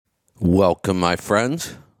Welcome, my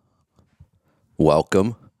friends.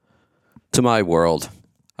 Welcome to my world.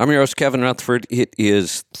 I'm your host, Kevin Rutherford. It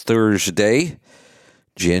is Thursday,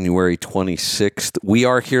 January 26th. We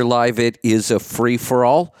are here live. It is a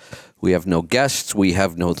free-for-all. We have no guests. We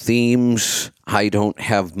have no themes. I don't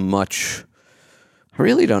have much. I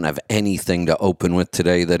really don't have anything to open with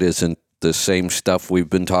today that isn't the same stuff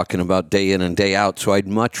we've been talking about day in and day out. So I'd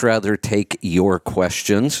much rather take your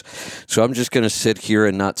questions. So I'm just going to sit here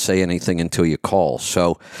and not say anything until you call.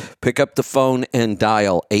 So pick up the phone and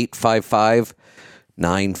dial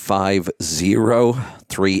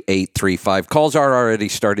 855-950-3835. Calls are already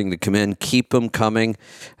starting to come in. Keep them coming.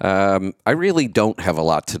 I really don't have a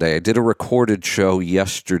lot today. I did a recorded show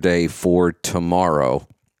yesterday for tomorrow.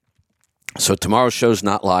 So tomorrow's show's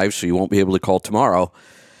not live, so you won't be able to call tomorrow.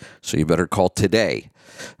 So you better call today.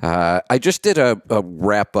 I just did a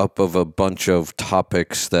wrap-up of a bunch of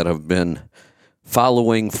topics that I've been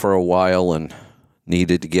following for a while and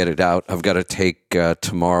needed to get it out. I've got to take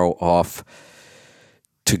tomorrow off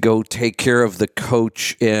to go take care of the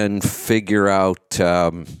coach and figure out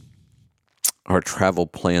our travel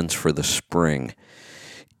plans for the spring.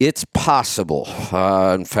 It's possible.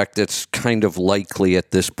 In fact, it's kind of likely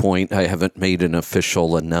at this point. I haven't made an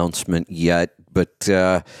official announcement yet, but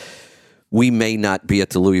we may not be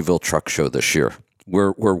at the Louisville Truck Show this year.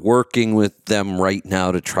 We're working with them right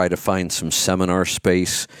now to try to find some seminar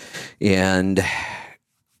space, and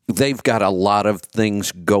they've got a lot of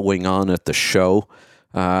things going on at the show,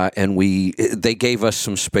 and they gave us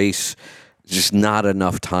some space. Just not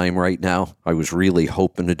enough time right now. I was really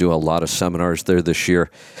hoping to do a lot of seminars there this year.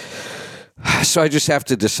 So I just have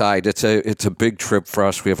to decide. It's a big trip for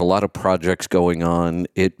us. We have a lot of projects going on.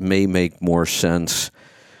 It may make more sense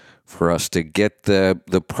for us to get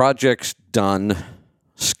the projects done,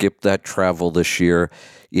 skip that travel this year,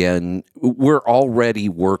 and we're already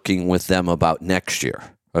working with them about next year.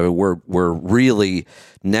 We're really,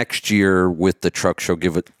 next year with the truck show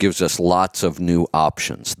gives us lots of new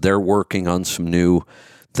options. They're working on some new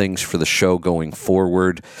things for the show going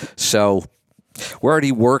forward. So we're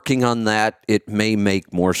already working on that. It may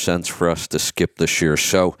make more sense for us to skip this year.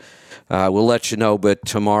 So we'll let you know, but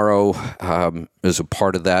tomorrow is a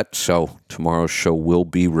part of that. So tomorrow's show will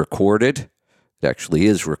be recorded. It actually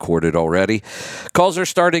is recorded already. Calls are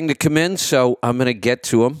starting to come in, so I'm going to get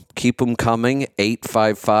to them. Keep them coming.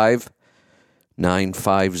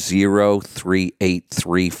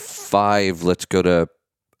 855-950-3835. Let's go to...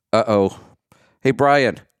 Hey,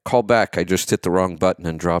 Brian, call back. I just hit the wrong button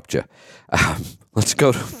and dropped you. Let's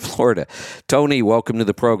go to Florida. Tony, welcome to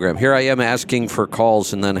the program. Here I am asking for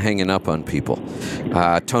calls and then hanging up on people.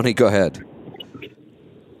 Tony, go ahead.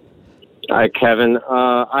 Hi, Kevin.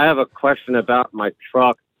 I have a question about my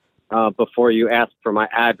truck before you ask for my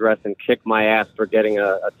address and kick my ass for getting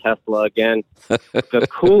a Tesla again. The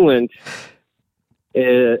coolant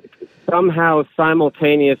somehow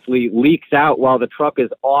simultaneously leaks out while the truck is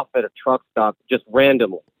off at a truck stop, just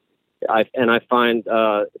randomly. I find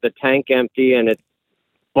the tank empty and it's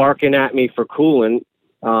barking at me for coolant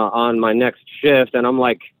on my next shift. And I'm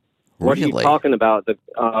like, what are you talking about?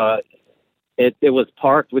 It was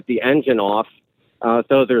parked with the engine off,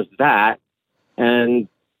 so there's that, and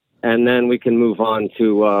then we can move on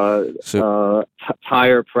to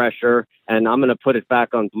tire pressure, and I'm going to put it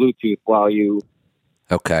back on Bluetooth while I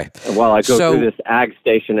go through this ag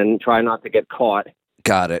station and try not to get caught.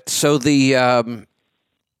 Got it. So the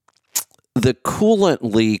coolant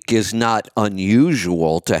leak is not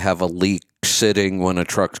unusual to have a leak sitting when a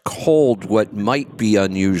truck's cold. What might be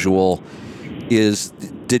unusual is,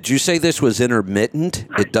 did you say this was intermittent?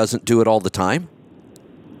 It doesn't do it all the time?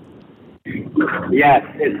 Yes,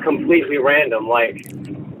 it's completely random, like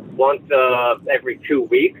once every 2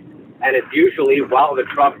 weeks, and it's usually while the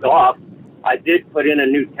truck's off. I did put in a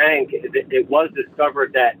new tank. It was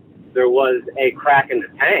discovered that there was a crack in the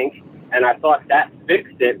tank, and I thought that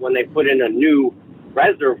fixed it when they put in a new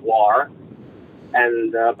reservoir,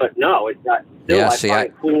 and but no, it's not. Still, I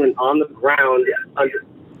find coolant on the ground under.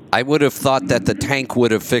 I would have thought that the tank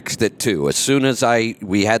would have fixed it too. As soon as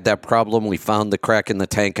we had that problem, we found the crack in the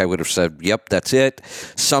tank, I would have said, yep, that's it.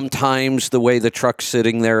 Sometimes the way the truck's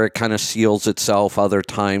sitting there, it kind of seals itself. Other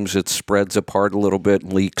times it spreads apart a little bit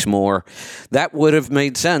and leaks more. That would have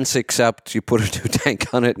made sense, except you put a new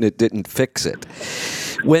tank on it and it didn't fix it.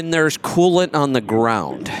 When there's coolant on the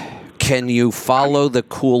ground, can you follow the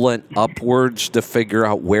coolant upwards to figure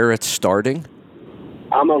out where it's starting?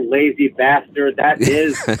 I'm a lazy bastard. That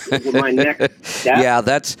is my next step. Yeah,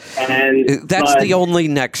 that's the only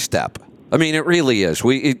next step. I mean, it really is.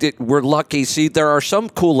 We're lucky. See, there are some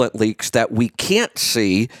coolant leaks that we can't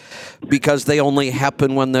see because they only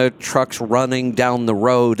happen when the truck's running down the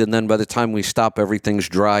road, and then by the time we stop, everything's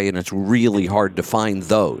dry, and it's really hard to find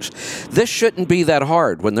those. This shouldn't be that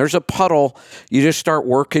hard. When there's a puddle, you just start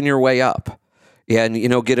working your way up. And,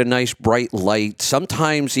 get a nice bright light.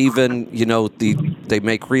 Sometimes even, they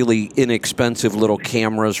make really inexpensive little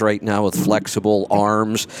cameras right now with flexible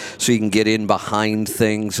arms so you can get in behind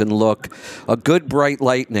things and look. A good bright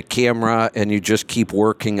light and a camera, and you just keep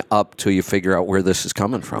working up till you figure out where this is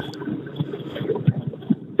coming from.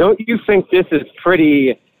 Don't you think this is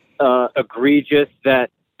pretty egregious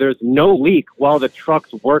that there's no leak while the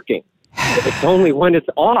truck's working? It's only when it's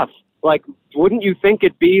off. Like, wouldn't you think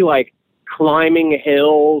it'd be like climbing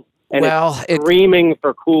hills and it's screaming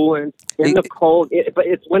for coolant in the cold, but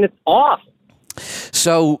it's when it's off.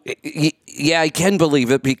 So, yeah, I can believe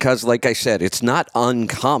it because, like I said, it's not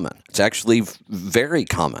uncommon. It's actually very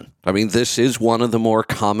common. I mean, this is one of the more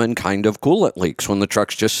common kind of coolant leaks when the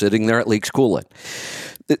truck's just sitting there, it leaks coolant.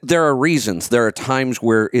 There are reasons. There are times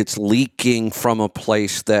where it's leaking from a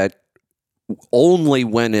place that only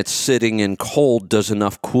when it's sitting in cold does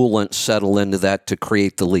enough coolant settle into that to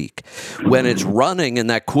create the leak. When it's running and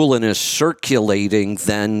that coolant is circulating,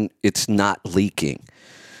 then it's not leaking.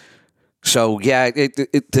 So, yeah,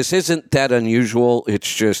 this isn't that unusual.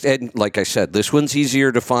 It's just, and like I said, this one's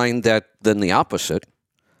easier to find than the opposite.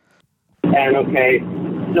 And okay,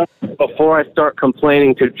 so before I start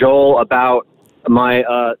complaining to Joel about my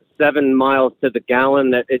 7 miles to the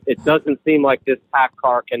gallon, that it doesn't seem like this pack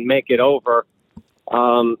car can make it over.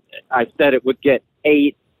 I said it would get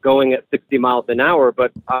 8 going at 60 miles an hour,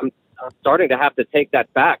 but I'm starting to have to take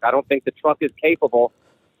that back. I don't think the truck is capable,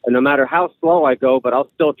 and no matter how slow I go, but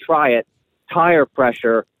I'll still try it. Tire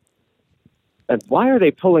pressure. And why are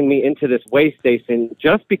they pulling me into this weigh station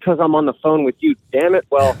just because I'm on the phone with you? Damn it.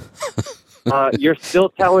 Well, you're still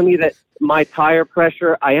telling me that my tire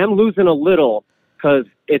pressure, I am losing a little, because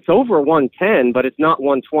it's over 110, but it's not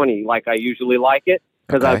 120 like I usually like it.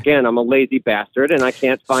 Because, again, I'm a lazy bastard, and I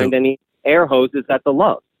can't find any air hoses at the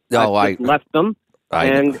Lowe's. I left them,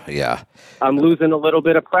 I'm losing a little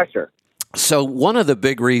bit of pressure. So one of the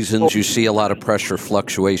big reasons you see a lot of pressure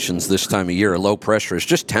fluctuations this time of year, low pressure, is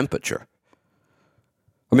just temperature.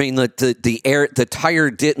 I mean, the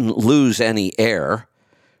tire didn't lose any air.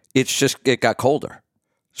 It's just it got colder.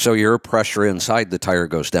 So your pressure inside the tire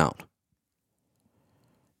goes down.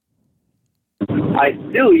 I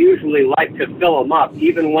still usually like to fill them up,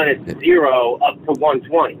 even when it's 0 up to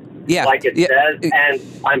 120, like it says. And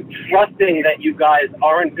I'm trusting that you guys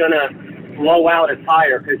aren't going to blow out a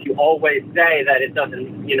tire, because you always say that it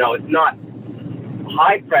doesn't, it's not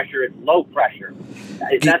high pressure, it's low pressure.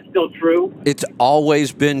 Is that still true? It's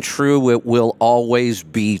always been true. It will always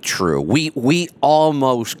be true. We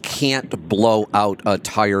almost can't blow out a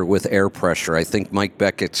tire with air pressure. I think Mike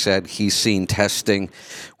Beckett said he's seen testing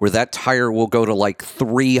where that tire will go to like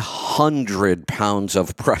 300 pounds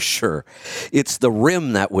of pressure. It's the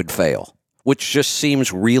rim that would fail, which just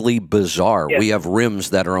seems really bizarre. Yeah. We have rims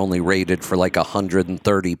that are only rated for like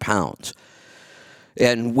 130 pounds.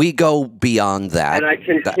 And we go beyond that. And I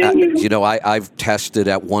continue. I've tested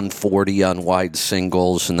at 140 on wide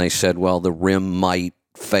singles, and they said, well, the rim might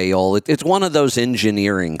fail. It's one of those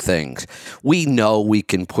engineering things. We know we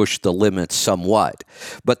can push the limits somewhat,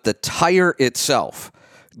 but the tire itself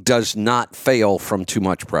does not fail from too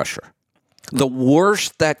much pressure. The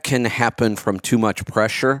worst that can happen from too much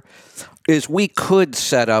pressure is we could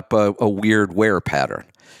set up a weird wear pattern.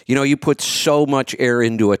 You put so much air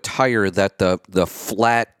into a tire that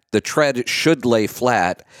the tread should lay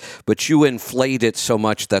flat, but you inflate it so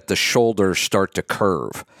much that the shoulders start to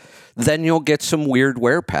curve. Then you'll get some weird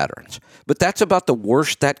wear patterns. But that's about the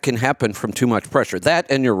worst that can happen from too much pressure. That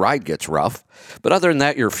and your ride gets rough. But other than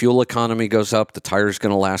that, your fuel economy goes up. The tire's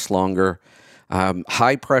going to last longer.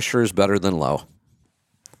 High pressure is better than low.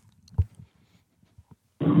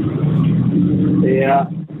 Yeah,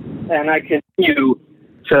 and I continue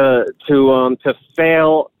to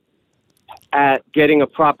fail at getting a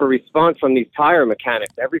proper response from these tire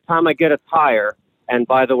mechanics. Every time I get a tire, and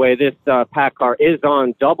by the way, this pack car is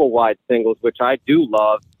on double wide singles, which I do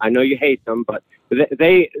love. I know you hate them, but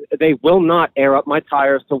they will not air up my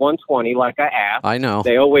tires to 120 like I asked. I know.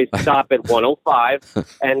 They always stop at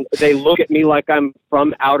 105, and they look at me like I'm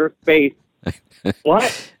from outer space.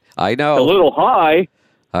 What? I know. A little high.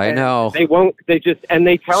 I know. They won't. They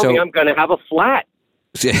tell me I'm going to have a flat.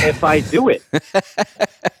 if I do it.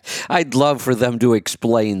 I'd love for them to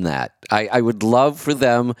explain that. I would love for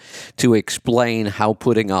them to explain how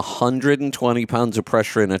putting 120 pounds of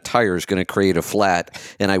pressure in a tire is going to create a flat,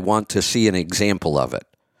 and I want to see an example of it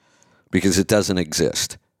because it doesn't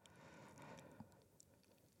exist.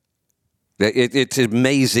 It's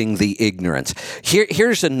amazing the ignorance.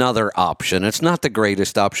 Here's another option. It's not the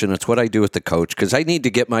greatest option. It's what I do with the coach because I need to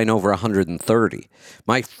get mine over 130.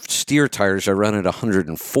 My steer tires I run at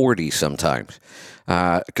 140 sometimes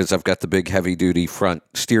because I've got the big heavy-duty front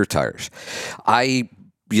steer tires. I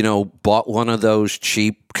bought one of those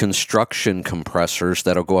cheap construction compressors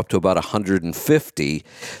that'll go up to about 150.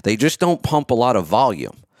 They just don't pump a lot of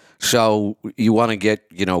volume. So you want to get,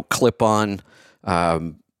 clip-on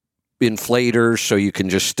inflators so you can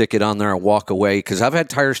just stick it on there and walk away. Because I've had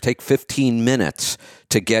tires take 15 minutes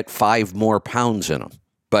to get 5 more pounds in them.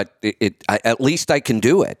 But at least I can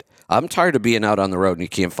do it. I'm tired of being out on the road and you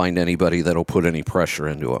can't find anybody that'll put any pressure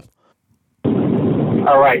into them.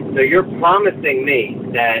 All right, so you're promising me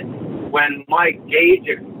that when my gauge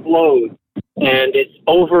explodes and it's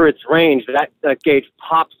over its range, that gauge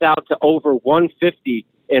pops out to over 150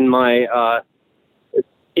 in my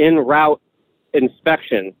en route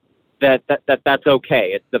inspection, that's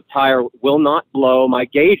okay. The tire will not blow. My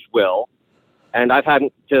gauge will, and I've had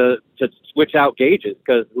to switch out gauges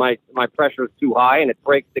because my pressure is too high and it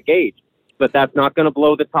breaks the gauge. But that's not going to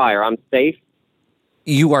blow the tire. I'm safe.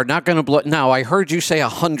 You are not going to blow. Now, I heard you say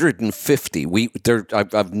 150.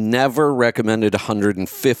 I've never recommended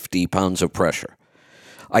 150 pounds of pressure.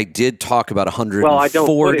 I did talk about 140 well, I don't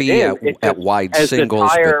put it in. at wide as singles.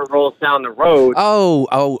 As the tire rolls down the road.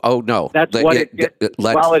 Oh, no. That's what it gets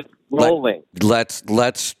while it's rolling.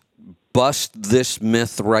 Let's bust this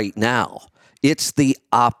myth right now. It's the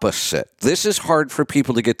opposite. This is hard for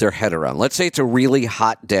people to get their head around. Let's say it's a really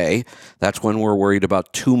hot day. That's when we're worried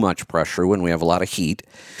about too much pressure, when we have a lot of heat.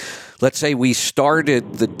 Let's say we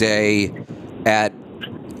started the day at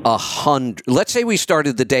 100. Let's say we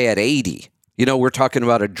started the day at 80. We're talking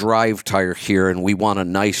about a drive tire here, and we want a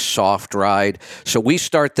nice soft ride. So we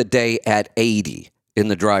start the day at 80 in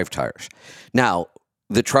the drive tires. Now,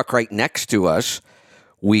 the truck right next to us,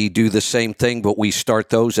 we do the same thing, but we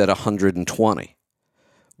start those at 120.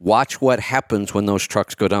 Watch what happens when those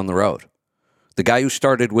trucks go down the road. The guy who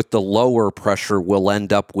started with the lower pressure will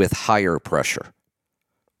end up with higher pressure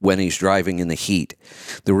when he's driving in the heat.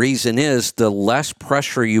 The reason is the less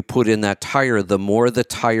pressure you put in that tire, the more the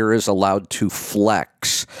tire is allowed to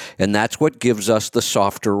flex. And that's what gives us the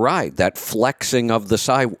softer ride, that flexing of the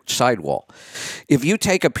sidewall. If you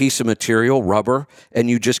take a piece of material, rubber, and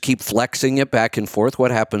you just keep flexing it back and forth, what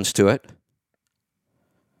happens to it?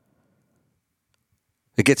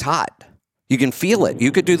 It gets hot. You can feel it.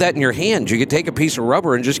 You could do that in your hands. You could take a piece of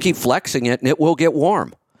rubber and just keep flexing it, and it will get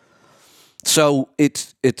warm. So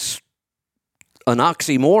it's an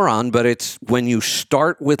oxymoron, but it's when you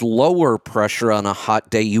start with lower pressure on a hot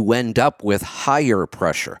day, you end up with higher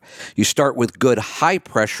pressure. You start with good high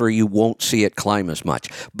pressure, you won't see it climb as much.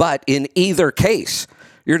 But in either case,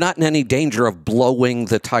 you're not in any danger of blowing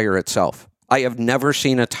the tire itself. I have never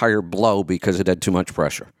seen a tire blow because it had too much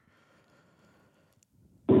pressure.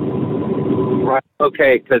 Right.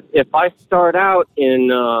 Okay, because if I start out in,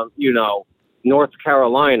 North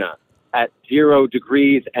Carolina, at 0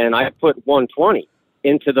 degrees and I put 120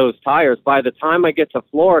 into those tires, by the time I get to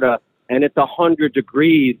Florida and it's 100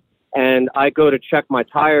 degrees and I go to check my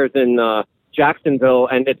tires in Jacksonville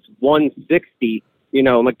and it's 160,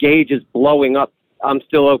 my gauge is blowing up. I'm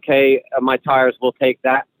still okay. My tires will take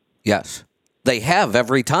that. Yes. They have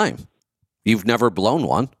every time. You've never blown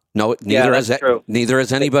one. No, neither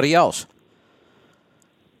has anybody else.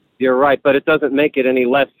 You're right, but it doesn't make it any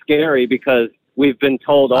less scary because we've been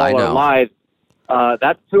told all our lives,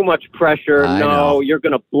 that's too much pressure. You're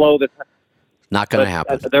going to blow the tire. Not going to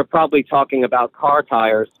happen. They're probably talking about car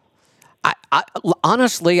tires.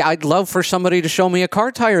 Honestly, I'd love for somebody to show me a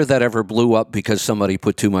car tire that ever blew up because somebody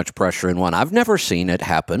put too much pressure in one. I've never seen it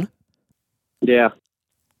happen. Yeah.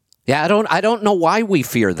 Yeah, I don't know why we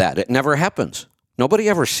fear that. It never happens. Nobody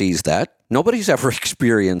ever sees that. Nobody's ever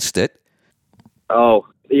experienced it. Oh,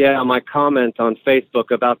 yeah, my comment on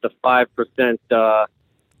Facebook about the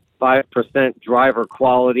 5% driver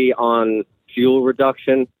quality on fuel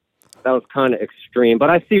reduction, that was kind of extreme. But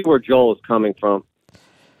I see where Joel is coming from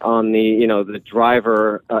on the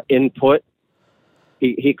driver input.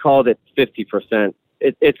 He called it 50%.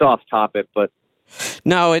 It's off topic, but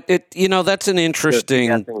no, that's an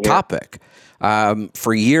interesting topic.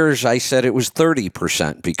 For years, I said it was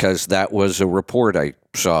 30% because that was a report I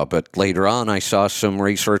saw, but later on I saw some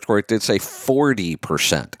research where it did say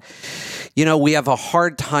 40%. You know, we have a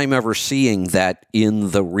hard time ever seeing that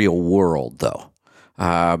in the real world, though.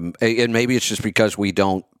 And maybe it's just because we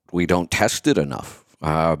don't test it enough.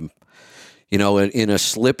 You know, in a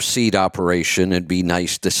slip seat operation, it'd be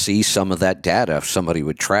nice to see some of that data if somebody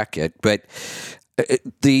would track it. But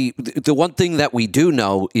the one thing that we do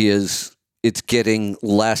know is it's getting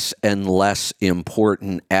less and less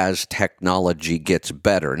important as technology gets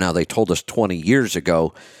better. Now, they told us 20 years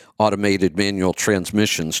ago automated manual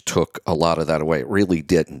transmissions took a lot of that away. It really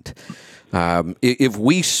didn't. If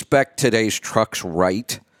we spec today's trucks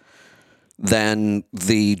right, then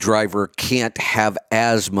the driver can't have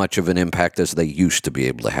as much of an impact as they used to be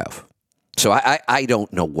able to have. So I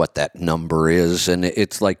don't know what that number is, and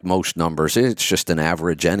it's like most numbers. It's just an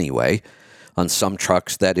average anyway. On some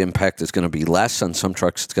trucks, that impact is going to be less. On some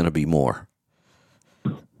trucks, it's going to be more.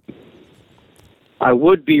 I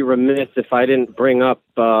would be remiss if I didn't bring up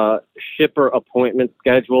shipper appointment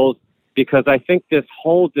schedules, because I think this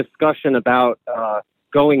whole discussion about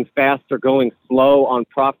going fast or going slow on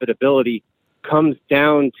profitability comes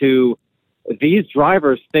down to these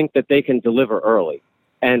drivers think that they can deliver early.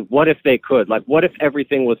 And what if they could? Like, what if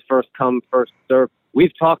everything was first come, first serve?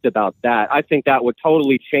 We've talked about that. I think that would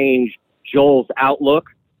totally change Joel's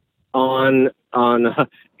outlook on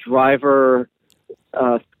driver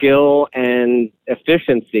skill and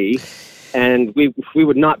efficiency, and we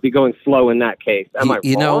would not be going slow in that case. Am I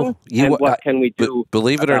wrong? And what can we do?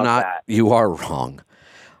 Believe it or not, that? You are wrong.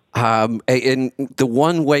 And the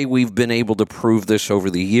one way we've been able to prove this over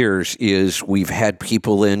the years is we've had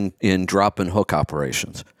people in drop and hook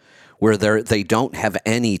operations where they don't have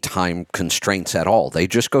any time constraints at all. They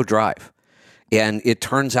just go drive. And it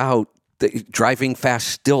turns out that driving fast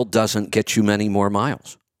still doesn't get you many more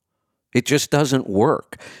miles. It just doesn't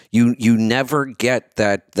work. You never get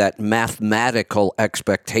that mathematical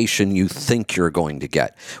expectation you think you're going to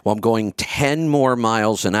get. Well, I'm going 10 more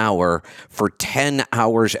miles an hour for 10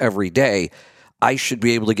 hours every day. I should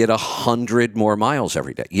be able to get 100 more miles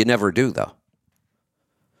every day. You never do, though.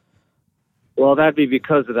 Well, that'd be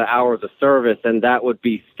because of the hours of service, and that would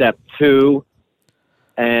be step 2.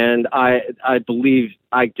 And I believe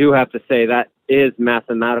I do have to say that is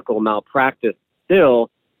mathematical malpractice still,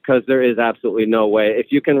 because there is absolutely no way. If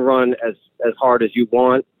you can run as hard as you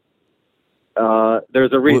want,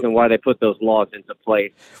 there's a reason why they put those laws into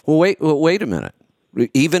place. Well, wait a minute.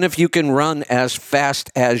 Even if you can run as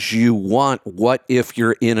fast as you want, what if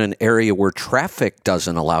you're in an area where traffic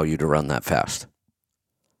doesn't allow you to run that fast?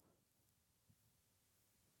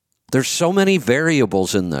 There's so many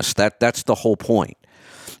variables in this. That's the whole point.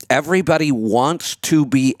 Everybody wants to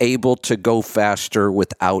be able to go faster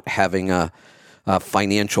without having a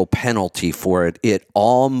financial penalty for it. It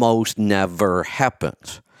almost never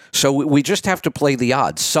happens. So we just have to play the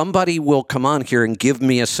odds. Somebody will come on here and give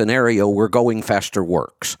me a scenario where going faster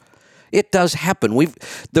works. It does happen.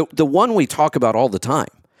 The one we talk about all the time.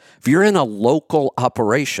 If you're in a local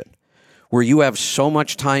operation where you have so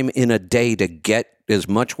much time in a day to get as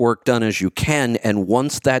much work done as you can, and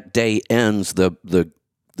once that day ends, the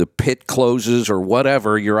pit closes or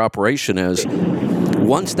whatever your operation is,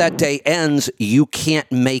 once that day ends, you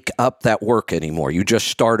can't make up that work anymore. You just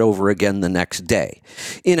start over again the next day.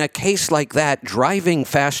 In a case like that, driving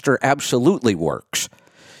faster absolutely works.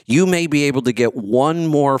 You may be able to get one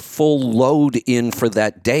more full load in for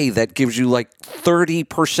that day that gives you like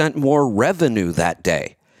 30% more revenue that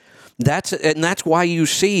day. That's why you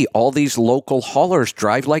see all these local haulers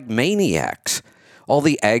drive like maniacs. All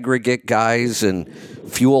the aggregate guys and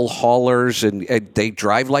fuel haulers, and they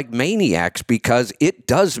drive like maniacs because it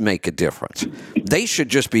does make a difference. They should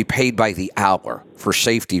just be paid by the hour for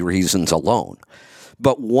safety reasons alone.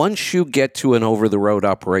 But once you get to an over-the-road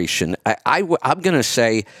operation, I'm going to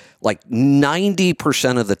say like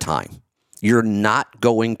 90% of the time, you're not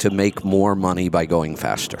going to make more money by going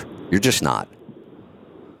faster. You're just not.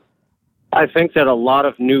 I think that a lot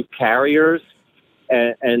of new carriers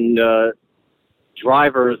and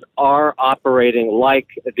drivers are operating like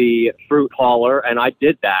the fruit hauler, and I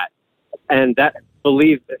did that. And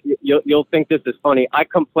you'll think this is funny. I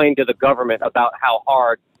complained to the government about how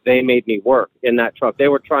hard they made me work in that truck. They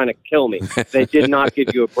were trying to kill me. They did not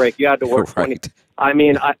give you a break. You had to work 20. Right. I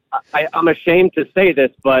mean, I'm ashamed to say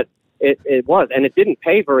this, but it was, and it didn't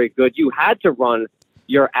pay very good. You had to run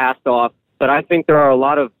your ass off. But I think there are a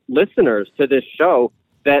lot of listeners to this show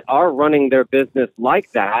that are running their business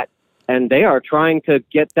like that, and they are trying to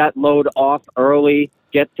get that load off early,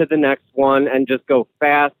 get to the next one, and just go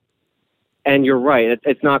fast. And you're right,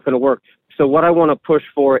 it's not going to work. So what I want to push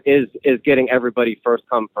for is getting everybody first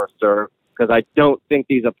come, first serve. because I don't think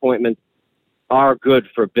these appointments are good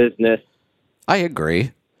for business. I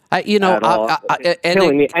agree. At all.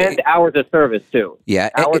 Killing me. And hours of service, too. Yeah.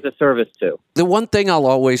 Hours of service, too. The one thing I'll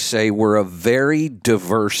always say, we're a very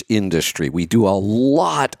diverse industry. We do a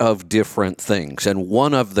lot of different things. And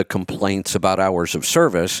one of the complaints about hours of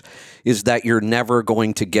service is that you're never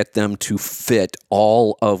going to get them to fit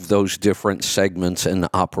all of those different segments and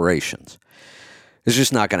operations. It's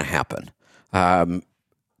just not going to happen.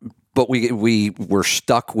 But we're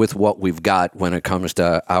stuck with what we've got when it comes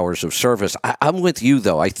to hours of service. I'm with you,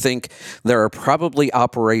 though. I think there are probably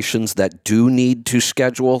operations that do need to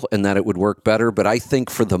schedule and that it would work better. But I think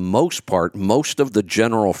for the most part, most of the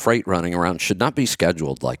general freight running around should not be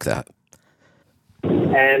scheduled like that.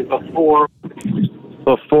 And before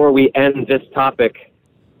we end this topic,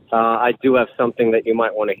 I do have something that you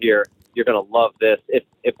might want to hear. You're going to love this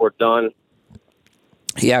if we're done.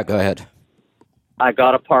 Yeah, go ahead. I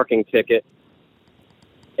got a parking ticket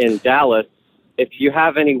in Dallas. If you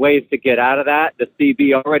have any ways to get out of that, the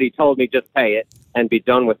CB already told me just pay it and be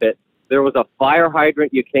done with it. There was a fire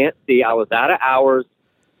hydrant you can't see. I was out of hours.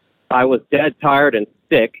 I was dead tired and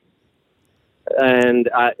sick. And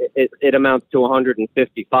it amounts to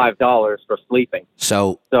 $155 for sleeping.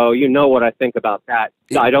 So you know what I think about that.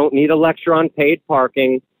 I don't need a lecture on paid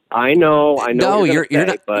parking. I know. No, you're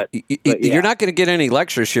not. But you're not going to get any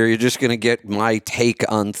lectures here. You're just going to get my take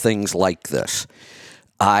on things like this.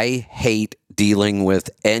 I hate dealing with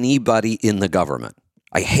anybody in the government.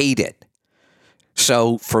 I hate it.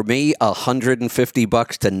 So for me,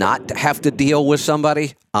 $150 to not have to deal with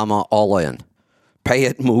somebody, I'm all in. Pay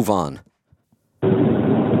it, move on.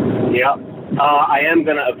 Yeah, I am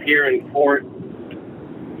going to appear in court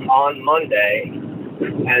on Monday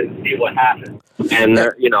and see what happens. And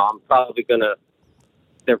they're probably gonna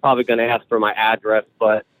ask for my address,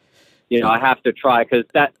 but I have to try because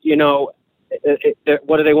that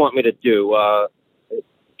what do they want me to do?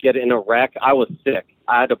 Get in a wreck? I was sick.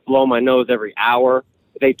 I had to blow my nose every hour.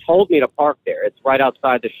 They told me to park there. It's right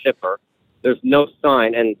outside the shipper. There's no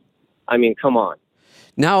sign, and I mean, come on.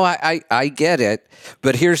 No, I get it,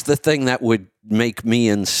 but here's the thing that would make me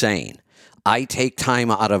insane. I take time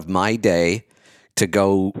out of my day to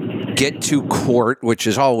go get to court, which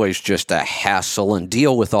is always just a hassle, and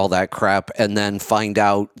deal with all that crap, and then find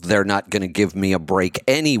out they're not going to give me a break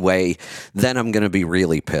anyway, then I'm going to be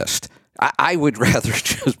really pissed. I would rather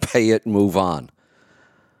just pay it and move on.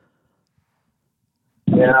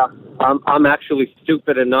 Yeah, I'm actually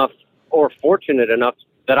stupid enough or fortunate enough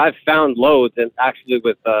that I've found loads, and actually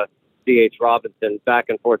with C.H. Robinson back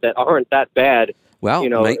and forth that aren't that bad. Well,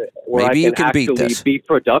 where maybe you can beat actually this. Be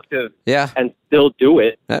productive, yeah, and still do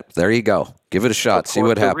it. There you go. Give it a shot. See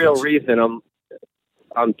what happens. The real reason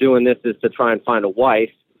I'm doing this is to try and find a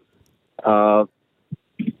wife, but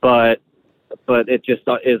it just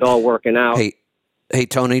is all working out. Hey,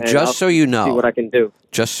 Tony. Just so you know, see what I can do.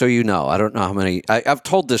 Just so you know, I don't know how many. I've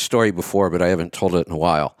told this story before, but I haven't told it in a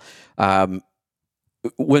while.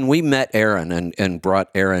 When we met Aaron and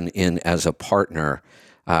brought Aaron in as a partner.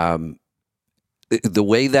 The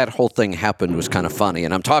way that whole thing happened was kind of funny.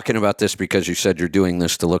 And I'm talking about this because you said you're doing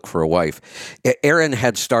this to look for a wife. Aaron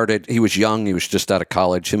had started, he was young, he was just out of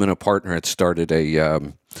college. Him and a partner had started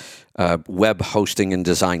a web hosting and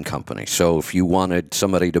design company. So if you wanted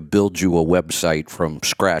somebody to build you a website from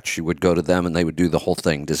scratch, you would go to them and they would do the whole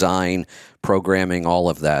thing, design, programming, all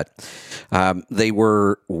of that. They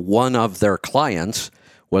were, one of their clients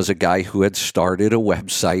was a guy who had started a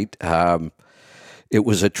website. It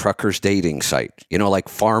was a trucker's dating site, like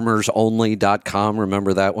farmersonly.com.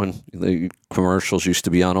 Remember that one? The commercials used to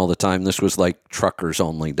be on all the time. This was like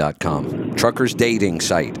truckersonly.com, trucker's dating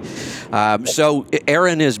site. So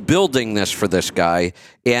Aaron is building this for this guy,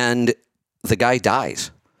 and the guy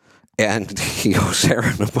dies. And he owes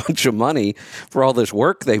Aaron a bunch of money for all this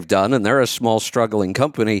work they've done, and they're a small, struggling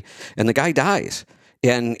company, and the guy dies.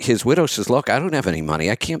 And his widow says, look, I don't have any money.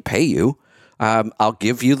 I can't pay you. I'll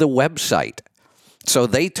give you the website. So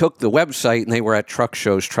they took the website and they were at truck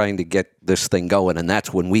shows trying to get this thing going. And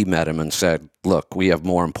that's when we met him and said, look, we have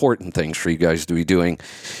more important things for you guys to be doing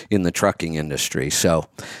in the trucking industry. So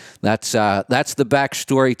that's the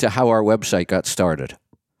backstory to how our website got started.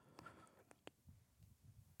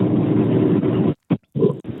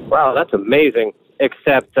 Wow, that's amazing.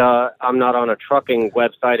 Except I'm not on a trucking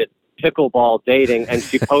website. It's Pickleball Dating, and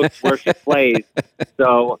she posts where she plays.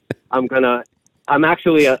 So I'm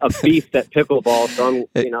actually a beast at pickleball, so I'm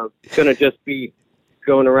going to just be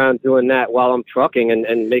going around doing that while I'm trucking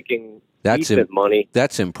and making decent money.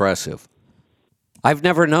 That's impressive. I've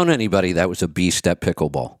never known anybody that was a beast at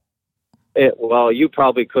pickleball. Well, you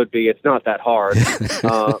probably could be. It's not that hard.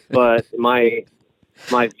 But my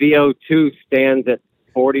VO2 stands at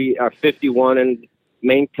 40 or 51 and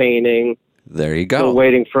maintaining. There you go. Still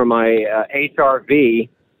waiting for my HRV.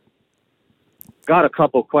 Got a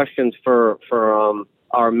couple questions for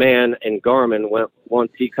our man in Garmin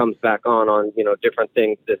once he comes back on different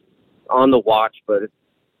things that's on the watch, but it's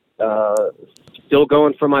still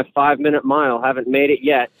going for my 5-minute mile. Haven't made it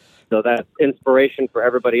yet, so that's inspiration for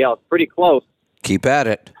everybody else. Pretty close. Keep at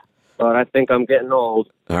it. But I think I'm getting old.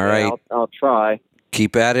 All right. I'll try.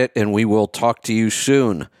 Keep at it, and we will talk to you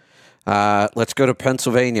soon. Let's go to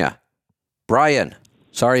Pennsylvania. Brian,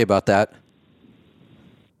 sorry about that.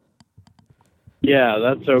 Yeah,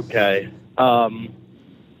 that's okay.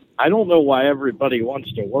 I don't know why everybody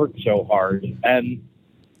wants to work so hard. And,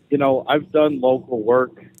 I've done local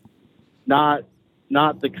work, not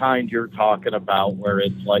the kind you're talking about where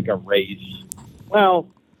it's like a race. Well,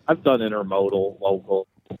 I've done intermodal local.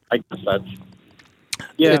 I guess that's,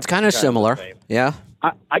 yeah. It's kind of similar. Yeah.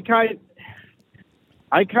 I kind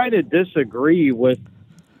of disagree with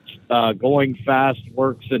going fast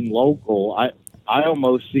works in local. I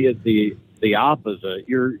almost see it the opposite.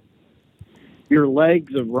 Your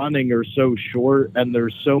legs of running are so short, and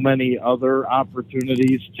there's so many other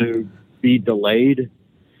opportunities to be delayed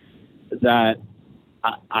that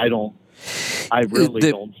I really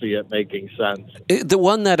don't see it making sense. The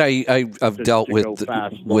one that I've dealt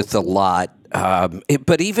with a lot,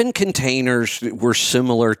 but even containers were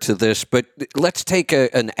similar to this. But let's take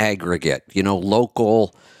an aggregate,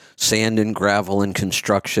 local sand and gravel and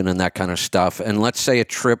construction and that kind of stuff. And let's say a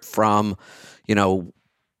trip from,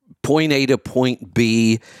 point A to point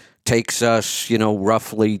B takes us,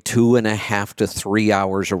 roughly 2.5 to 3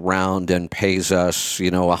 hours around and pays us,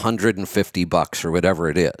 $150 or whatever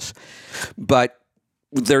it is. But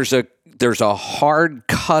there's a hard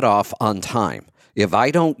cutoff on time. If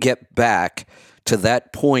I don't get back to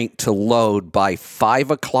that point to load by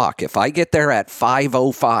 5 o'clock, if I get there at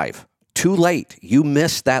 5:05, too late. You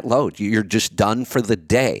miss that load. You're just done for the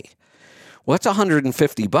day. Well, that's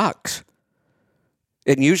 $150.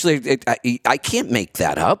 And usually, I can't make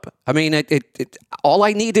that up. I mean, all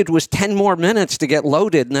I needed was 10 more minutes to get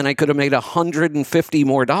loaded, and then I could have made $150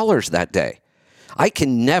 more that day. I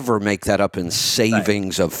can never make that up in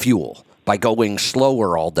savings of fuel by going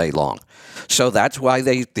slower all day long. So that's why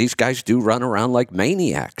these guys do run around like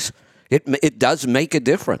maniacs. It does make a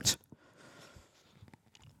difference.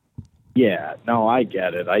 Yeah, no, I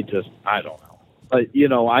get it. I don't know. But,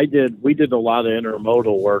 we did a lot of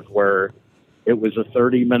intermodal work where it was a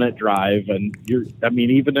 30-minute drive, and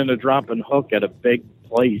even in a drop and hook at a big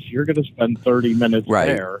place, you're going to spend 30 minutes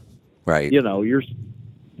there. Right.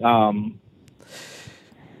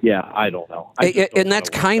 Yeah, I don't know. And that's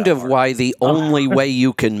kind of why the only way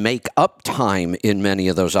you can make up time in many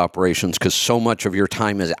of those operations, because so much of your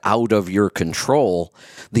time is out of your control,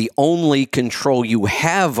 the only control you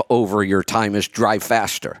have over your time is drive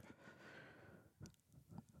faster.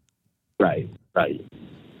 Right. I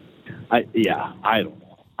don't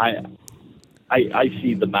know. I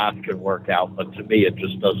see the math can work out, but to me it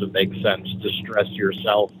just doesn't make sense to stress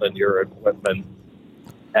yourself and your equipment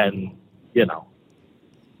and,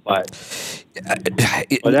 But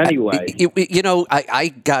anyway,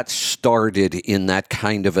 I got started in that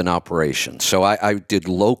kind of an operation. So I did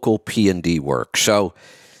local P&D work. So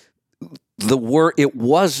the work, it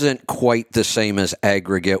wasn't quite the same as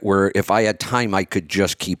aggregate, where if I had time, I could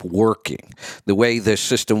just keep working. The way this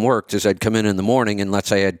system worked is I'd come in the morning, and let's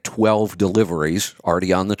say I had 12 deliveries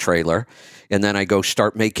already on the trailer. And then I go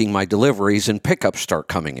start making my deliveries, and pickups start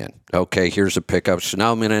coming in. Okay, here's a pickup. So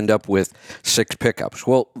now I'm going to end up with 6 pickups.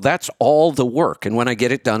 Well, that's all the work. And when I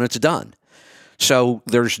get it done, it's done. So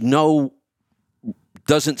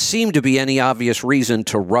doesn't seem to be any obvious reason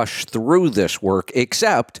to rush through this work,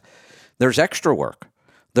 except there's extra work.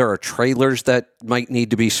 There are trailers that might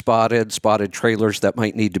need to be spotted trailers that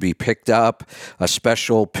might need to be picked up, a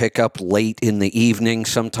special pickup late in the evening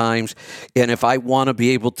sometimes. And if I want to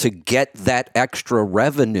be able to get that extra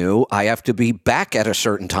revenue, I have to be back at a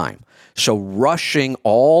certain time. So rushing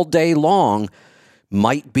all day long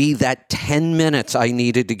might be that 10 minutes I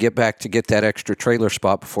needed to get back to get that extra trailer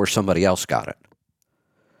spot before somebody else got it.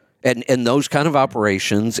 And those kind of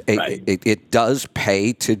operations, right, it does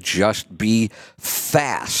pay to just be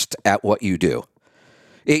fast at what you do.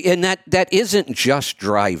 And that isn't just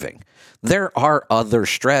driving. There are other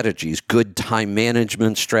strategies, good time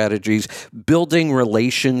management strategies, building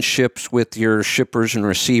relationships with your shippers and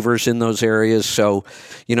receivers in those areas. So,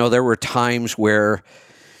 there were times where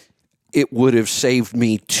it would have saved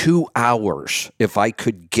me 2 hours if I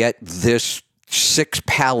could get this 6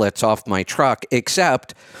 pallets off my truck,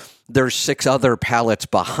 except there's 6 other pallets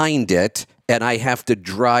behind it, and I have to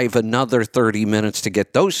drive another 30 minutes to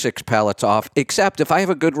get those 6 pallets off, except if I have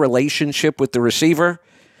a good relationship with the receiver,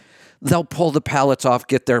 they'll pull the pallets off,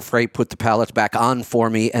 get their freight, put the pallets back on for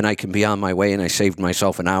me, and I can be on my way, and I saved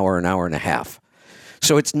myself an hour and a half.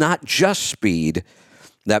 So it's not just speed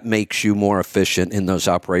that makes you more efficient in those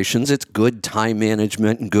operations. It's good time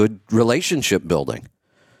management and good relationship building.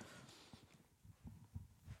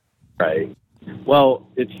 Right. Well,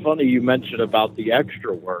 it's funny you mentioned about the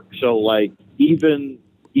extra work. So, like, even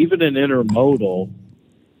in intermodal,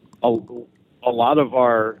 a lot of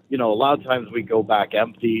our, a lot of times we go back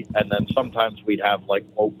empty, and then sometimes we'd have like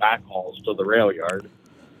low backhauls to the rail yard,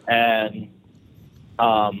 and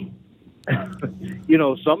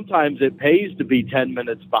sometimes it pays to be 10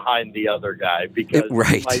 minutes behind the other guy because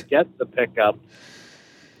Right. you might get the pickup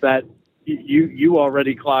that you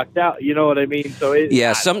already clocked out. You know what I mean? So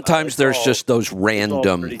sometimes there's just those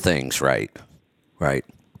random pretty things, right? Right.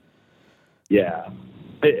 Yeah.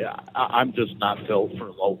 I'm just not built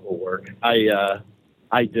for local work.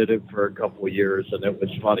 I did it for a couple of years, and it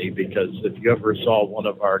was funny because if you ever saw one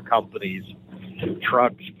of our company's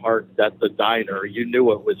trucks parked at the diner, you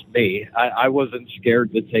knew it was me. I wasn't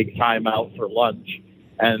scared to take time out for lunch,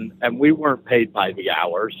 and we weren't paid by the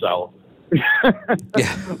hour, so.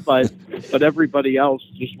 Yeah. but everybody else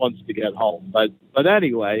just wants to get home. But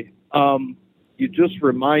anyway, you just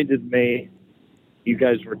reminded me. You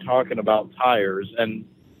guys were talking about tires, and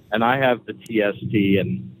I have the TST,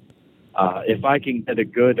 and if I can get a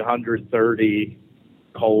good 130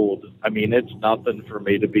 cold, I mean, it's nothing for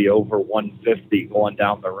me to be over 150 going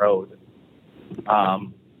down the road,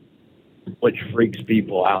 which freaks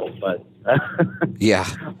people out. But Yeah.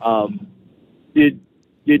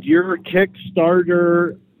 Did your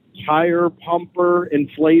Kickstarter tire pumper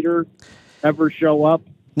inflator ever show up?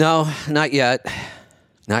 No, not yet.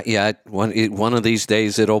 Not yet. One of these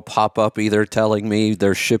days it'll pop up either telling me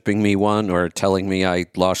they're shipping me one or telling me I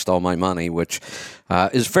lost all my money, which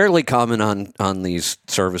is fairly common on these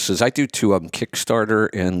services. I do 2 of them, Kickstarter,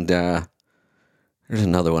 and there's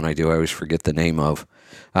another one I do. I always forget the name of.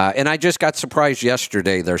 And I just got surprised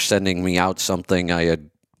yesterday. They're sending me out something I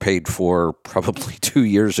had paid for probably 2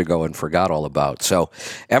 years ago and forgot all about. So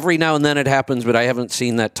every now and then it happens, but I haven't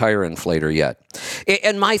seen that tire inflator yet.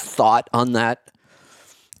 And my thought on that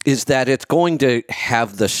is that it's going to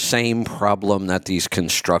have the same problem that these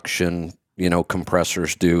construction,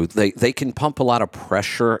 compressors do. They can pump a lot of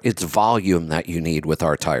pressure. It's volume that you need with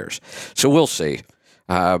our tires. So we'll see.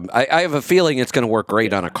 I have a feeling it's going to work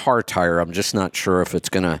great on a car tire. I'm just not sure if it's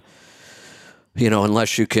going to,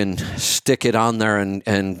 unless you can stick it on there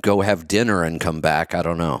and go have dinner and come back. I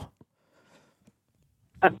don't know.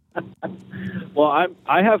 Well,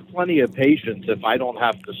 I have plenty of patience if I don't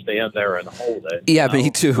have to stand there and hold it. Yeah,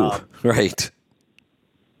 me too. Right.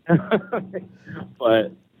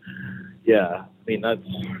 But yeah, I mean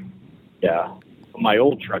my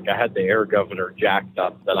old truck, I had the air governor jacked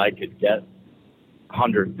up that I could get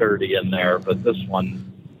 130 in there, but this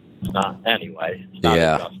one is not. Anyway, it's not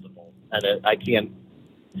adjustable, and I can't.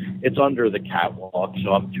 It's under the catwalk,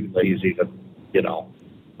 so I'm too lazy to,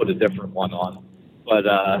 put a different one on. But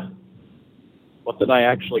what did I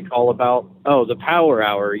actually call about? Oh, the Power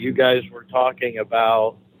Hour. You guys were talking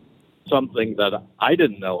about something that I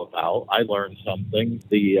didn't know about. I learned something.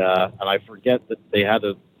 And I forget that they had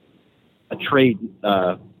a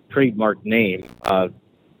trademark name.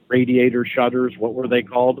 Radiator shutters. What were they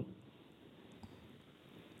called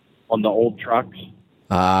on the old trucks?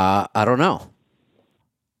 I don't know.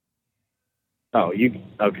 Oh,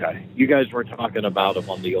 okay. You guys were talking about them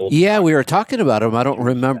on the old. Yeah, we were talking about them. I don't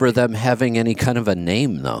remember them having any kind of a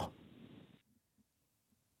name, though.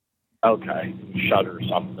 Okay, shutter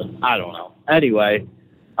something. I don't know. Anyway,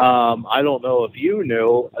 I don't know if you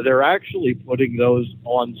knew, they're actually putting those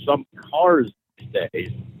on some cars these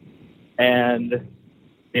days, and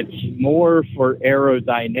it's more for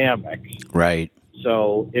aerodynamics. Right.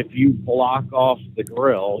 So if you block off the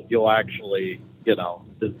grill, you'll actually,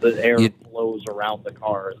 the air flows around the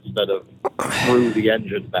car instead of through the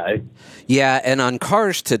engine bay. Yeah, and on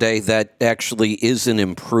cars today, that actually is an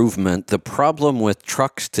improvement. The problem with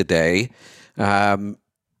trucks today,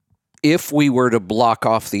 if we were to block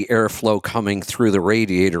off the airflow coming through the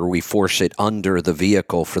radiator, we force it under the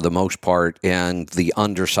vehicle for the most part, and the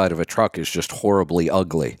underside of a truck is just horribly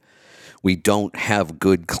ugly. We don't have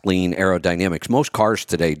good, clean aerodynamics. Most cars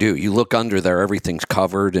today do. You look under there, everything's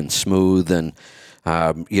covered and smooth, and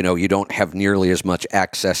you don't have nearly as much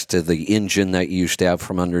access to the engine that you used to have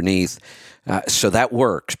from underneath. So that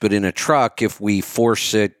works. But in a truck, if we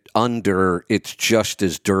force it under, it's just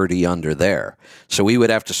as dirty under there. So we would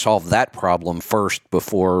have to solve that problem first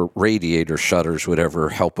before radiator shutters would ever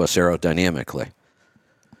help us aerodynamically.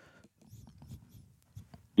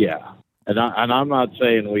 Yeah, and I'm not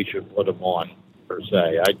saying we should put them on per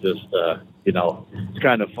se. I just, it's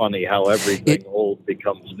kind of funny how everything old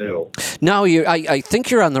becomes new. No, I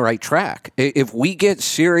think you're on the right track. If we get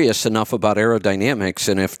serious enough about aerodynamics,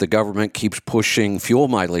 and if the government keeps pushing fuel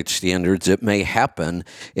mileage standards, it may happen,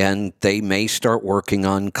 and they may start working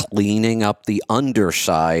on cleaning up the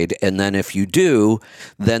underside. And then if you do,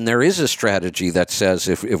 then there is a strategy that says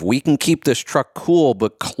if we can keep this truck cool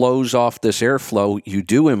but close off this airflow, you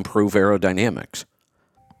do improve aerodynamics.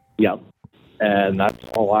 Yep, and that's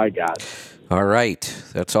all I got. All right.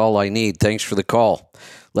 That's all I need. Thanks for the call.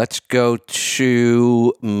 Let's go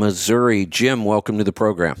to Missouri. Jim, welcome to the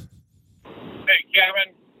program. Hey,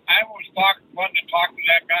 Kevin. I was wanting to talk to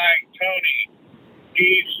that guy, Tony.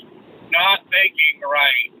 He's not thinking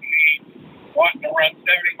right. He's wanting to run 70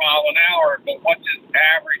 miles an hour, but what's his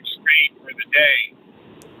average speed for the day?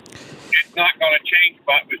 It's not going to change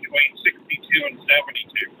but between 62 and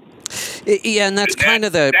 72. Yeah, and that's kind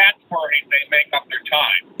of the... That's where they make up their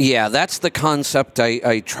time. Yeah, that's the concept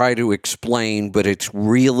I try to explain, but it's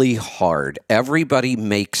really hard. Everybody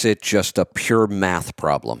makes it just a pure math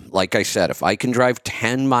problem. Like I said, if I can drive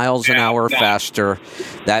 10 miles an hour faster,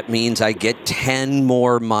 that means I get 10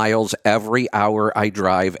 more miles every hour I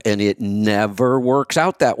drive, and it never works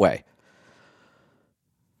out that way.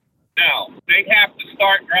 No, they have to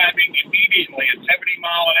start driving immediately at 70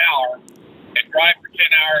 miles an hour and drive for 10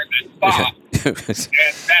 hours and stop. And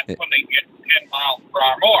that's when they get 10 miles per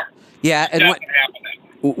hour more. Yeah, and doesn't happen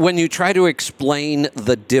that way. When you try to explain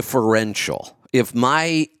the differential, if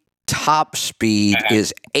my top speed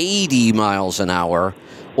is 80 miles an hour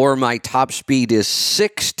or my top speed is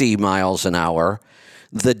 60 miles an hour,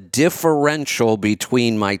 the differential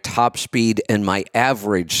between my top speed and my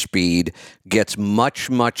average speed gets much,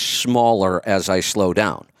 much smaller as I slow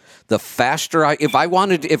down. The faster if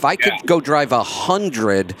I could go drive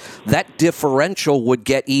 100, that differential would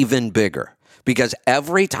get even bigger, because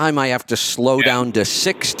every time I have to slow down to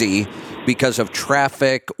 60 because of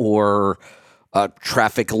traffic or a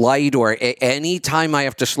traffic light, or any time I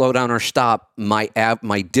have to slow down or stop, my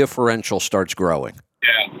differential starts growing.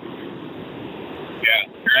 Yeah.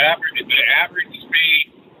 The average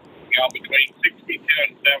speed, between 62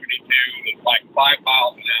 and 72 is like 5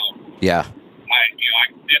 miles an hour. Yeah. I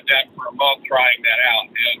did that for a month trying that out,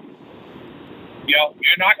 and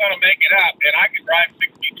you're not going to make it up. And I can drive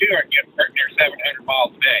 62 and get near 700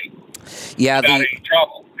 miles a day. Yeah, without any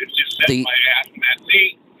trouble. It's just setting my ass in that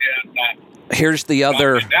seat and here's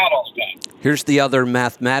the other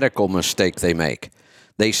mathematical mistake they make.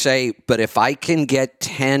 They say, but if I can get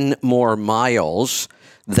 10 more miles,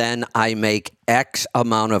 then I make X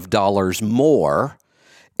amount of dollars more.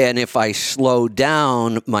 And if I slow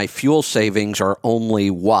down, my fuel savings are only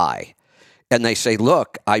Y. And they say,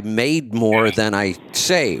 look, I made more than I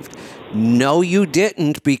saved. No, you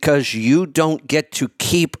didn't, because you don't get to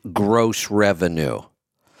keep gross revenue.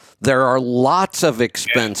 There are lots of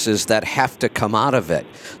expenses that have to come out of it.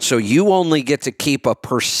 So you only get to keep a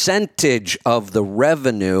percentage of the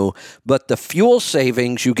revenue, but the fuel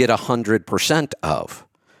savings you get 100% of.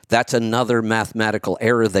 That's another mathematical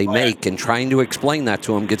error they make, and trying to explain that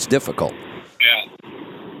to them gets difficult. Yeah.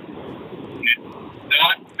 It's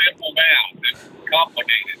not simple math. It's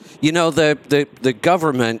complicated. You know, the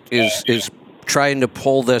government is trying to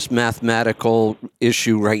pull this mathematical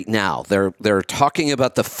issue right now. They're talking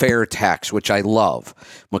about the fair tax, which I love.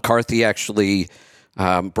 McCarthy actually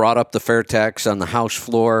brought up the fair tax on the House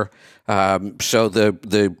floor. So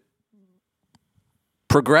the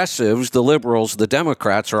progressives, the liberals, the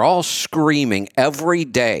Democrats are all screaming every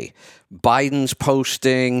day. Biden's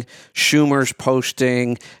posting, Schumer's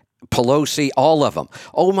posting, Pelosi, all of them.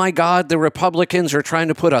 Oh my God, the Republicans are trying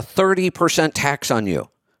to put a 30% tax on you,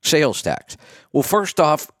 sales tax. Well, first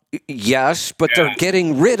off, yes, but they're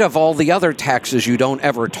getting rid of all the other taxes you don't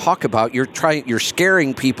ever talk about. You're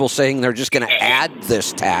scaring people, saying they're just going to add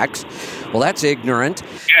this tax. Well, that's ignorant.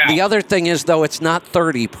 Yeah. The other thing is, though, it's not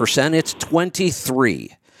 30%, it's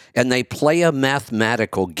 23%. And they play a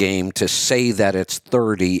mathematical game to say that it's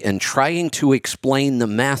 30, and trying to explain the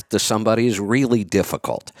math to somebody is really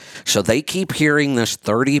difficult. So they keep hearing this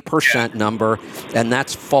 30% number, and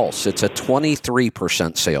that's false. It's a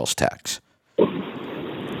 23% sales tax. Well,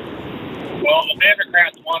 the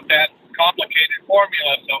Democrats want that complicated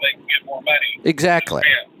formula so they can get more money. Exactly.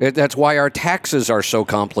 That's why our taxes are so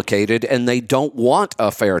complicated, and they don't want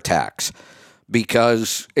a fair tax,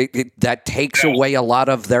 because that takes away a lot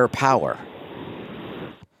of their power.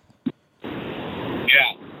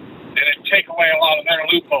 away a lot of their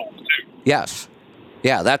loopholes too. Yes.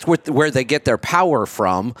 Yeah, that's where they get their power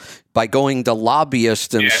from, by going to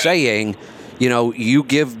lobbyists and saying, you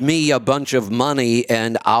give me a bunch of money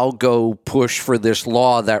and I'll go push for this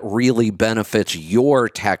law that really benefits your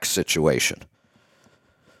tax situation.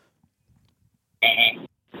 Yeah.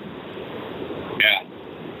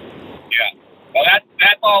 Well,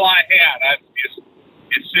 that's all I had.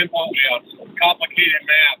 It's simple, it's complicated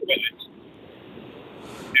math,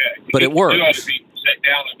 but it works. You ought to sit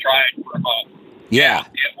down and try it for a month. Yeah,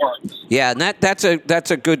 it works. Yeah, and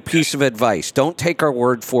that's a good piece of advice. Don't take our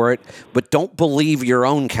word for it, but don't believe your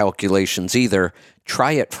own calculations either.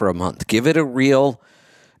 Try it for a month. Give it a real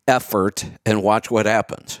effort and watch what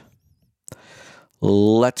happens.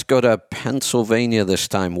 Let's go to Pennsylvania this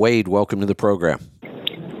time. Wade, welcome to the program.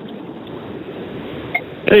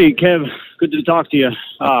 Hey, Kev. Good to talk to you.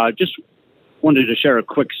 Just wanted to share a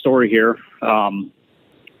quick story here.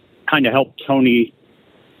 Kind of helped Tony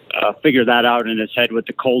figure that out in his head with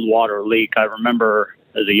the cold water leak. I remember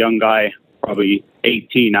as a young guy, probably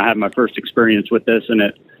 18, I had my first experience with this, and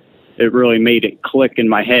it really made it click in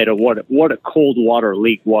my head of what a cold water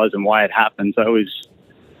leak was and why it happens. I always,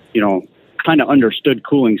 kind of understood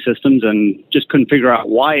cooling systems and just couldn't figure out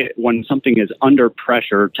why when something is under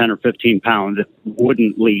pressure, 10 or 15 pounds, it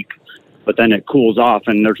wouldn't leak, but then it cools off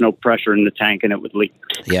and there's no pressure in the tank and it would leak.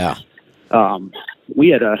 Yeah. We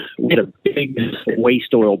had a big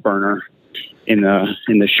waste oil burner in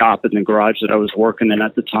the shop in the garage that I was working in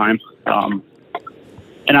at the time.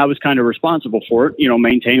 And I was kind of responsible for it,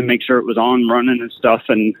 maintain, make sure it was on, running and stuff.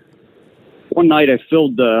 And one night I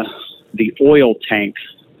filled the oil tank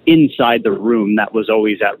inside the room that was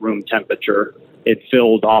always at room temperature. It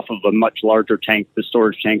filled off of a much larger tank, the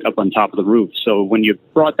storage tank up on top of the roof. So when you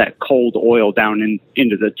brought that cold oil down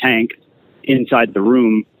into the tank inside the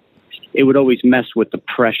room, it would always mess with the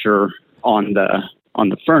pressure on the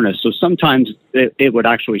furnace. So sometimes it would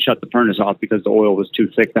actually shut the furnace off because the oil was too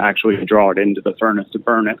thick to actually draw it into the furnace to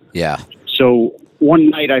burn it. Yeah. So one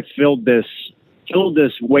night I filled this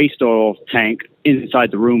waste oil tank inside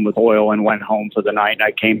the room with oil and went home for the night.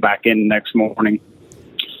 I came back in the next morning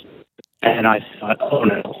and I thought, oh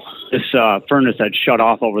no, this furnace had shut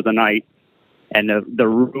off over the night. And the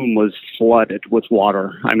room was flooded with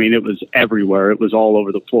water. I mean, it was everywhere. It was all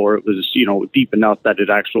over the floor. It was, deep enough that it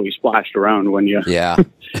actually splashed around when you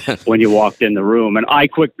when you walked in the room. And I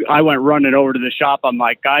went running over to the shop. I'm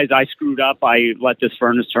like, guys, I screwed up. I let this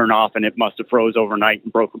furnace turn off, and it must have froze overnight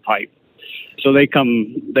and broke a pipe. So they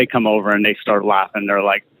come over and they start laughing. They're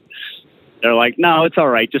like, no, it's all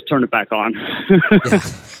right. Just turn it back on.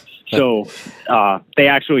 So they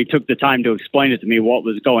actually took the time to explain it to me what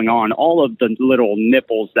was going on. All of the little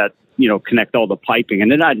nipples that, connect all the piping.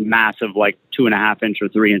 And it had massive, like 2.5 inch or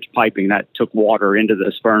 3 inch piping that took water into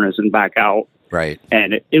this furnace and back out. Right.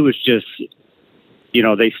 And it was just,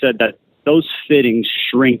 they said that those fittings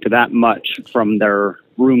shrink that much from their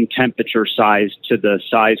room temperature size to the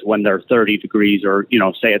size when they're 30 degrees or,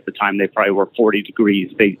 say at the time they probably were 40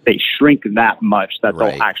 degrees. They shrink that much that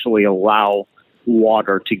they'll actually allow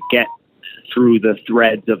water to get through the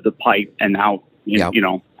threads of the pipe and out,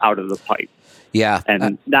 out of the pipe. Yeah.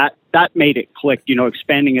 And that made it click,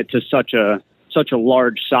 expanding it to such a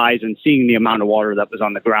large size and seeing the amount of water that was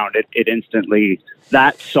on the ground, it instantly,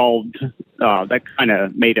 that solved, that kind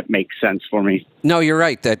of made it make sense for me. No, you're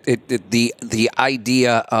right. That the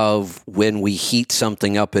idea of when we heat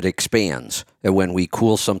something up, it expands. And when we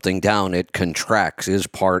cool something down, it contracts is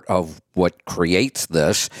part of what creates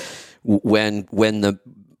this. When the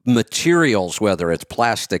materials, whether it's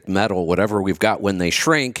plastic, metal, whatever we've got, when they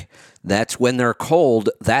shrink, that's when they're cold,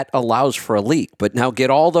 that allows for a leak. But now get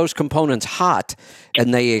all those components hot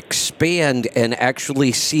and they expand and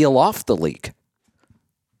actually seal off the leak.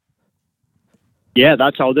 Yeah,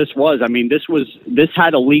 that's how this was. I mean, this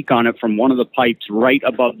had a leak on it from one of the pipes right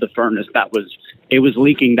above the furnace. It was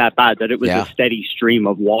leaking that bad that it was a steady stream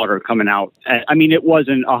of water coming out. I mean, it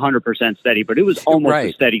wasn't 100% steady, but it was almost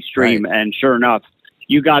a steady stream. Right. And sure enough,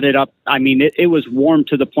 you got it up. I mean, it was warm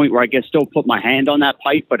to the point where I could still put my hand on that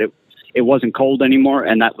pipe, but it wasn't cold anymore,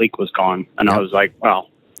 and that leak was gone. And I was like, well,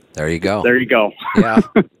 there you go. There you go. Yeah.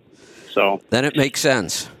 So then it makes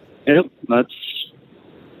sense. Yep, that's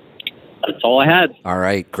all I had. All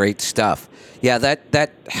right, great stuff. Yeah,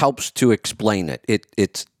 that helps to explain it.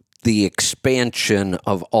 It's the expansion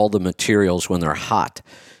of all the materials when they're hot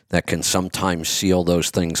that can sometimes seal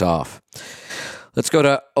those things off. Let's go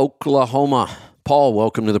to Oklahoma. Paul,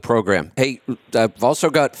 welcome to the program. Hey, I've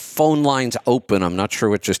also got phone lines open. I'm not sure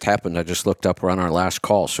what just happened. I just looked up. We're on our last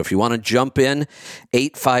call. So if you want to jump in,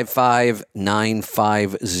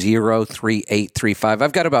 855-950-3835.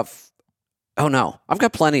 I've got about Oh, no. I've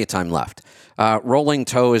got plenty of time left. Rolling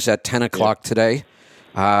Toe is at 10 o'clock today.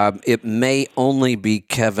 It may only be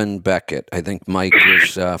Kevin Beckett. I think Mike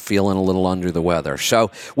is feeling a little under the weather.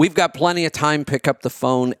 So we've got plenty of time. Pick up the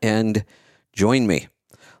phone and join me.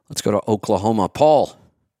 Let's go to Oklahoma. Paul,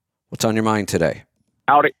 what's on your mind today?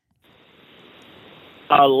 Howdy.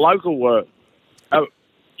 Local work.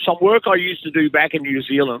 Some work I used to do back in New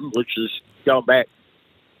Zealand, which is going back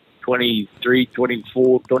 23,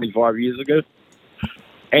 24, 25 years ago.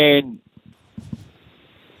 And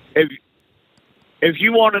if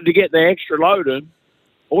you wanted to get the extra load in,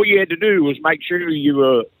 all you had to do was make sure you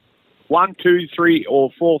were 1, 2, 3,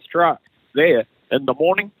 or 4th truck there in the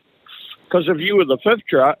morning. Because if you were the 5th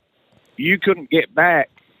truck, you couldn't get back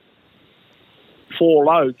 4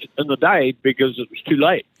 loads in the day because it was too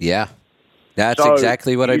late. Yeah, that's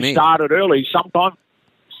exactly what I mean. You started early. Sometimes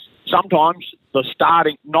the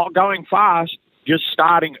starting, not going fast, just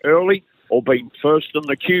starting early or being first in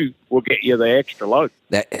the queue will get you the extra load.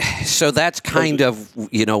 So that's kind of,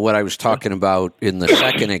 what I was talking about in the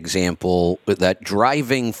second example, that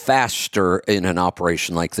driving faster in an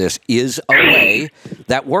operation like this is a way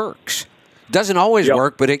that works. Doesn't always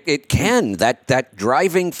work, but it can. That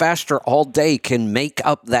driving faster all day can make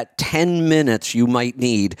up that 10 minutes you might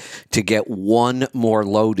need to get one more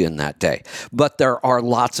load in that day. But there are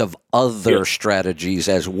lots of other strategies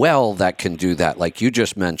as well that can do that, like you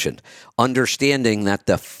just mentioned. Understanding that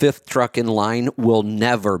the 5th truck in line will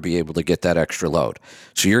never be able to get that extra load.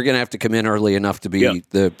 So you're going to have to come in early enough to be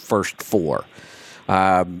the first 4.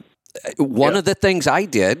 One of the things I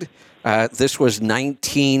did... this was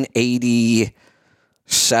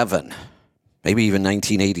 1987, maybe even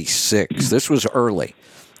 1986. This was early.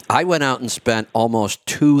 I went out and spent almost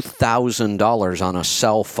 $2,000 on a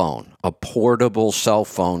cell phone, a portable cell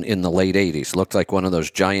phone in the late 80s. Looked like one of those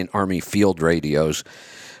giant Army field radios.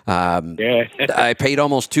 I paid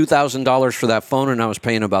almost $2,000 for that phone, and I was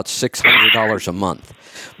paying about $600 a month.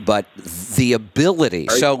 But the ability...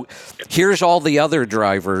 So here's all the other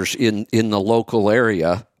drivers in the local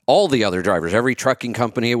area. All the other drivers, every trucking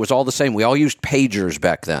company, it was all the same. We all used pagers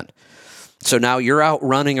back then. So now you're out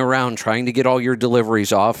running around trying to get all your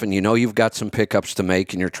deliveries off, and you've got some pickups to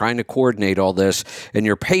make, and you're trying to coordinate all this, and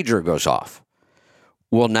your pager goes off.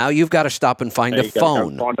 Well, now you've got to stop and find a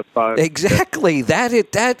phone. Exactly. That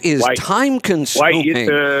is time-consuming. Wait your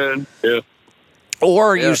turn. Yeah.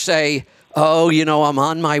 Or you say... I'm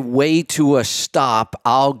on my way to a stop.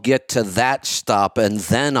 I'll get to that stop, and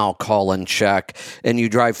then I'll call and check. And you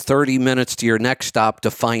drive 30 minutes to your next stop to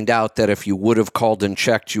find out that if you would have called and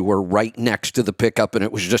checked, you were right next to the pickup, and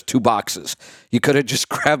it was just 2 boxes. You could have just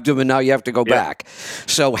grabbed them, and now you have to go back.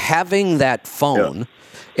 So having that phone,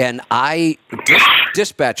 and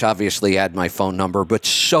Dispatch obviously had my phone number, but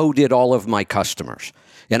so did all of my customers.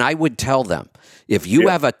 And I would tell them, if you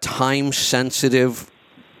have a time-sensitive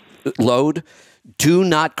load, do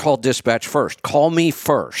not call dispatch first. Call me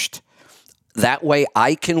first. That way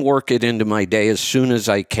I can work it into my day as soon as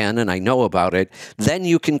I can and I know about it. Then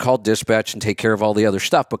you can call dispatch and take care of all the other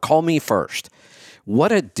stuff, but call me first.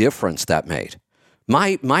 What a difference that made.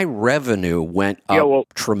 My revenue went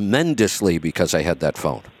up tremendously because I had that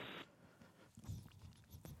phone.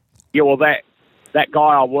 Yeah, well, that guy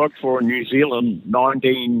I worked for in New Zealand,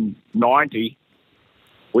 1990,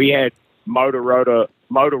 we had Motorola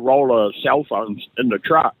cell phones in the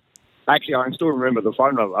truck. Actually, I can still remember the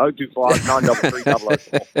phone number,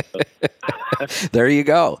 025-933-004. There you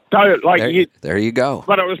go. So, there you go.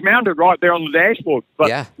 But it was mounted right there on the dashboard.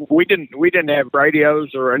 But we didn't have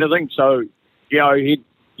radios or anything. So, you'd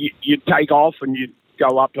take off and you'd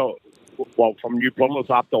go up to, from New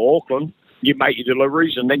Plymouth up to Auckland. You'd make your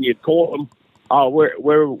deliveries and then you'd call them. Oh, where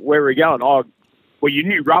are we going? Oh, well, you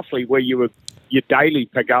knew roughly where you were. Your daily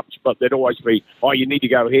pickups, but there'd always be, you need to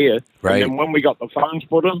go here. Right. And then when we got the phones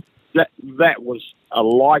put in, that was a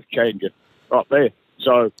life changer right there.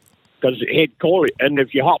 So, because he'd call it, and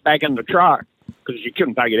if you hop back in the truck, because you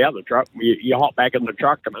couldn't take it out of the truck, you hop back in the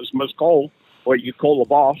truck and it's missed call, or you call the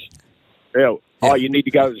boss. You need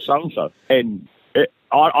to go to so-and-so. And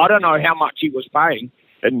I don't know how much he was paying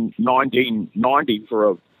in 1990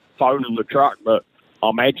 for a phone in the truck, but I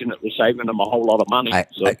imagine it was saving them a whole lot of money.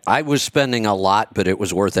 I was spending a lot, but it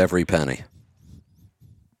was worth every penny.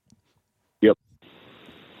 Yep.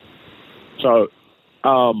 So,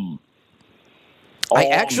 I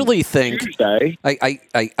actually think Tuesday, I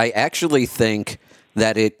actually think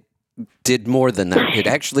that it did more than that. It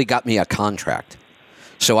actually got me a contract.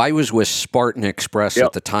 So I was with Spartan Express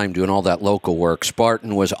at the time doing all that local work.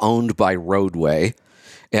 Spartan was owned by Roadway,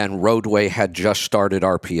 and Roadway had just started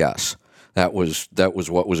RPS. That was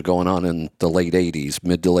what was going on in the late 80s,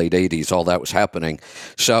 mid to late 80s. All that was happening.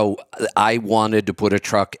 So I wanted to put a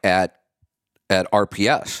truck at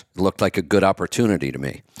RPS. It looked like a good opportunity to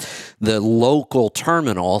me. The local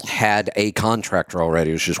terminal had a contractor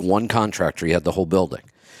already. It was just one contractor. He had the whole building.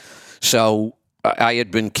 So I had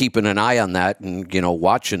been keeping an eye on that and,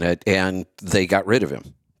 watching it, and they got rid of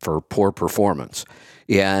him for poor performance.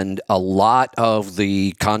 And a lot of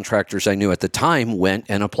the contractors I knew at the time went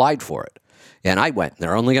and applied for it. And I went.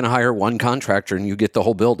 They're only going to hire one contractor, and you get the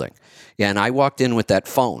whole building. And I walked in with that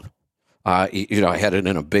phone. I had it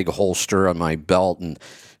in a big holster on my belt, and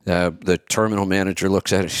the terminal manager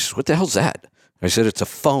looks at it. She says, "What the hell's that?" I said, "It's a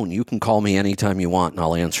phone. You can call me anytime you want, and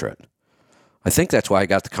I'll answer it." I think that's why I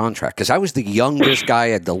got the contract, because I was the youngest guy,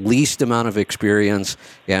 had the least amount of experience,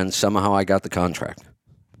 and somehow I got the contract.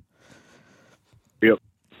 Yep.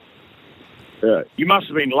 You must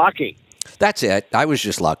have been lucky. That's it. I was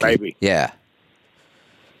just lucky. Maybe. Yeah.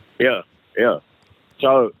 Yeah.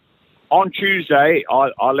 So on Tuesday,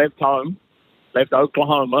 I left home, left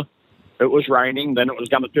Oklahoma. It was raining. Then it was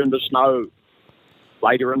going to turn to snow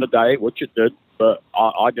later in the day, which it did. But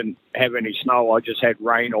I didn't have any snow. I just had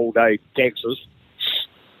rain all day, Texas.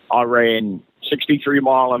 I ran 63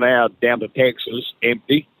 mile an hour down to Texas,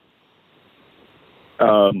 empty.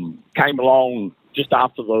 Came along just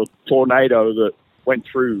after the tornado that went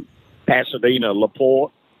through Pasadena,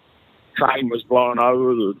 LaPorte. Train was blowing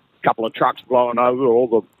over, a couple of trucks blowing over, all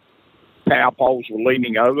the power poles were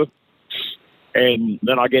leaning over. And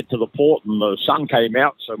then I get to the port and the sun came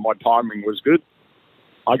out, so my timing was good.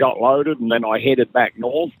 I got loaded and then I headed back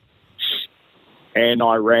north, and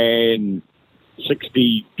I ran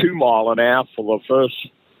 62 mile an hour for the first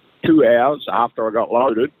 2 hours after I got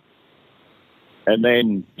loaded. And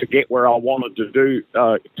then to get where I wanted to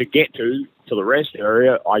get to the rest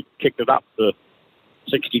area, I kicked it up to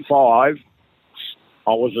 65. I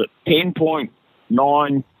was at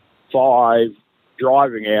 10.95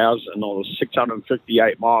 driving hours, and I was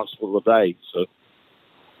 658 miles for the day. So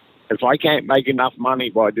if I can't make enough money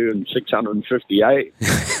by doing 658,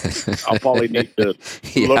 I'll probably need to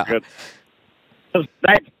look at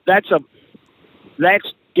that's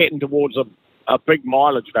getting towards a big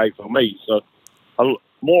mileage day for me. So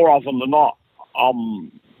more often than not,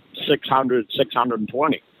 I'm 600,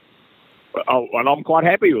 620. And I'm quite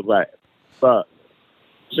happy with that. But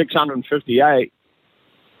 658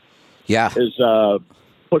 is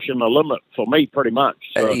pushing the limit for me pretty much.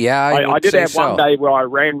 So I did have one day where I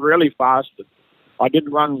ran really fast. I did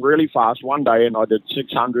run really fast one day, and I did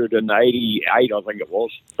 688, I think it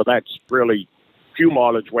was. But that's really, fuel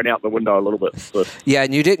mileage went out the window a little bit. So. Yeah,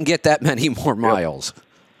 and you didn't get that many more miles.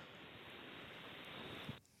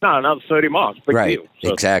 No, another 30 miles. Big deal.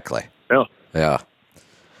 So, exactly. Yeah.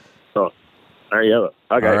 So, there you have it.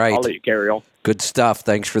 Okay, all right. I'll let you carry on. Good stuff.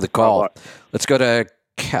 Thanks for the call. Right. Let's go to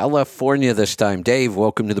California this time. Dave,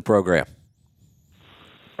 welcome to the program.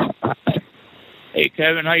 Hey,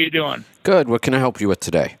 Kevin, how you doing? Good. What can I help you with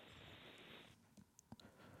today?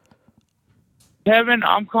 Kevin,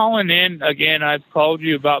 I'm calling in again. I've called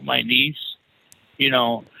you about my niece,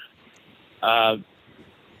 having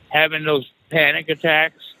those panic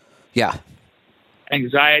attacks. Yeah.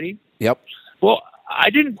 Anxiety. Yep. Well, I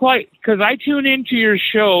didn't quite, because I tune into your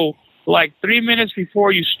show like 3 minutes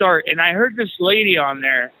before you start, and I heard this lady on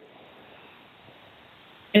there,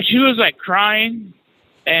 and she was like crying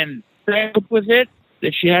and fed up with it,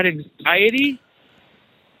 that she had anxiety.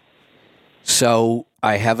 So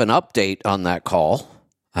I have an update on that call.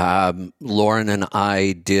 Lauren and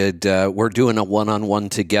I we're doing a one-on-one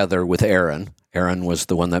together with Erin. Erin was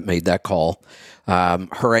the one that made that call.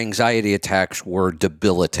 Her anxiety attacks were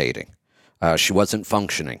debilitating. She wasn't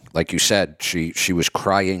functioning. Like you said, she was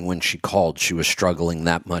crying when she called. She was struggling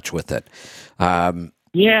that much with it.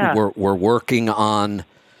 We're working on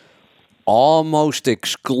almost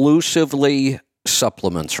exclusively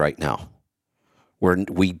supplements right now.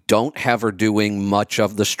 We don't have her doing much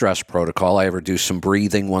of the stress protocol. I have her do some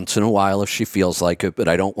breathing once in a while if she feels like it, but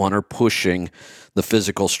I don't want her pushing the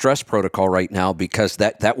physical stress protocol right now, because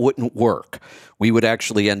that wouldn't work. We would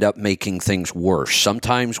actually end up making things worse.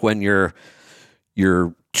 Sometimes when you're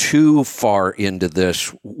too far into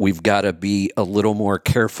this, we've got to be a little more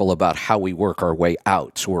careful about how we work our way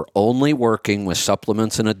out. So we're only working with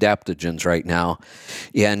supplements and adaptogens right now.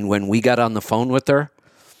 And when we got on the phone with her,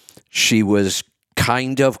 she was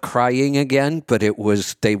kind of crying again, but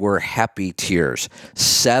they were happy tears.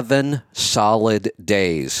 7 solid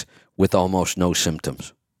days with almost no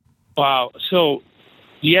symptoms. Wow. So,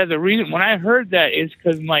 the reason when I heard that is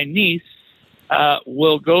because my niece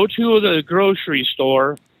will go to the grocery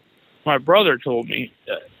store. My brother told me,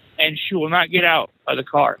 and she will not get out of the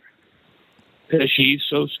car because she's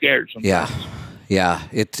so scared sometimes. Yeah,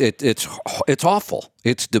 it's awful.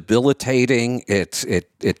 It's debilitating.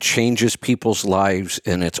 It changes people's lives,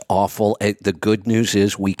 and it's awful. The good news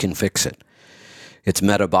is we can fix it. It's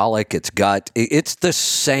metabolic. It's gut. It's the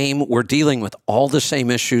same. We're dealing with all the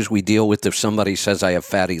same issues we deal with if somebody says, I have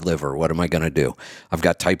fatty liver. What am I going to do? I've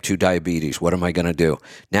got type 2 diabetes. What am I going to do?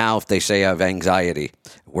 Now, if they say I have anxiety,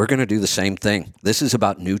 we're going to do the same thing. This is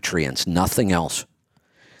about nutrients, nothing else.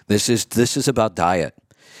 This is about diet.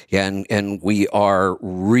 And we are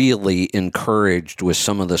really encouraged with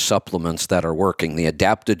some of the supplements that are working. The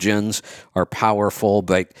adaptogens are powerful,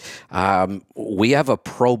 but we have a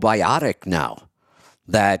probiotic now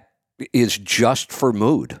that is just for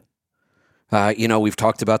mood. We've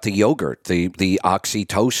talked about the yogurt, the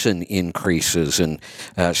oxytocin increases and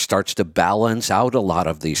starts to balance out a lot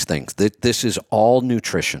of these things. This is all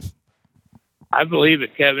nutrition. I believe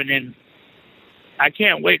it, Kevin, and I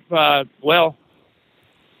can't wait. I'll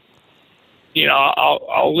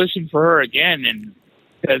listen for her again, and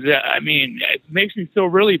because it makes me feel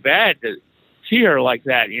really bad to see her like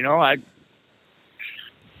that.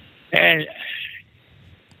 And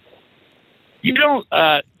you don't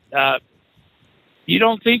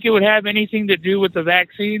think it would have anything to do with the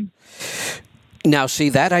vaccine? Now, see,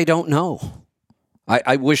 that I don't know.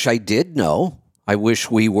 I wish I did know. I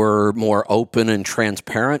wish we were more open and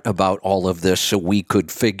transparent about all of this so we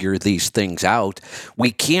could figure these things out.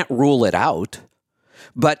 We can't rule it out,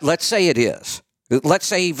 but let's say it is. Let's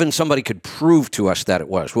say even somebody could prove to us that it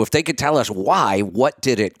was. Well, if they could tell us why, what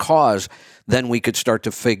did it cause, then we could start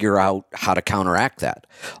to figure out how to counteract that.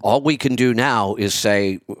 All we can do now is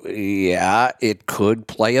say, yeah, it could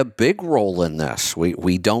play a big role in this.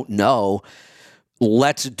 We don't know.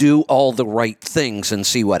 Let's do all the right things and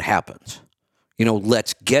see what happens.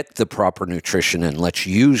 Let's get the proper nutrition in. Let's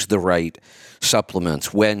use the right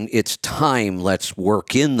supplements. When it's time, let's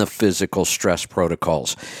work in the physical stress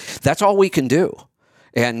protocols. That's all we can do.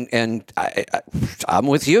 And I'm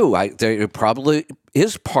with you. There probably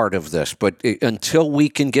is part of this, but until we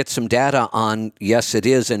can get some data on, yes, it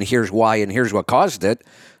is, and here's why, and here's what caused it,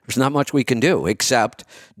 there's not much we can do except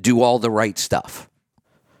do all the right stuff.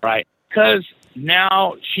 Right. Because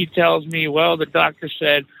now she tells me, well, the doctor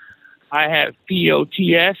said I have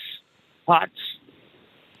POTS, POTS.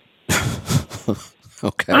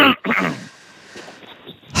 Okay.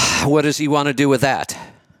 What does he want to do with that?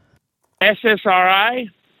 SSRI,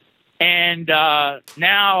 and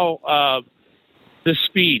now the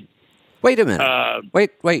speed. Wait a minute.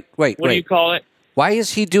 Wait. What do you call it? Why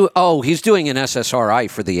is he doing? Oh, he's doing an SSRI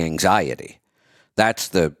for the anxiety.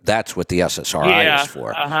 That's what the SSRI is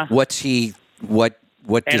for. Uh-huh. What does he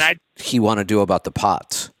want to do about the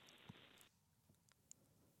POTS?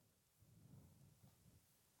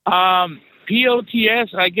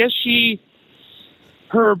 POTS, I guess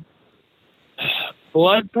her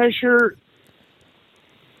blood pressure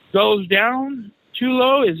goes down too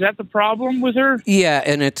low. Is that the problem with her? Yeah,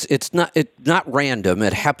 and it's not random.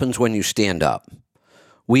 It happens when you stand up.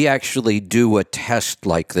 We actually do a test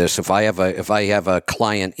like this. If I have a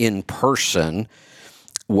client in person,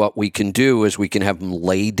 what we can do is we can have them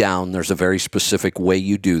lay down. There's a very specific way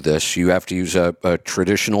you do this. You have to use a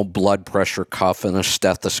traditional blood pressure cuff and a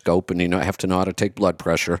stethoscope, and you have to know how to take blood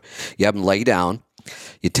pressure. You have them lay down.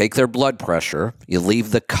 You take their blood pressure. You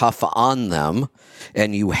leave the cuff on them,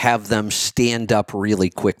 and you have them stand up really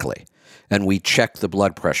quickly. And we check the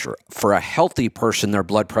blood pressure. For a healthy person, their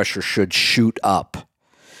blood pressure should shoot up.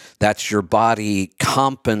 That's your body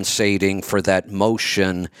compensating for that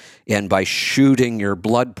motion, and by shooting your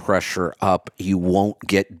blood pressure up, you won't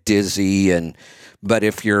get dizzy. But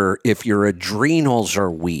if your adrenals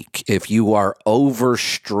are weak, if you are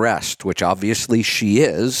overstressed, which obviously she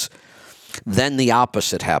is, then the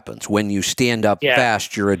opposite happens. When you stand up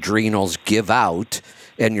fast, your adrenals give out,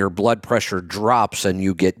 and your blood pressure drops, and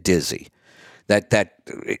you get dizzy.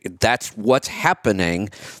 That's what's happening.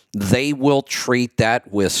 They will treat that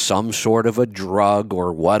with some sort of a drug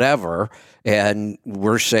or whatever, and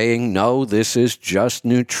we're saying, no, this is just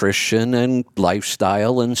nutrition and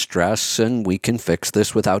lifestyle and stress, and we can fix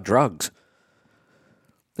this without drugs.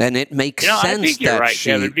 And it makes sense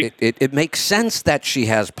that it makes sense that she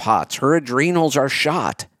has POTS. Her adrenals are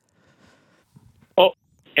shot. Oh,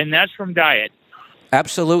 and that's from diet.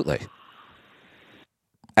 Absolutely.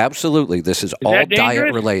 Absolutely. This is all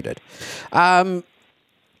diet related.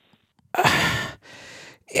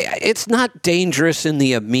 It's not dangerous in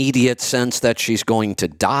the immediate sense that she's going to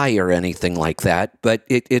die or anything like that, but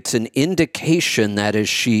it's an indication that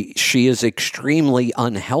she is extremely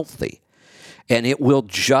unhealthy. and it will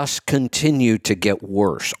just continue to get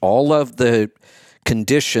worse. All of the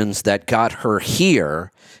conditions that got her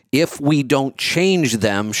here, if we don't change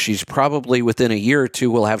them, she's probably within a year or two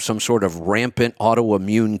will have some sort of rampant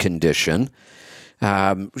autoimmune condition.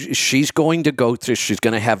 She's going to go through, she's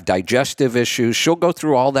going to have digestive issues. She'll go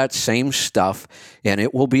through all that same stuff, and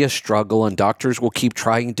it will be a struggle, and doctors will keep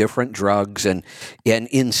trying different drugs. And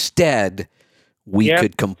instead, we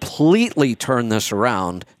could completely turn this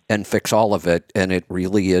around and fix all of it, and it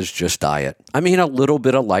really is just diet. I mean, a little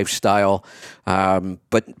bit of lifestyle,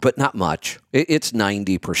 but not much. It's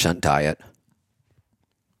 90% diet.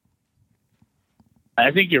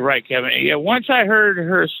 I think you're right, Kevin. Yeah, once I heard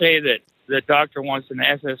her say that the doctor wants an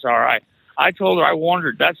SSRI, I told her I warned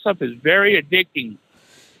her that stuff is very addicting.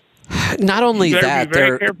 Not only that, be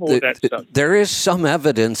very careful with that stuff. There is some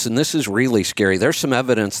evidence, and this is really scary. There's some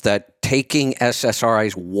evidence that taking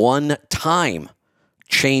SSRIs one time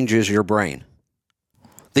changes your brain.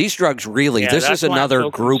 These drugs really, this is another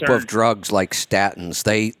group of drugs like statins.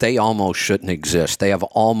 They almost shouldn't exist. They have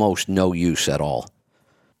almost no use at all.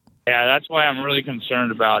 Yeah, that's why I'm really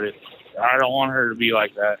concerned about it. I don't want her to be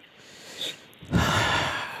like that.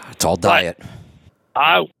 It's all diet.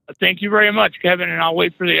 But thank you very much, Kevin, and I'll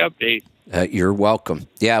wait for the update. You're welcome.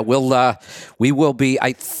 Yeah, we will be.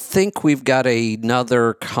 I think we've got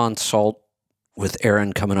another consult with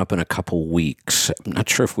Aaron coming up in a couple weeks. I'm not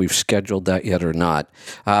sure if we've scheduled that yet or not,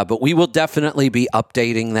 but we will definitely be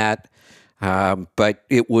updating that. But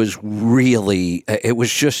it was really, it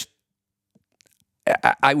was just,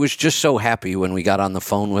 I was just so happy when we got on the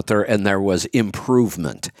phone with her and there was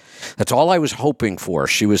improvement. That's all I was hoping for.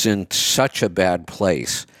 She was in such a bad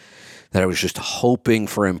place that I was just hoping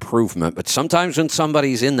for improvement. But sometimes when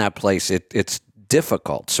somebody's in that place, it's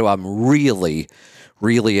difficult. So I'm really,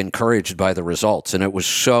 really encouraged by the results. And it was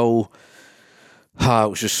just so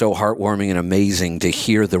heartwarming and amazing to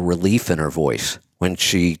hear the relief in her voice when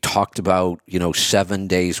she talked about, 7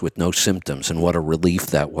 days with no symptoms and what a relief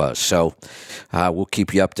that was. So we'll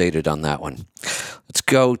keep you updated on that one. Let's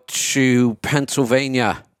go to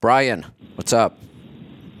Pennsylvania. Brian, what's up?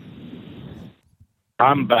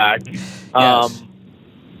 I'm back. Yes.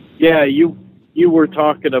 Yeah, you were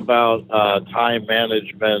talking about time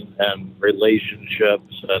management and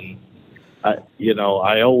relationships, and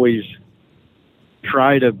I always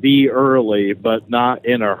try to be early, but not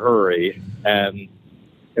in a hurry. And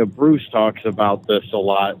Bruce talks about this a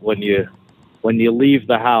lot. When you leave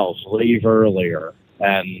the house, leave earlier.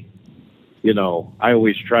 And I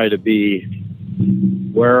always try to be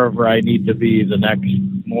wherever I need to be the next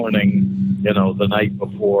morning, the night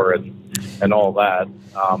before, and all that.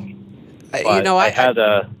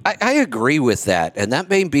 I agree with that, and that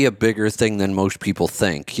may be a bigger thing than most people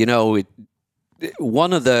think.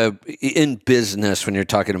 One of in business, when you're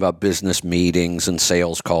talking about business meetings and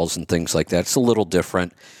sales calls and things like that, it's a little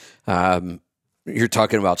different. You're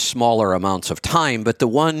talking about smaller amounts of time, but the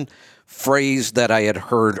one phrase that I had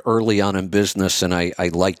heard early on in business, and I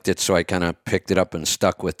liked it, so I kind of picked it up and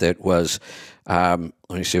stuck with it, was, let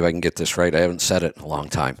me see if I can get this right. I haven't said it in a long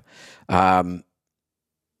time.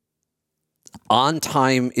 On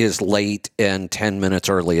time is late and 10 minutes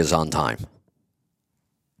early is on time.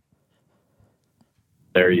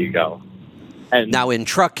 There you go. And now in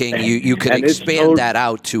trucking, you can expand that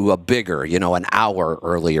out to a bigger, an hour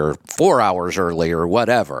earlier, 4 hours earlier,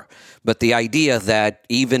 whatever. But the idea that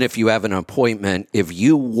even if you have an appointment, if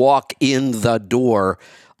you walk in the door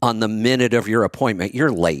on the minute of your appointment,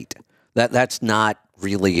 you're late. That's not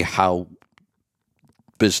really how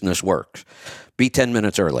business works. Be 10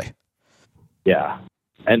 minutes early. Yeah.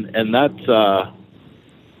 And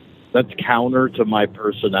that's counter to my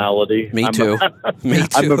personality. Me too. Me too.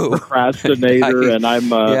 I'm a procrastinator, and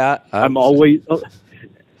I'm always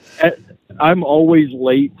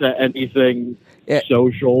late to anything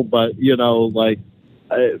social. But with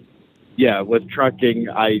trucking,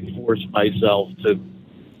 I force myself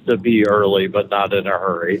to be early, but not in a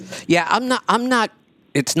hurry. Yeah, I'm not.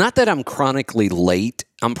 It's not that I'm chronically late.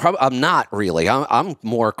 I'm not really. I'm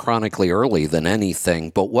more chronically early than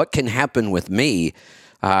anything. But what can happen with me?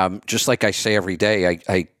 Just like I say every day,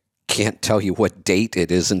 I can't tell you what date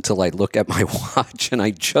it is until I look at my watch, and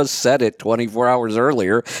I just said it 24 hours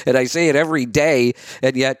earlier, and I say it every day,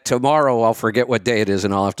 and yet tomorrow I'll forget what day it is,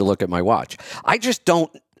 and I'll have to look at my watch. I just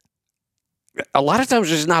don't, a lot of times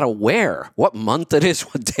I'm just not aware what month it is,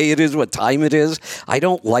 what day it is, what time it is. I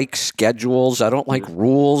don't like schedules. I don't like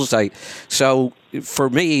rules. So for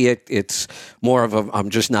me, it's more of I'm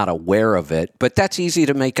just not aware of it, but that's easy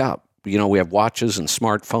to make up. We have watches and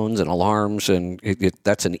smartphones and alarms, and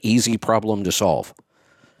that's an easy problem to solve.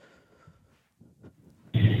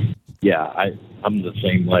 I'm the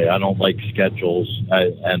same way. I don't like schedules,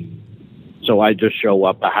 and so I just show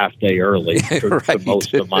up a half day early to Right.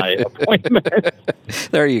 most of my appointments.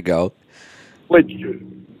 There you go. Which,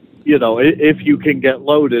 if you can get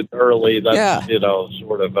loaded early, that's Yeah.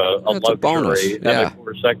 sort of a That's a luxury. bonus, And yeah. of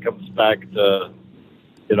course, that comes back to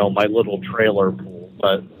my little trailer pool.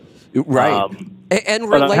 But Right. And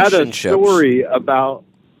but I had a relationships. story about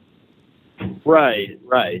right,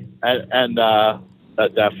 and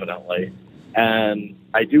definitely. And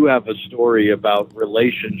I do have a story about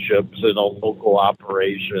relationships in a local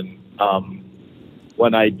operation.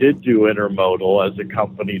 When I did do intermodal as a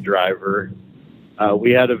company driver,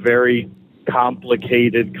 we had a very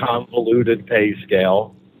complicated, convoluted pay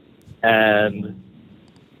scale, and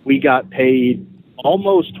we got paid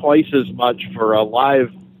almost twice as much for a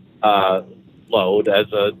live load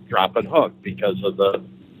as a drop and hook because of the,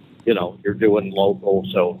 you're doing local,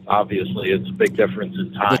 so obviously it's a big difference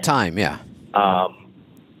in time. The time, yeah.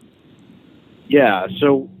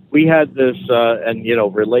 So we had this, and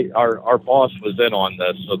our boss was in on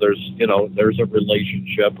this, so there's a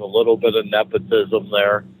relationship, a little bit of nepotism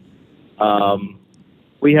there.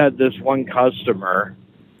 We had this one customer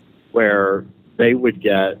where they would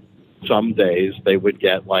get, some days they would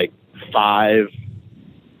get like 5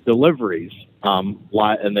 deliveries,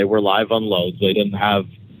 and they were live unloads. They didn't have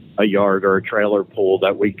a yard or a trailer pool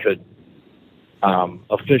that we could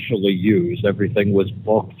officially use. Everything was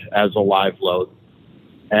booked as a live load.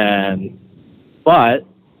 But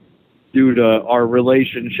due to our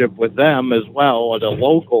relationship with them as well at a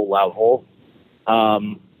local level,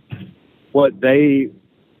 what they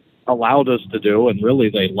allowed us to do, and really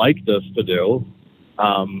they liked us to do,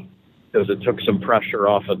 because it took some pressure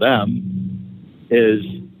off of them, is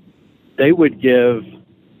they would give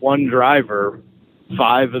one driver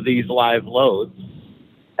 5 of these live loads,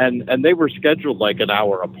 and they were scheduled like an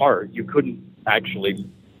hour apart. You couldn't actually,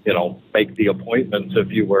 make the appointments if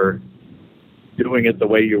you were doing it the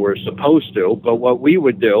way you were supposed to. But what we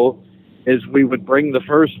would do is we would bring the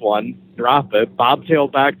first one, drop it, bobtail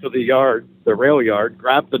back to the yard, the rail yard,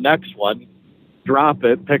 grab the next one, drop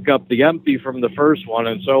it, pick up the empty from the first one,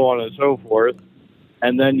 and so on and so forth.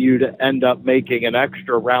 And then you'd end up making an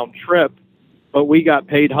extra round trip. But we got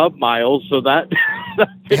paid hub miles, so that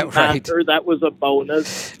didn't matter. That was a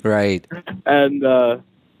bonus. Right. And,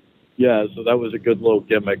 so that was a good little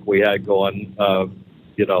gimmick we had going,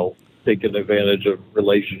 taking advantage of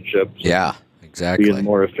relationships. Yeah, exactly. Being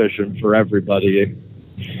more efficient for everybody.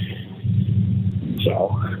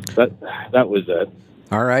 So that was it.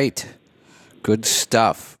 All right. Good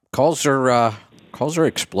stuff. Calls are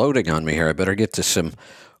exploding on me here. I better get to some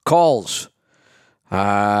calls.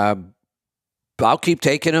 I'll keep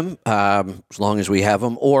taking them as long as we have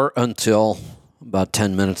them, or until about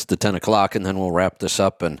 10 minutes to 10 o'clock, and then we'll wrap this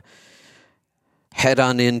up and head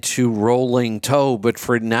on into Rolling Toe. But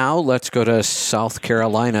for now, let's go to South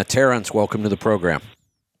Carolina. Terrence, welcome to the program.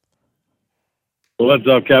 What's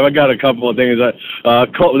up, Kev? I got a couple of things. That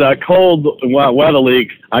cold weather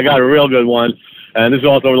leak, I got a real good one. And this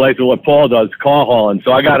also relates to what Paul does, car hauling.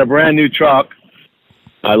 So I got a brand new truck.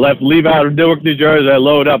 I leave out of Newark, New Jersey. I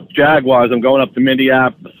load up Jaguars. I'm going up to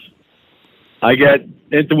Minneapolis. I get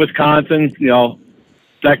into Wisconsin.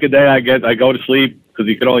 Second day I go to sleep because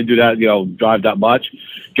you can only do that. Drive that much.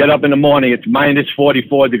 Get up in the morning. It's minus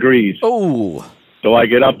 44 degrees. Oh. So I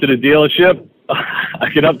get up to the dealership.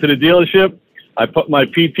 I put my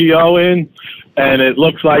PTO in, and it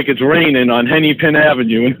looks like it's raining on Hennepin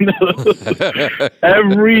Avenue.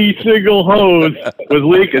 Every single hose was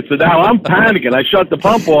leaking. So now I'm panicking. I shut the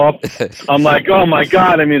pump off. I'm like, oh my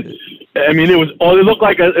God! I mean, it was. Oh, it looked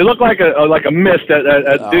like a mist at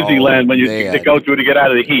Disneyland when you go through to get out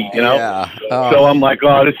of the heat. Yeah. Oh. So I'm like,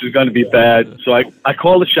 oh, this is going to be bad. So I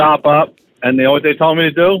called the shop up, and they know what they told me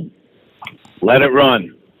to do? Let it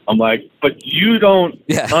run. I'm like, but you don't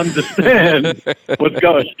understand what's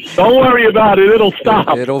going. Don't worry about it; it'll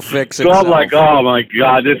stop. It'll fix So itself. I'm like, oh my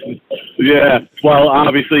God, this is Well,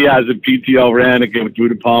 obviously, as the PTO ran, it came through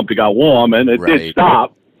the pump, it got warm, and it did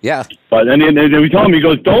stop. Yeah. But then he told me, he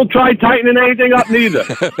goes, don't try tightening anything up neither,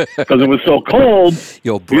 because it was so cold.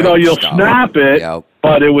 You'll snap it. Yep.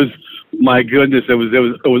 But it was, my goodness, it was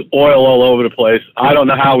oil all over the place. I don't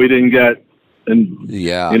know how we didn't get. And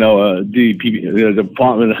the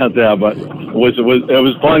department out there, but it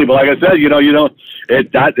was funny. But like I said,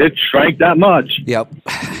 it shrank that much. Yep,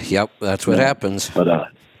 that's what happens.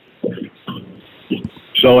 But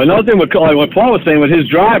so another thing what Paul was saying with his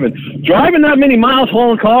driving that many miles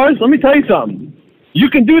hauling cars. Let me tell you something.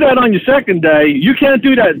 You can do that on your second day. You can't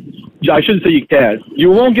do that I shouldn't say you can't. You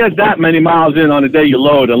won't get that many miles in on the day you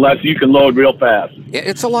load unless you can load real fast.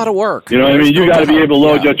 It's a lot of work. You know what I mean? You got to be able to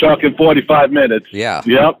load your truck in 45 minutes. Yeah.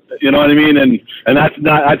 Yep. You know what I mean? And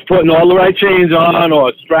that's putting all the right chains on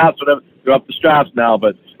or straps, whatever. They're up the straps now,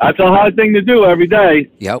 but that's a hard thing to do every day.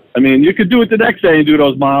 Yep. I mean, you could do it the next day and do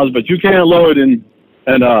those miles, but you can't load and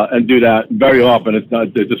do that very often. It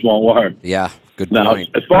just won't work. Yeah. Good Now, point.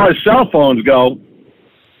 as far as cell phones go,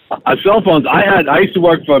 I used to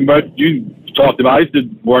work for you talked about. I used to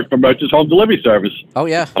work for Merchants Home Delivery Service. Oh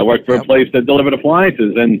yeah. I worked for a place that delivered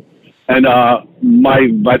appliances, and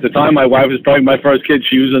by the time my wife was pregnant, my first kid,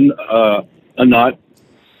 she was a nut,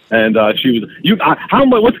 and she was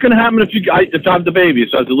what's going to happen if I have the baby?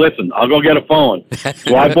 So I said, listen, I'll go get a phone.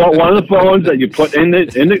 So I bought one of the phones that you put in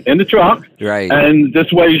the truck, right? And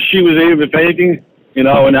this way she was able, if anything, and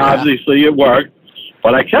obviously it worked.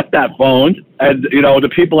 But I kept that phone, and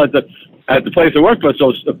the people at the place I worked for.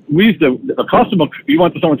 So we used to, a customer, you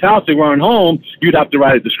went to someone's house, they weren't home, you'd have to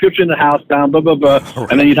write a description of the house down, blah blah blah, right.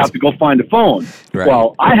 And then you'd have to go find the phone. Right.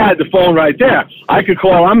 Well, I had the phone right there. I could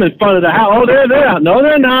call. I'm in front of the house. Oh, they're there. No,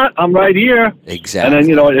 they're not. I'm right here. Exactly. And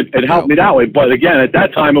then it helped me that way. But again, at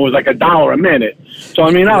that time, it was like $1 a minute. So I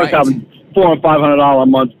mean, I was having $400 and $500 a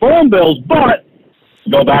month phone bills. But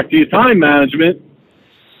go back to your time management.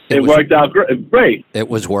 It worked out great. It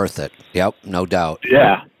was worth it. Yep, no doubt.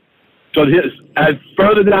 Yeah. So as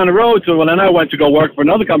further down the road, so when I went to go work for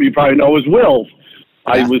another company, you probably know, was Wills.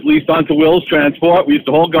 Yeah. I was leased onto Wills Transport. We used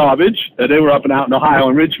to haul garbage. They were up and out in Ohio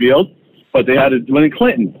and Ridgefield, but they had one in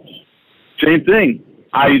Clinton. Same thing.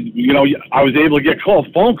 I was able to get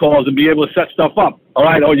phone calls and be able to set stuff up. All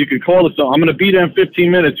right, you can call us. So I'm going to be there in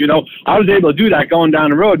 15 minutes. I was able to do that going down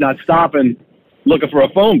the road, not stopping, looking for a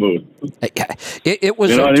phone booth. It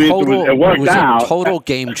was a total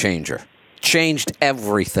game changer. Changed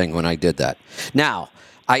everything when I did that. Now,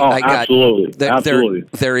 I got absolutely.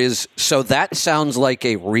 There is, so that sounds like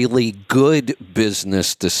a really good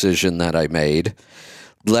business decision that I made.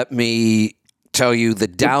 Let me tell you the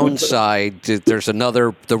downside. There's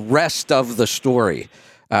the rest of the story.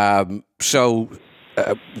 So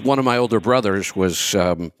one of my older brothers was.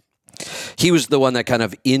 He was the one that kind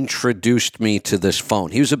of introduced me to this phone.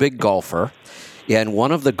 He was a big golfer, and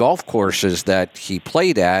one of the golf courses that he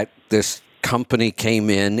played at, this company came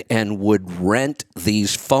in and would rent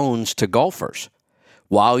these phones to golfers.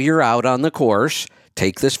 While you're out on the course,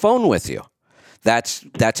 take this phone with you. That's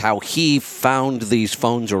how he found these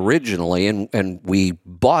phones originally, and we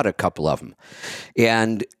bought a couple of them.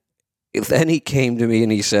 And then he came to me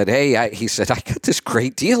and he said, I got this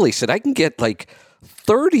great deal. He said, I can get like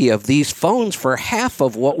 30 of these phones for half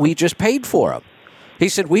of what we just paid for them. He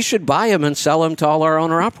said, we should buy them and sell them to all our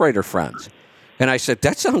owner-operator friends. And I said,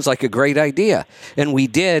 that sounds like a great idea. And we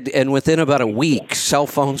did, and within about a week, cell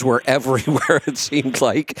phones were everywhere, it seemed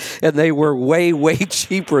like, and they were way, way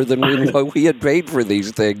cheaper than we had paid for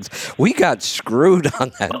these things. We got screwed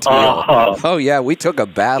on that deal. Oh, yeah, we took a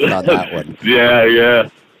bath on that one. Yeah.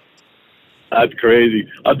 That's crazy.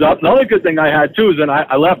 Another good thing I had, too, is when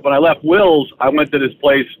I left Wills, I went to this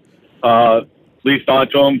place, leased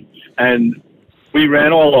onto them, and we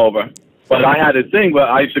ran all over. But I had a thing where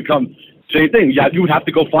I used to come, same thing. Yeah, you would have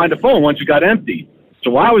to go find a phone once you got empty.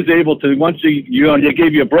 So I was able to, once they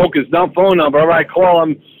gave you a broker's phone number, all right, call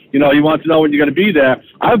him, he wants to know when you're going to be there.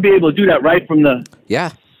 I would be able to do that right from as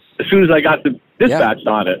soon as I got the dispatched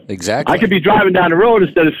on it. Exactly. I could be driving down the road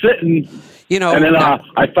instead of sitting. And then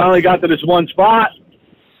I finally got to this one spot.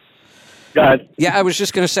 Go ahead. Yeah, I was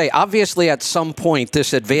just going to say, obviously at some point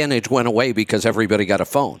this advantage went away because everybody got a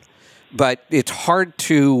phone. But it's hard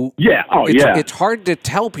to it's hard to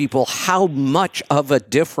tell people how much of a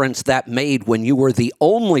difference that made when you were the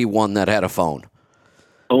only one that had a phone.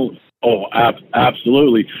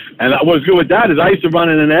 Absolutely. And what was good with that is I used to run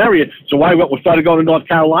in an area. So I started going to North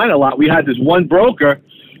Carolina a lot. We had this one broker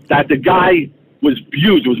that the guy was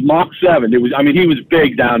huge. It was Mark 7. He was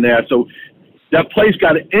big down there. So that place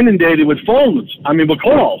got inundated with phones. With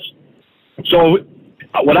calls. So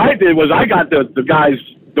what I did was I got the guy's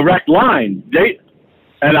direct line.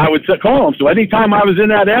 And I would call him. So anytime I was in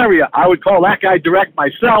that area, I would call that guy direct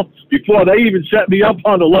myself before they even set me up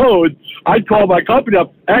on the load. I'd call my company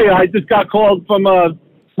up. Hey, I just got called from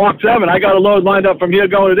Mark 7. I got a load lined up from here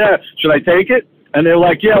going to there. Should I take it? And they're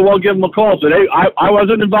like, yeah, we'll give them a call. So I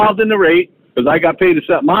wasn't involved in the rate because I got paid to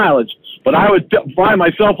set mileage. But I would find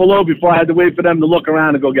myself a load before I had to wait for them to look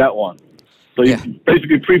around and go get one. So you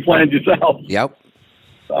basically pre-planned yourself. Yep.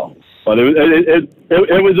 So, but it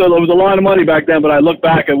was a lot of money back then. But I look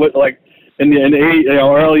back at what in the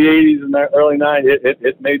early '80s and the early '90s,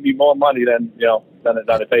 it made me more money than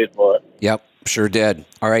it paid for it. Yep. Sure did.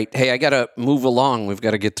 All right. Hey, I got to move along. We've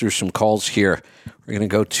got to get through some calls here. We're going to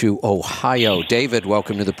go to Ohio. David,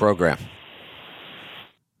 welcome to the program.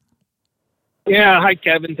 Yeah. Hi,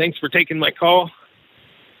 Kevin. Thanks for taking my call.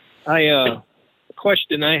 The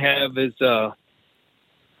question I have is on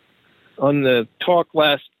the talk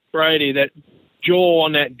last Friday, that Joel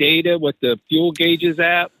on that data with the fuel gauges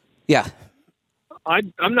app. Yeah.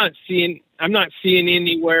 I'm not seeing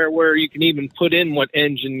anywhere where you can even put in what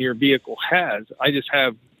engine your vehicle has. I just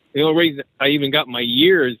have, the only reason I even got my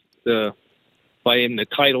year is by in the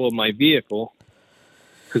title of my vehicle,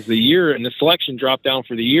 because the year and the selection dropped down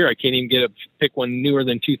for the year. I can't even pick one newer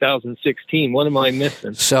than 2016. What am I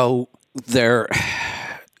missing? So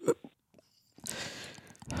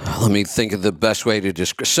let me think of the best way to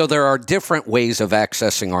describe. So there are different ways of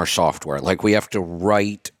accessing our software. Like we have to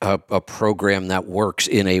write a program that works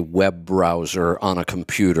in a web browser on a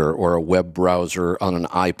computer, or a web browser on an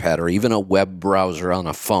iPad, or even a web browser on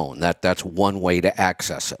a phone. That's one way to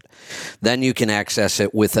access it. Then you can access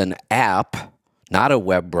it with an app, not a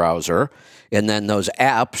web browser. And then those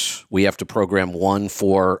apps, we have to program one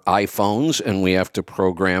for iPhones, and we have to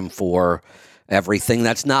program for everything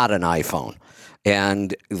that's not an iPhone.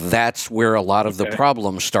 And that's where a lot of the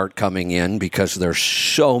problems start coming in, because there's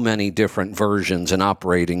so many different versions and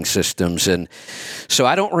operating systems. And so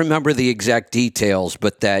I don't remember the exact details,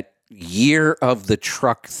 but that year of the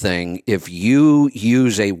truck thing, if you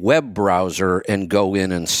use a web browser and go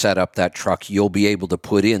in and set up that truck, you'll be able to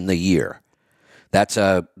put in the year. That's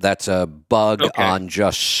a bug on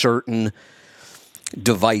just certain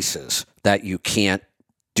devices that you can't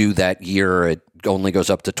do that year. It only goes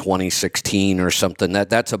up to 2016 or something.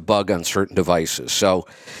 That's a bug on certain devices. So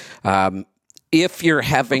if you're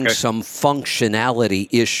having some functionality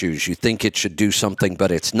issues, you think it should do something,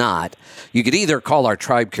 but it's not, you could either call our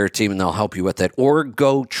Tribe Care team and they'll help you with it, or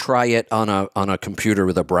go try it on a computer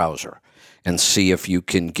with a browser and see if you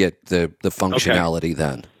can get the functionality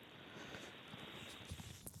then.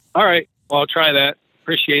 All right. Well, I'll try that.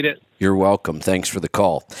 Appreciate it. You're welcome. Thanks for the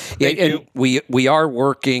call. Thank you. We are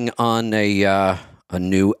working on a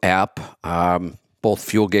new app, both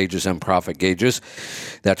fuel gauges and profit gauges.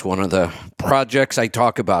 That's one of the projects I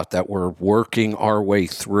talk about that we're working our way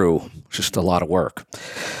through. Just a lot of work.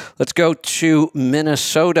 Let's go to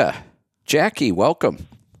Minnesota. Jackie, welcome.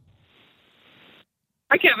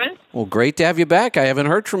 Hi, Kevin. Well, great to have you back. I haven't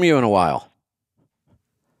heard from you in a while.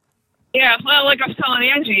 Yeah, well, like I was telling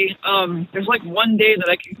Angie, there's like one day that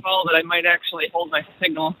I can call that I might actually hold my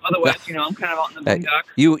signal. Otherwise, I'm kind of out in the boondock.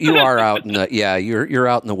 You are out in the you're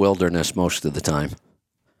out in the wilderness most of the time.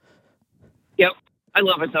 Yep, I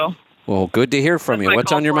love it though. Well, good to hear from you.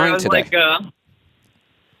 What's on your mind today?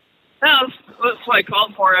 That's what I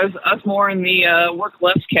called for. Us more in the work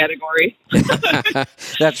less category.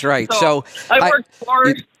 That's right. So I worked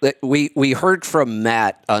for. We heard from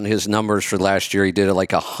Matt on his numbers for last year. He did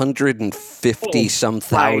like 150 some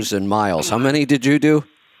thousand miles. How many did you do?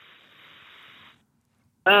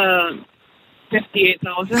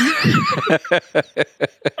 58,000.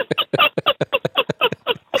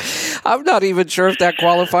 I'm not even sure if that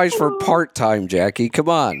qualifies for part-time, Jackie. Come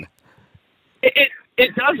on.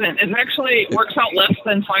 It doesn't. It actually works out less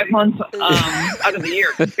than 5 months out of the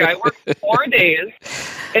year. I work 4 days,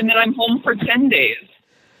 and then I'm home for 10 days.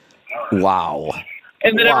 Wow.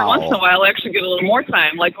 And then every once in a while, I actually get a little more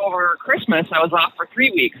time. Like over Christmas, I was off for 3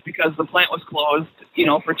 weeks because the plant was closed,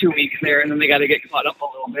 for 2 weeks there, and then they got to get caught up a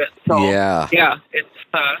little bit. So, yeah, it's...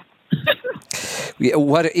 But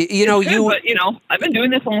I've been doing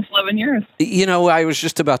this almost 11 years. I was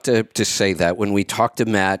just about to say that when we talked to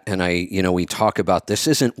Matt and we talk about this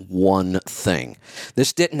isn't one thing.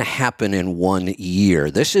 This didn't happen in 1 year.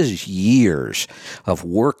 This is years of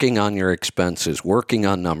working on your expenses, working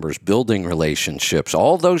on numbers, building relationships,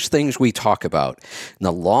 all those things we talk about. And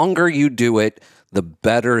the longer you do it, the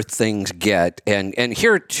better things get. And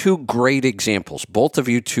here are two great examples. Both of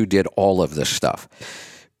you two did all of this stuff.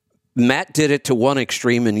 Matt did it to one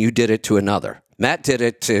extreme and you did it to another. Matt did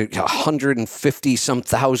it to 150 some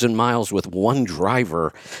thousand miles with one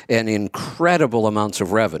driver and incredible amounts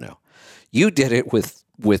of revenue. You did it with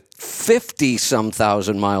 50 some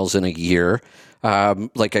thousand miles in a year,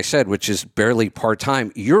 like I said, which is barely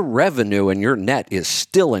part-time. Your revenue and your net is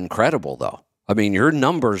still incredible, though. I mean, your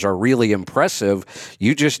numbers are really impressive.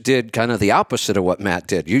 You just did kind of the opposite of what Matt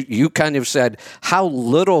did. You kind of said, how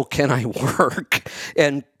little can I work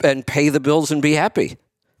and pay the bills and be happy?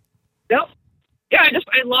 Yep. Yeah,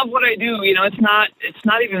 I love what I do. It's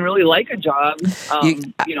not even really like a job.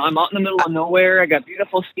 I'm out in the middle of nowhere. I got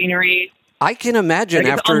beautiful scenery. I can imagine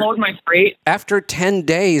unload my freight. After 10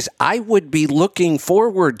 days, I would be looking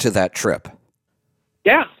forward to that trip.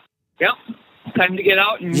 Yeah. Yep. Time to get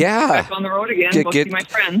out and back on the road again. Go see my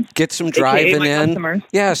friends. Get some driving my in. Customers.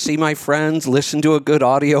 Yeah, see my friends, listen to a good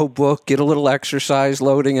audio book, get a little exercise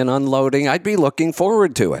loading and unloading. I'd be looking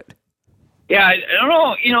forward to it. Yeah, I don't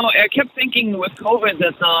know. I kept thinking with COVID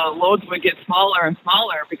that the loads would get smaller and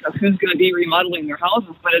smaller because who's going to be remodeling their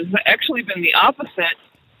houses? But it's actually been the opposite.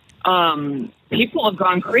 People have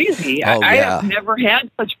gone crazy. I have never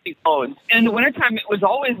had such big loads. And in the wintertime, it was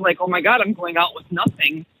always like, oh, my God, I'm going out with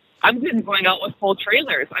nothing. I've been going out with full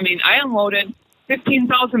trailers. I mean, I unloaded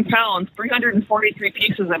 15,000 pounds, 343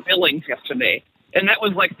 pieces at Billings yesterday. And that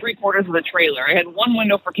was like 3/4 of the trailer. I had one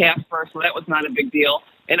window for Casper, so that was not a big deal.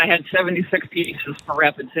 And I had 76 pieces for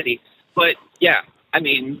Rapid City. But, yeah, I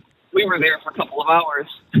mean, we were there for a couple of hours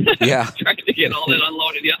trying to get all that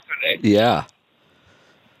unloaded yesterday. Yeah.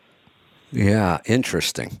 Yeah,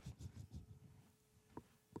 interesting.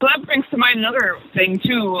 So that brings to mind another thing,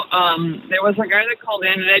 too. There was a guy that called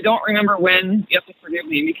in, and I don't remember when. You have to forgive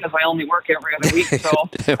me because I only work every other week, so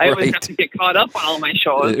I always have to get caught up on all my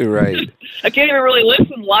shows. Right. I can't even really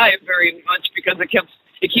listen live very much because it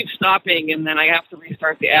keeps stopping, and then I have to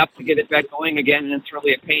restart the app to get it back going again, and it's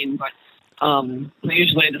really a pain. But so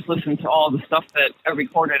usually I just listen to all the stuff that I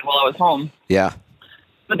recorded while I was home. Yeah.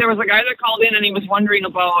 But there was a guy that called in, and he was wondering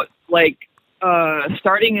about,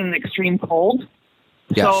 starting in the extreme cold.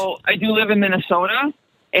 Yes. So I do live in Minnesota,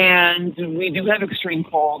 and we do have extreme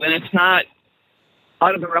cold, and it's not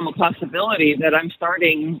out of the realm of possibility that I'm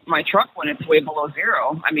starting my truck when it's way below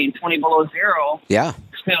zero. I mean, 20 below zero. Yeah.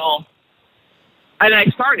 Still. And I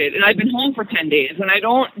started, and I've been home for 10 days, and I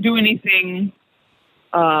don't do anything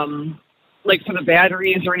like for the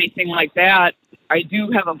batteries or anything like that. I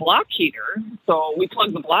do have a block heater, so we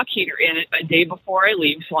plug the block heater in a day before I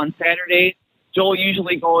leave. So on Saturday, Joel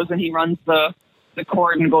usually goes and he runs the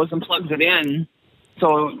cord and goes and plugs it in.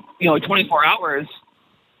 So, 24 hours,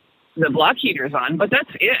 the block heater's on, but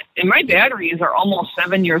that's it. And my batteries are almost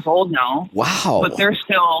 7 years old now. Wow. But they're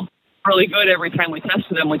still really good every time we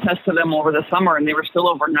tested them. We tested them over the summer, and they were still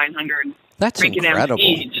over 900. That's incredible.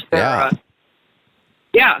 each. Yeah.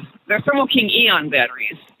 They're Thermo King Eon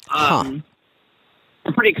batteries.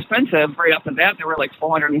 They're pretty expensive right off the bat. They were like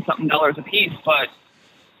 $400 and something a piece, but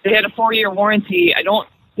they had a 4-year warranty. I don't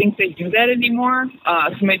think they do that anymore.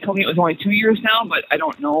 Somebody told me it was only 2 years now, but I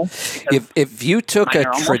don't know. If you took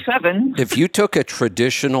almost 7. If you took a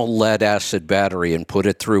traditional lead acid battery and put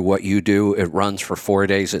it through what you do, it runs for 4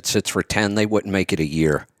 days, it sits for 10, they wouldn't make it a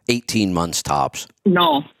year. 18 months tops.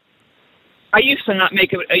 No. I used to not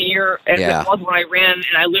make it a year as it was when I ran,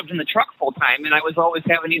 and I lived in the truck full time, and I was always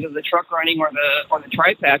having either the truck running or the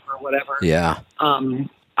tri-pack or whatever. Yeah.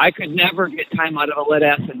 I could never get time out of a lead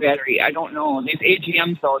acid battery. I don't know. These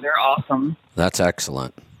AGMs, though, they're awesome. That's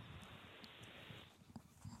excellent.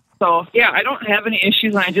 So, I don't have any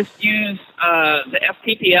issues. I just use the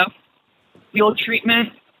FPPF fuel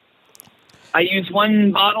treatment. I use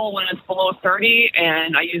one bottle when it's below 30,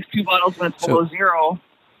 and I use 2 bottles when it's below 0.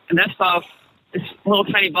 And that stuff is a little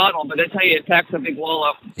tiny bottle, but I tell you, it packs a big wall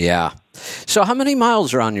up. Yeah. So how many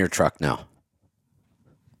miles are on your truck now?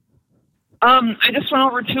 I just went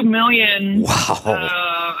over 2 million. Wow.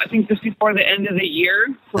 I think just before the end of the year.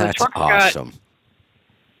 So that's the truck's awesome.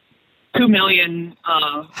 Got 2 million.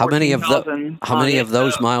 How many of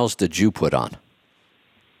those miles did you put on?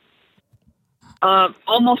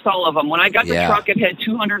 Almost all of them. When I got the truck, it had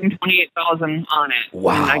 228,000 on it.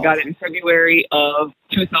 Wow. And I got it in February of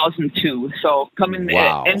 2002. So coming the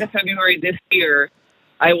end of February this year,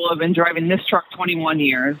 I will have been driving this truck 21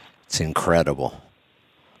 years. It's incredible.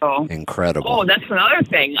 Oh. Incredible. Oh, that's another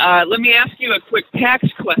thing. Let me ask you a quick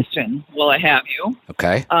tax question while I have you.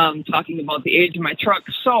 Okay. Talking about the age of my truck.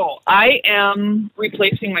 So I am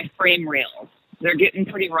replacing my frame rails. They're getting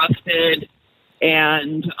pretty rusted,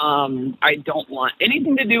 and I don't want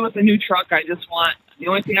anything to do with the new truck. The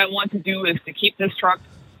only thing I want to do is to keep this truck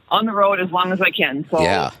on the road as long as I can. So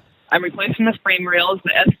I'm replacing the frame rails.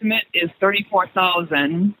 The estimate is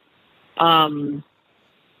 $34,000.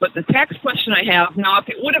 But the tax question I have now, if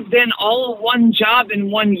it would have been all one job in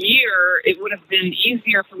 1 year, it would have been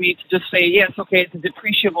easier for me to just say, yes, okay, it's a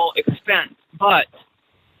depreciable expense. But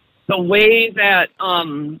the way that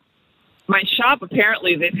my shop,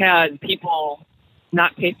 apparently they've had people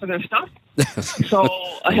not pay for their stuff. So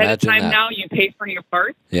ahead of time now, you pay for your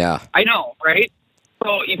parts. Yeah. I know, right?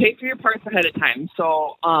 So you pay for your parts ahead of time.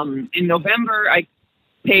 So in November, I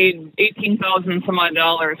paid $18,000 some odd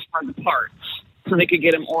for the parts, so they could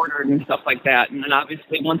get them ordered and stuff like that. And then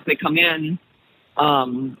obviously once they come in,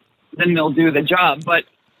 then they'll do the job. But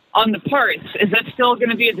on the parts, is that still going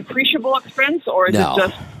to be a depreciable expense, or is it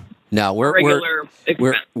just No, regular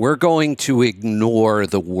expense. we're going to ignore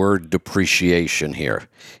the word depreciation here,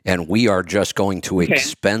 and we are just going to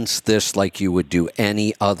expense this like you would do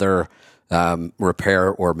any other repair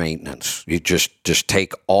or maintenance. You just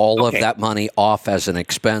take all of that money off as an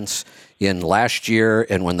expense in last year,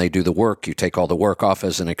 and when they do the work, you take all the work off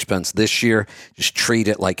as an expense this year. Just treat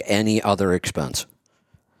it like any other expense.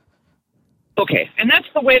 Okay, and that's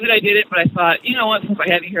the way that I did it, but I thought, you know what, since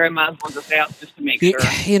I have you here, I might as well just ask just to make sure.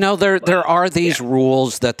 You know, there are these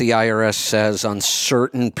rules that the IRS says on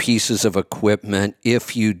certain pieces of equipment,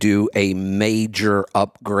 if you do a major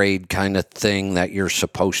upgrade kind of thing, that you're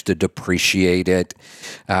supposed to depreciate it.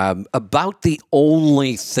 About the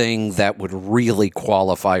only thing that would really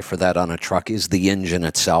qualify for that on a truck is the engine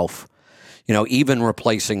itself. You know, even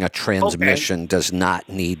replacing a transmission does not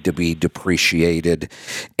need to be depreciated.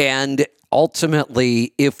 And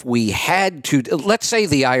ultimately, if we had to, let's say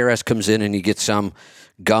the IRS comes in and you get some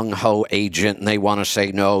gung-ho agent and they want to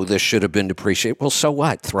say, no, this should have been depreciated. Well, so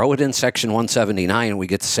what? Throw it in Section 179 and we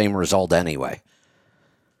get the same result anyway.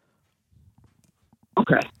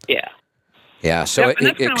 Okay, yeah. Yeah, so and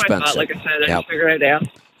that's kind of what I thought. Like I said, I just figured I'd ask.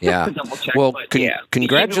 Yeah. To double check, well, but,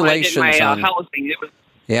 congratulations even when I did my, on housing. It was,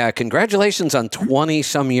 yeah, congratulations on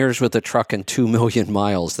 20-some years with the truck and 2 million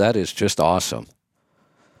miles. That is just awesome.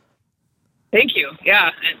 Thank you.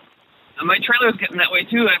 Yeah, and my trailer's getting that way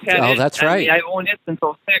too. I've had it. That's right. I've owned it since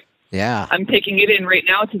 06. Yeah. I'm taking it in right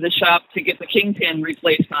now to the shop to get the kingpin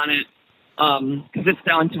replaced on it because it's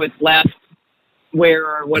down to its last wear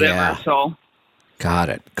or whatever. Yeah. So. Got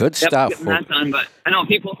it. Good stuff. Getting that done, but I know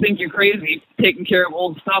people think you're crazy taking care of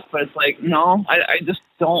old stuff, but it's like, no, I just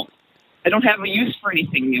don't. I don't have a use for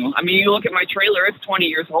anything new. I mean, you look at my trailer; it's 20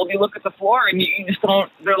 years old. You look at the floor, and you just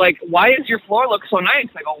don't. They're like, "Why does your floor look so nice?"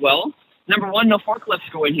 I go, "Well, number one, no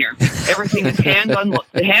forklifts go in here. Everything is hand loaded.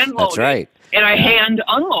 That's right. And I hand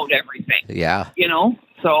unload everything. Yeah. You know,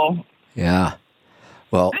 so. Yeah.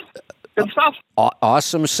 Well, good stuff.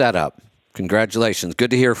 Awesome setup. Congratulations.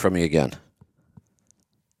 Good to hear from you again.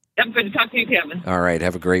 Yep, good to talk to you, Kevin. All right.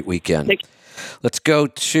 Have a great weekend. Let's go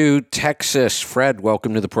to Texas. Fred,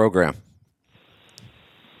 welcome to the program.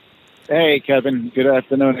 Hey, Kevin. Good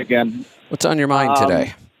afternoon again. What's on your mind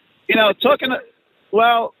today? You know,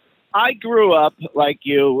 I grew up like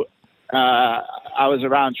you. I was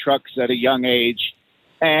around trucks at a young age,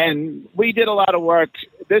 and we did a lot of work.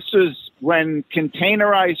 This was when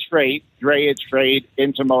containerized freight, drayage freight,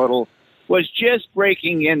 intermodal, was just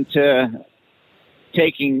breaking into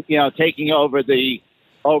taking over the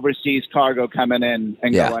overseas cargo coming in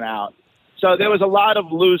and going out. So there was a lot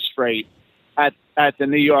of loose freight at the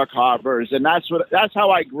New York harbors, and that's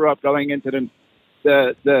how I grew up going into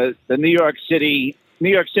the New York City. New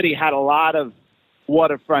York City had a lot of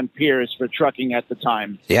waterfront piers for trucking at the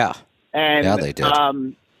time. Yeah. And yeah, they did.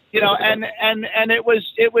 You know, and it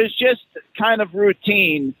was just kind of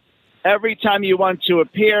routine. Every time you went to a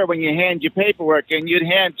pier, when you hand your paperwork in, you'd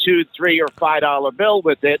hand $2, $3, or $5 bill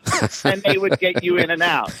with it, and they would get you in and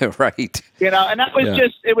out. Right. You know, and that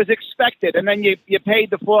was it was expected. And then you paid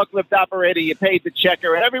the forklift operator, you paid the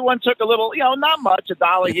checker, and everyone took a little, not much,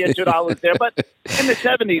 $1 here, $2 there. But in the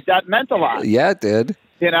 70s, that meant a lot. Yeah, it did.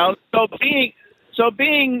 You know, so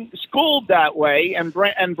being schooled that way and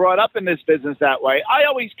brought up in this business that way, I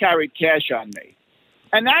always carried cash on me.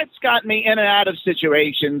 And that's got me in and out of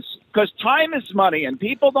situations because time is money, and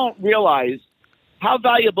people don't realize how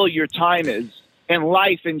valuable your time is in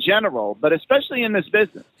life in general, but especially in this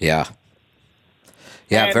business. Yeah.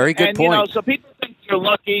 Yeah, very good point. You know, so people think you're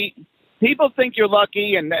lucky. People think you're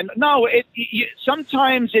lucky, and no,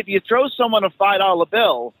 sometimes if you throw someone a $5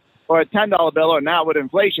 bill or a $10 bill, or now with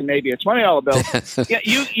inflation, maybe a $20 bill,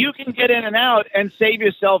 you can get in and out and save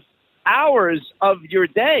yourself hours of your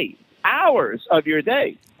day.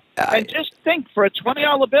 And just think, for a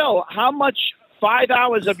 $20 bill, how much 5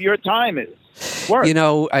 hours of your time is worth. You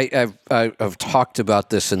know, I've talked about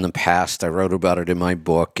this in the past. I wrote about it in my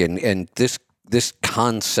book, and this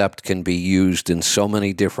concept can be used in so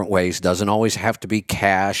many different ways. Doesn't always have to be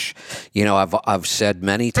cash. You know, I've said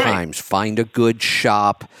many times, find a good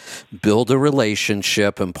shop, build a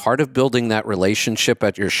relationship, and part of building that relationship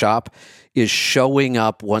at your shop is showing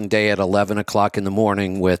up one day at 11 o'clock in the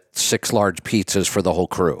morning with 6 large pizzas for the whole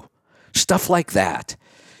crew. Stuff like that.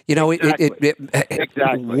 You know,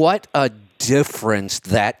 Exactly. What a difference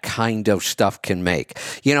that kind of stuff can make.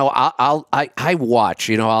 You know, I watch,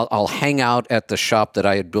 I'll hang out at the shop that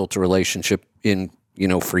I had built a relationship in,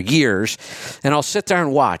 for years, and I'll sit there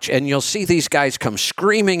and watch, and you'll see these guys come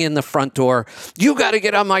screaming in the front door, "You got to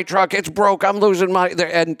get on my truck. It's broke. I'm losing my,"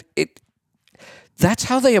 and that's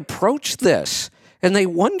how they approach this, and they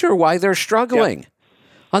wonder why they're struggling.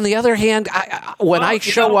 On the other hand, when I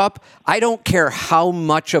show up, I don't care how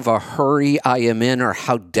much of a hurry I am in or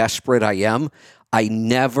how desperate I am. I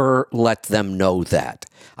never let them know that.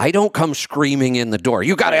 I don't come screaming in the door.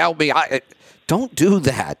 You got to help me. Don't do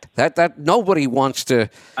that. That nobody wants to.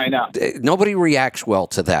 I know. Nobody reacts well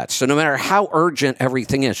to that. So no matter how urgent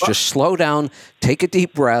everything is, just slow down, take a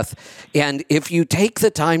deep breath, and if you take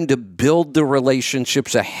the time to build the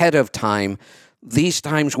relationships ahead of time, these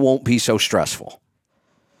times won't be so stressful.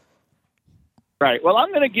 Right. Well, I'm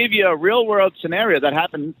going to give you a real-world scenario that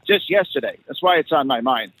happened just yesterday. That's why it's on my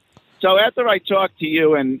mind. So after I talked to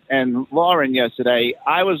you and Lauren yesterday,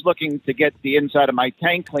 I was looking to get the inside of my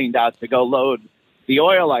tank cleaned out to go load the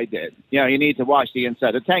oil I did. You know, you need to wash the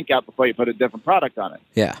inside of the tank out before you put a different product on it.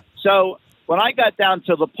 Yeah. So when I got down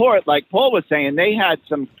to the port, like Paul was saying, they had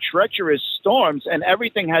some treacherous storms and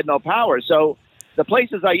everything had no power. So the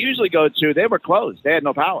places I usually go to, they were closed. They had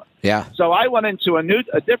no power. Yeah. So I went into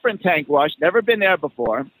a different tank wash, never been there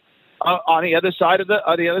before, on the other side of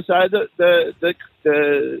the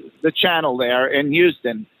channel there in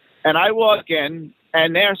Houston. And I walk in,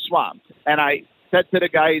 and they're swamped. And I said to the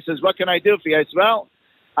guy, he says, "What can I do for you?" I said, "Well,"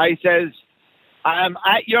 I says, "I'm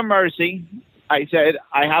at your mercy." I said,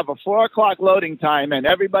 "I have a 4 o'clock loading time, and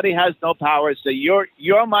everybody has no power, so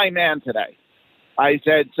you're my man today." I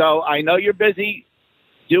said, "So I know you're busy.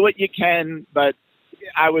 Do what you can, but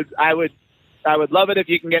I would love it if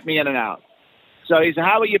you can get me in and out." So he said,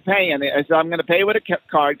 "How are you paying?" I said, "I'm going to pay with a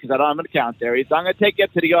card because I don't have an account there." He said, "I'm going to take you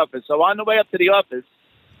up to the office." So on the way up to the office,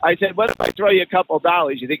 I said, "What if I throw you a couple of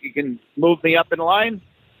dollars? You think you can move me up in line?"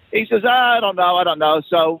 He says, "I don't know."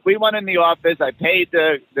 So we went in the office. I paid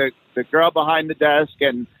the girl behind the desk,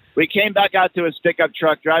 and we came back out to his pickup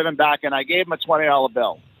truck driving back, and I gave him a $20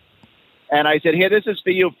 bill. And I said, "Here, this is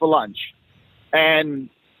for you for lunch." And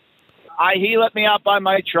he let me out by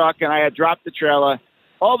my truck, and I had dropped the trailer.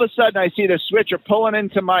 All of a sudden, I see the switcher pulling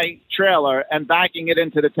into my trailer and backing it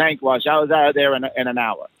into the tank wash. I was out of there in an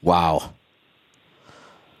hour. Wow.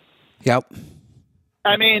 Yep.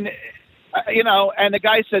 I mean, and the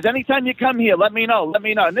guy says, "Anytime you come here, let me know.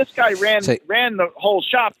 And this guy ran the whole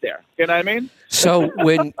shop there. You know what I mean? So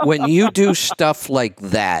when you do stuff like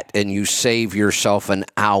that and you save yourself an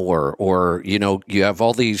hour, or, you have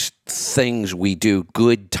all these things we do,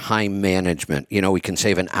 good time management, we can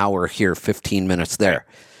save an hour here, 15 minutes there.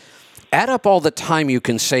 Add up all the time you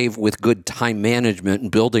can save with good time management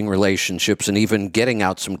and building relationships and even getting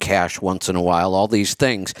out some cash once in a while, all these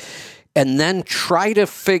things. And then try to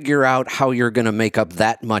figure out how you're going to make up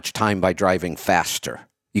that much time by driving faster.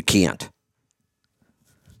 You can't.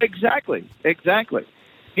 Exactly.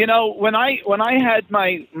 When I had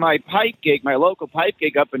my pipe gig, my local pipe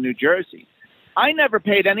gig up in New Jersey, I never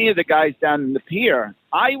paid any of the guys down in the pier.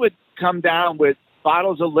 I would come down with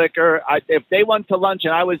bottles of liquor. If they went to lunch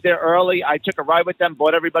and I was there early, I took a ride with them,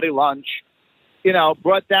 bought everybody lunch,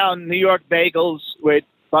 brought down New York bagels with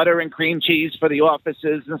butter and cream cheese for the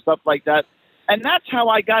offices and stuff like that. And that's how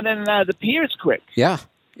I got in and out of the piers quick. Yeah,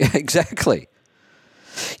 exactly.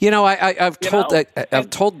 I've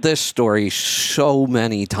told this story so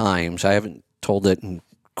many times. I haven't told it in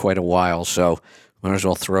quite a while, so might as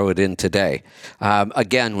well throw it in today.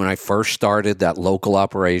 Again, when I first started that local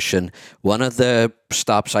operation, one of the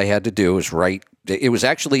stops I had to do was it was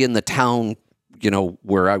actually in the town,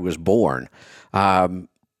 where I was born.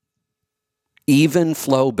 Even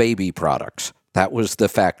Flow Baby Products. That was the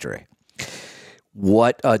factory.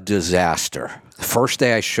 What a disaster. The first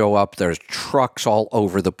day I show up, there's trucks all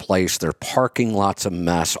over the place. Their parking lot's a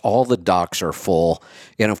mess. All the docks are full.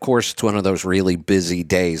 And, of course, it's one of those really busy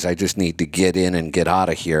days. I just need to get in and get out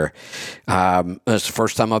of here. It's the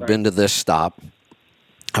first time I've been to this stop.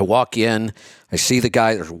 I walk in. I see the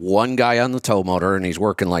guy. There's one guy on the tow motor, and he's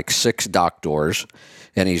working like 6 dock doors.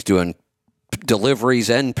 And he's doing deliveries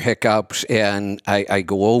and pickups, and I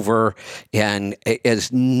go over, and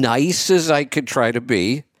as nice as I could try to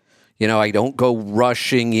be, I don't go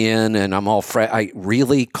rushing in and I'm all I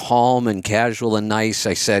really calm and casual and nice.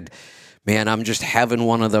 I said, "Man, I'm just having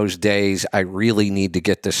one of those days. I really need to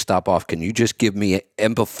get this stop off. Can you just give me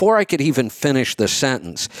And before I could even finish the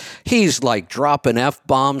sentence, he's like dropping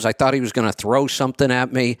F-bombs. I thought he was going to throw something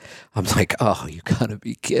at me. I'm like, "Oh, you got to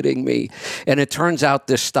be kidding me." And it turns out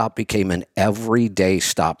this stop became an everyday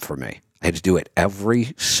stop for me. I had to do it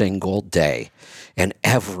every single day. And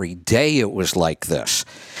every day it was like this.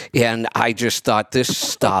 And I just thought, this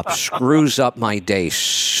stop screws up my day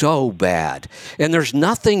so bad. And there's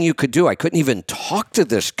nothing you could do. I couldn't even talk to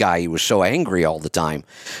this guy. He was so angry all the time.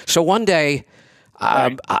 So one day,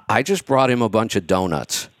 I just brought him a bunch of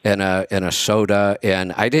donuts. and a soda,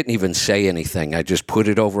 and I didn't even say anything. I just put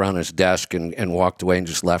it over on his desk and walked away and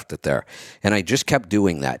just left it there. And I just kept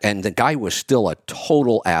doing that. And the guy was still a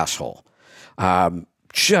total asshole.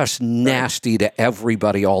 Just nasty to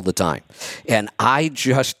everybody all the time. And I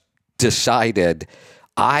just decided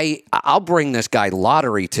I'll bring this guy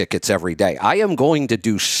lottery tickets every day. I am going to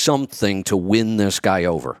do something to win this guy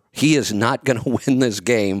over. He is not going to win this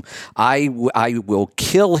game. I will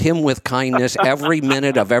kill him with kindness every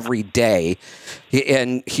minute of every day.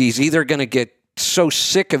 And he's either going to get so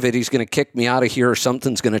sick of it, he's going to kick me out of here, or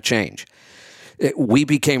something's going to change. We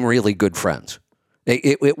became really good friends.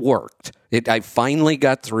 It worked. I finally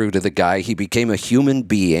got through to the guy. He became a human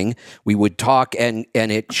being. We would talk, and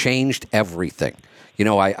it changed everything. You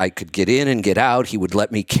know, I could get in and get out. He would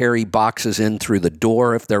let me carry boxes in through the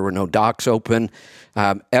door if there were no docks open.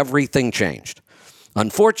 Everything changed.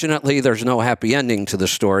 Unfortunately, there's no happy ending to the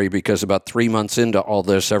story because about 3 months into all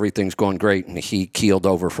this, everything's going great, and he keeled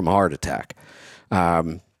over from a heart attack,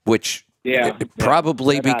 which...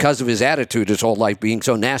 probably because of his attitude his whole life being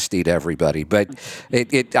so nasty to everybody. But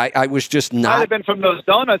I was just not... Might have been from those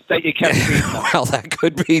donuts that you kept eating. Well, that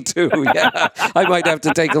could be too, yeah. I might have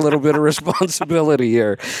to take a little bit of responsibility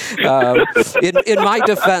here. In my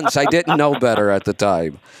defense, I didn't know better at the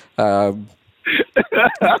time. But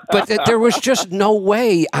there was just no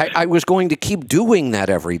way I was going to keep doing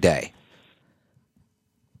that every day.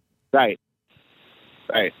 Right.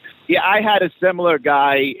 Yeah, I had a similar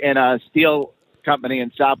guy in a steel company in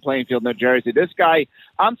South Plainfield, New Jersey. This guy,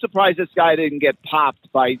 I'm surprised this guy didn't get popped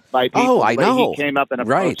by people. Oh, I know. He came up and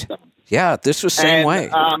approached them. Yeah, this was the same way.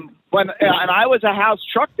 And I was a house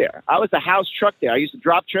truck there. I used to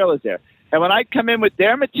drop trailers there. And when I'd come in with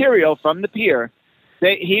their material from the pier,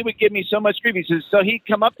 he would give me so much grief. He says, so he'd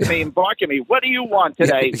come up to me and bark at me, "What do you want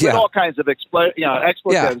today?" With all kinds of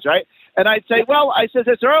expletives, right? And I'd say, I says,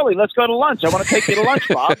 "It's early. Let's go to lunch. I want to take you to lunch,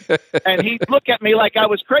 Bob." And he'd look at me like I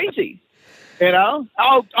was crazy. You know?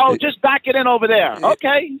 Oh, just back it in over there.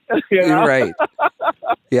 Okay. You know? Right.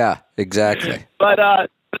 Yeah, exactly. But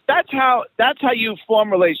that's how you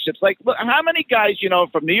form relationships. Like, look, how many guys,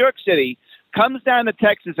 from New York City comes down to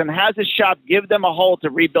Texas and has a shop give them a hole to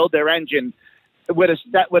rebuild their engine with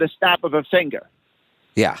a snap of a finger?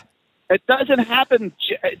 Yeah. It doesn't happen.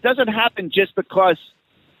 It doesn't happen just because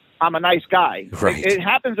I'm a nice guy. Right. It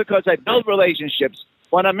happens because I build relationships.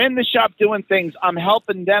 When I'm in the shop doing things, I'm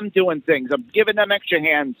helping them doing things. I'm giving them extra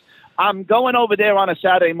hands. I'm going over there on a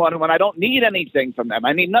Saturday morning when I don't need anything from them.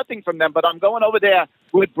 I need nothing from them, but I'm going over there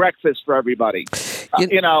with breakfast for everybody. I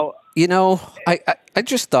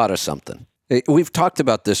just thought of something. We've talked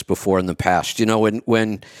about this before in the past.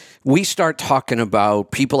 When we start talking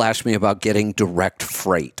about, people ask me about getting direct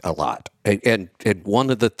freight a lot. And one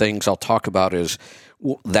of the things I'll talk about is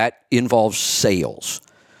that involves sales.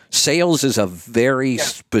 Sales is a very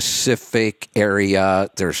specific area.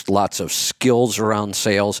 There's lots of skills around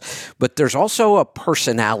sales, but there's also a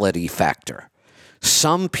personality factor.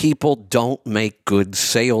 Some people don't make good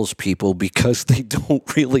salespeople because they don't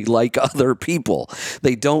really like other people.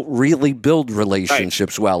 They don't really build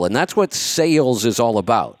relationships well, and that's what sales is all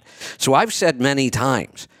about. So I've said many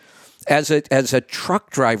times, as a truck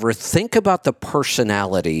driver, think about the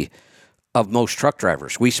personality of most truck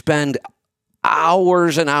drivers. We spend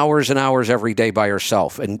hours and hours and hours every day by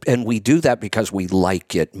ourselves, and we do that because we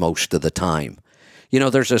like it most of the time.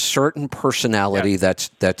 There's a certain personality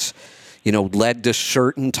that's led to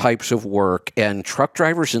certain types of work, and truck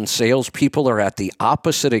drivers and salespeople are at the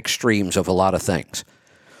opposite extremes of a lot of things.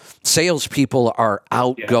 Salespeople are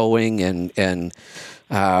outgoing and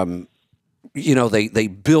they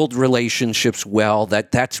build relationships well.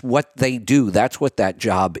 That's what they do. That's what that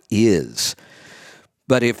job is.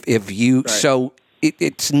 But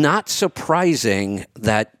it's not surprising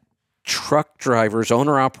that truck drivers,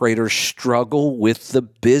 owner-operators struggle with the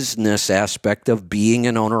business aspect of being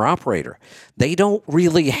an owner-operator. They don't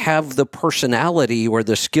really have the personality or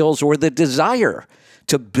the skills or the desire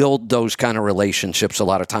to build those kind of relationships a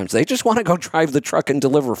lot of times. They just want to go drive the truck and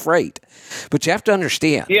deliver freight. But you have to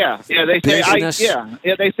understand. They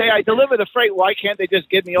say I deliver the freight. Why can't they just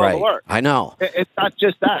give me all the work? I know. It's not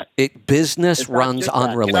just that. Business runs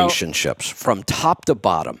on relationships from top to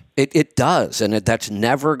bottom. It does, and that's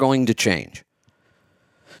never going to change.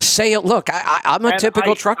 Look, I'm a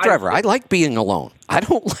typical truck driver. I like being alone. I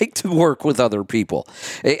don't like to work with other people.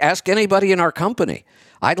 Ask anybody in our company.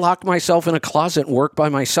 I lock myself in a closet and work by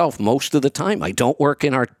myself most of the time. I don't work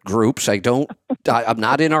in our groups. I'm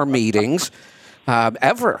not in our meetings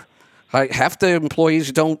ever. Half the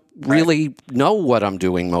employees don't really know what I'm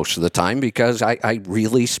doing most of the time because I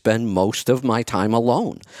really spend most of my time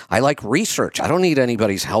alone. I like research. I don't need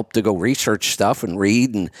anybody's help to go research stuff and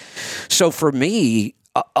read. And so for me,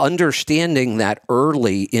 understanding that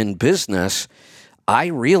early in business, I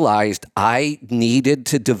realized I needed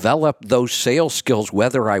to develop those sales skills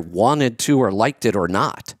whether I wanted to or liked it or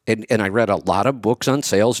not. And I read a lot of books on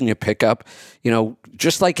sales, and you pick up,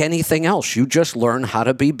 just like anything else, you just learn how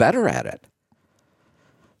to be better at it.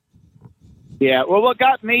 Yeah, well, what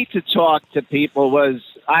got me to talk to people was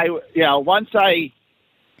once I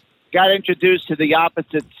got introduced to the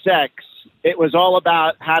opposite sex, it was all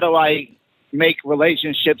about how do I make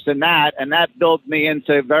relationships in that, and that built me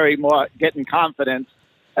into very more getting confidence.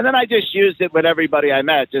 And then I just used it with everybody I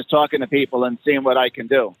met, just talking to people and seeing what I can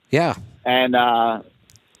do. Yeah. And, and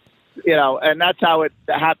that's how it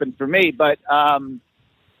happened for me. But,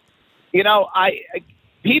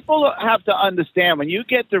 people have to understand when you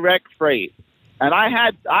get direct freight, and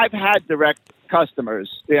I've had direct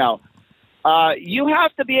customers, you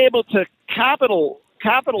have to be able to capital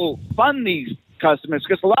fund these customers,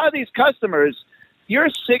 because a lot of these customers, you're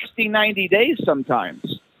 60, 90 days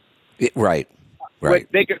sometimes. Right. With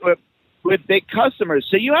big customers.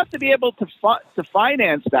 So you have to be able to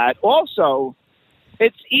finance that. Also,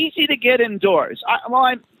 it's easy to get indoors.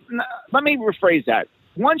 Let me rephrase that.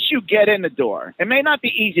 Once you get in the door, it may not be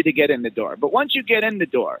easy to get in the door, but once you get in the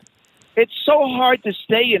door, it's so hard to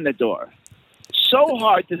stay in the door.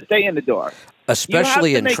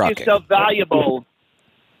 Especially in trucking. You have to make yourself valuable.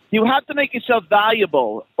 You have to make yourself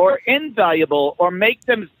valuable or invaluable, or make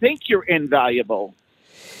them think you're invaluable.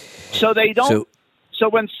 So they don't. So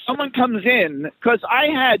when someone comes in, because I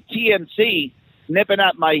had TMC nipping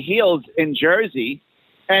at my heels in Jersey,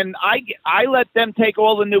 and I let them take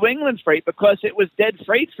all the New England freight because it was dead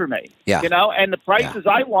freight for me. Yeah. And the prices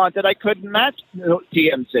I wanted, I couldn't match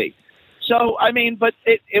TMC. So but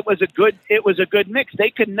it was a good mix. They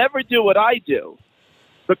could never do what I do,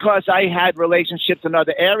 because I had relationships in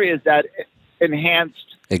other areas that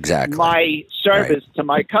enhanced my service to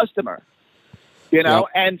my customer, Yep.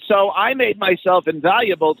 And so I made myself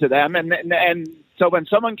invaluable to them. And so when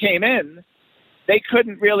someone came in, they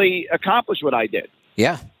couldn't really accomplish what I did.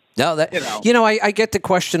 Yeah. No, I get the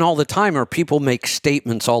question all the time, or people make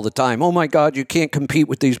statements all the time. Oh my God, you can't compete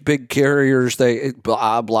with these big carriers. They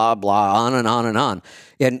blah, blah, blah, on and on and on.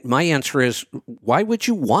 And my answer is, why would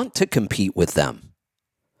you want to compete with them?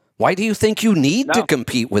 Why do you think you need to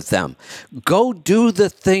compete with them? Go do the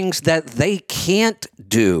things that they can't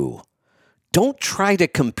do. Don't try to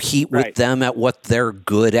compete with them at what they're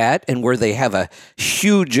good at and where they have a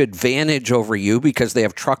huge advantage over you because they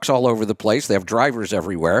have trucks all over the place. They have drivers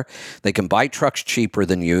everywhere. They can buy trucks cheaper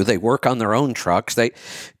than you. They work on their own trucks.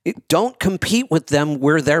 Don't compete with them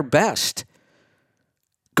where they're best.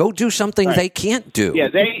 Go do something they can't do.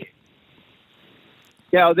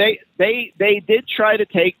 Yeah, they did try to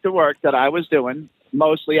take the work that I was doing,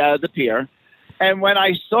 mostly out of the pier. And when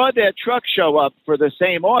I saw their truck show up for the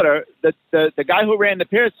same order, the guy who ran the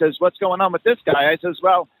pier says, "What's going on with this guy?" I says,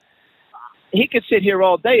 "Well, he could sit here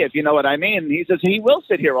all day, if you know what I mean." And he says, "He will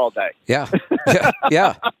sit here all day." Yeah.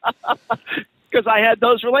 Yeah. Because I had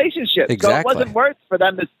those relationships. Exactly. So it wasn't worth for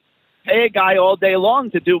them to pay a guy all day long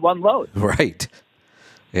to do one load. Right.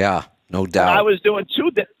 Yeah, no doubt. And I was doing two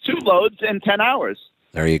loads in 10 hours.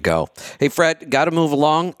 There you go. Hey, Fred, got to move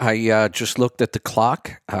along. I just looked at the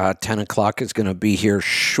clock. 10 o'clock is going to be here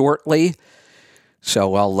shortly.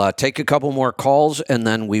 So I'll take a couple more calls, and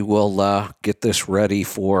then we will get this ready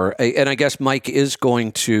for... And I guess Mike is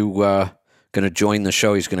going to join the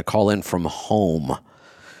show. He's going to call in from home.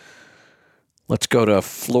 Let's go to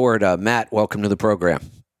Florida. Matt, welcome to the program.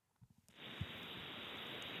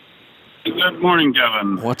 Good morning,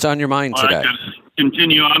 Kevin. What's on your mind today? I could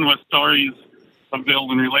continue on with stories of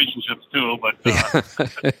building relationships too, but we'll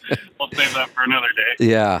save that for another day.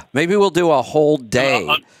 Yeah, maybe we'll do a whole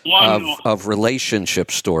day of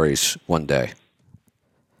relationship stories one day.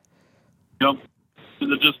 Yep.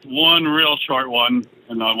 Just one real short one,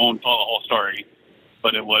 and I won't tell the whole story,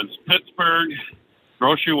 but it was Pittsburgh,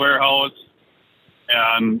 grocery warehouse,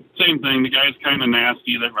 and same thing, the guy's kind of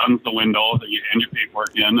nasty that runs the window that you hand your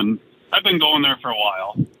paperwork in, and I've been going there for a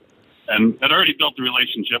while, and I'd already built the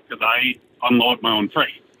relationship because I unload my own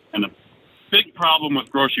freight. And the big problem with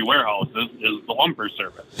grocery warehouses is the lumper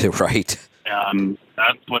service. Right. And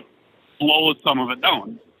that's what slows some of it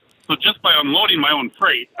down. So just by unloading my own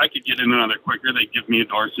freight, I could get in another quicker. They give me a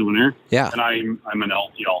door sooner. Yeah. And I'm an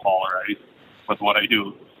LTL hauler with what I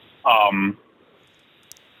do.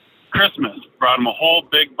 Christmas, brought him a whole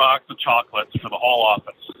big box of chocolates for the whole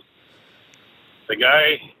office. The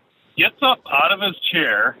guy gets up out of his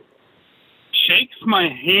chair, shakes my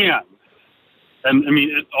hand, and I mean,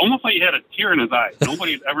 it's almost like he had a tear in his eye.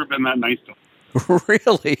 Nobody had ever been that nice to him.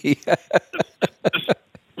 Really? It's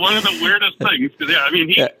one of the weirdest things. Cause, yeah, I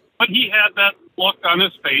mean, but he had that look on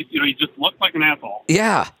his face. You know, he just looked like an asshole.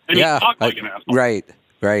 Yeah. And he talked like an asshole. Right.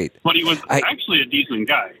 But he was actually a decent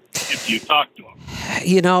guy if you talked to him.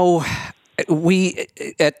 You know, we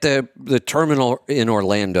at the terminal in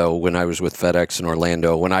Orlando, when I was with FedEx in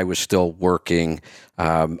Orlando, when I was still working,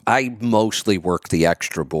 I mostly worked the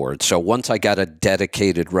extra board. So once I got a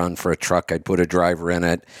dedicated run for a truck, I'd put a driver in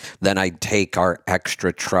it. Then I'd take our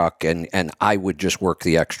extra truck and I would just work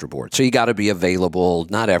the extra board. So you got to be available,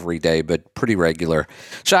 not every day, but pretty regular.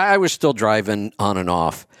 So I was still driving on and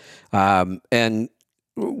off. And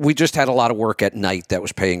we just had a lot of work at night that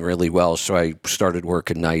was paying really well, so I started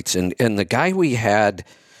working nights. And the guy we had,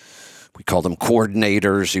 we called him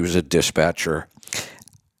coordinators. He was a dispatcher.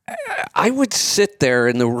 I would sit there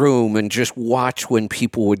in the room and just watch when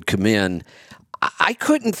people would come in. I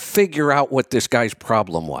couldn't figure out what this guy's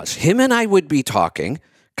problem was. Him and I would be talking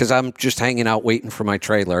because I'm just hanging out waiting for my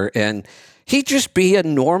trailer, and he'd just be a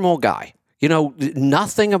normal guy. You know,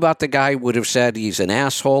 nothing about the guy would have said he's an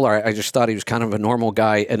asshole, or I just thought he was kind of a normal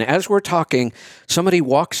guy. And as we're talking, somebody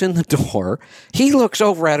walks in the door. He looks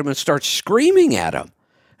over at him and starts screaming at him.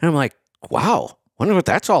 And I'm like, wow, wonder what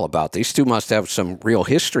that's all about. These two must have some real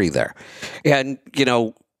history there. And, you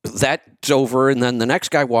know, that's over. And then the next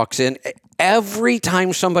guy walks in. Every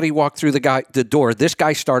time somebody walked through the door, this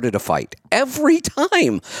guy started a fight. Every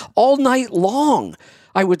time, all night long.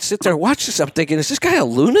 I would sit there and watch this. I'm thinking, is this guy a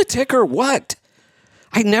lunatic or what?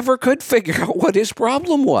 I never could figure out what his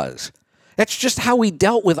problem was. That's just how he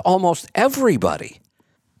dealt with almost everybody.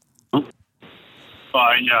 Yeah,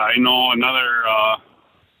 I know another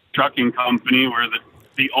trucking company where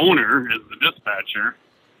the owner is the dispatcher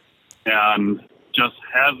and just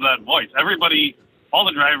has that voice. Everybody, all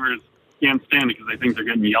the drivers can't stand it because they think they're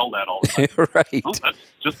getting yelled at all the time. Right. Well, that's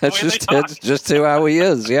just the way they talk. That's just how he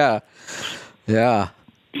is, yeah. Yeah.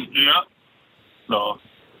 Yeah. So,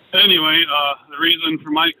 anyway, the reason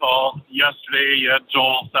for my call yesterday, you had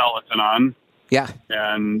Joel Salatin on. Yeah.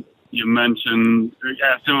 And you asked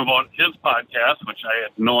him about his podcast, which I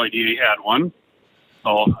had no idea he had one.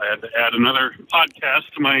 So I had to add another podcast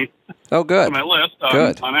to my good. to my list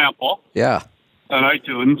on Apple. Yeah. On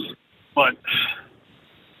iTunes. But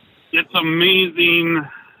it's amazing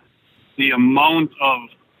the amount of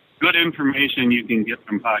good information you can get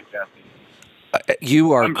from podcasting.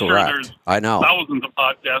 You are I'm correct. Sure there's I know. thousands of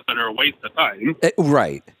podcasts that are a waste of time.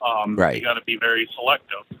 Right. Right. You got to be very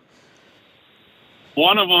selective.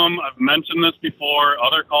 One of them, I've mentioned this before.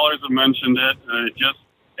 Other callers have mentioned it. Just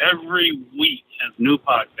every week, his new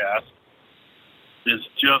podcast is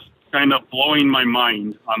just kind of blowing my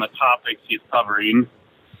mind on the topics he's covering.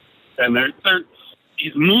 And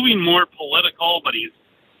he's moving more political, but he's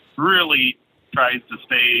really tries to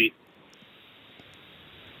stay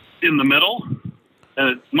in the middle, and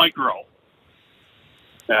it's Mike Rowe.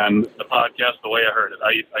 And the podcast, the way I heard it,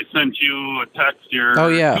 I sent you a text here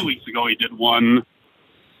 2 weeks ago. He did one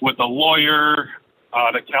with a lawyer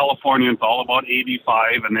out of California. It's all about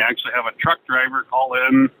 85, and they actually have a truck driver call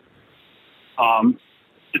in.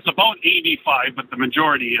 It's about 85, but the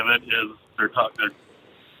majority of it is they're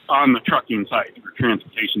on the trucking side or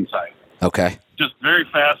transportation side. Okay. Just very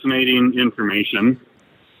fascinating information.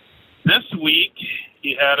 This week,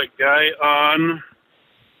 he had a guy on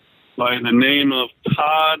by the name of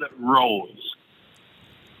Todd Rose.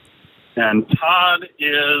 And Todd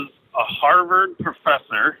is a Harvard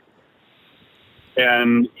professor,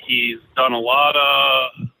 and he's done a lot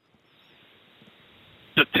of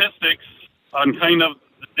statistics on kind of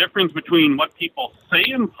the difference between what people say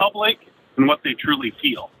in public and what they truly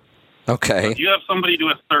feel. Okay. So if you have somebody do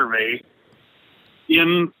a survey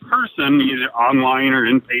in person, either online or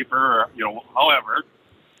in paper or, however,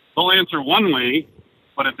 they'll answer one way,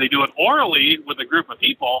 but if they do it orally with a group of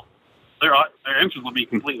people, their answers will be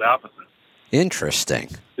completely opposite. Interesting.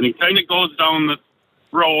 And he kind of goes down the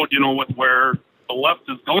road, with where the left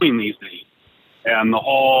is going these days. And the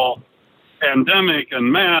whole pandemic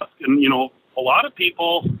and mask, and, a lot of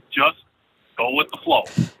people just go with the flow.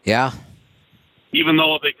 Yeah. Even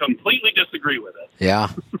though they completely disagree with it. Yeah.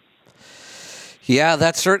 Yeah,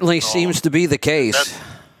 that certainly seems to be the case.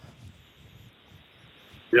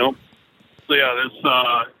 Yep. So yeah,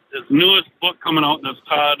 this newest book coming out, this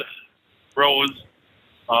Todd Rose,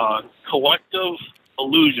 Collective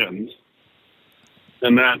Illusions,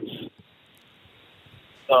 and that's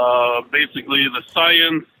basically the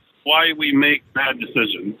science why we make bad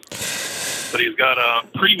decisions. But he's got a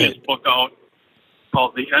previous book out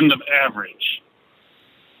called The End of Average.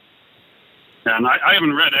 And I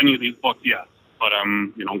haven't read any of these books yet, but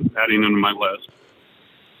I'm, adding them to my list.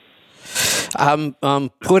 I'm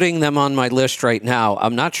putting them on my list right now.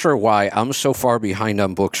 I'm not sure why. I'm so far behind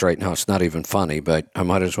on books right now. It's not even funny, but I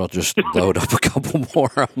might as well just load up a couple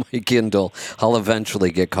more on my Kindle. I'll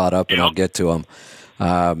eventually get caught up and I'll get to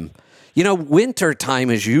them. Winter time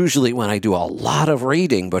is usually when I do a lot of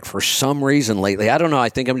reading, but for some reason lately, I don't know. I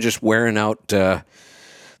think I'm just wearing out. I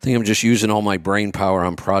think I'm just using all my brain power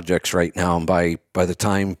on projects right now. And by the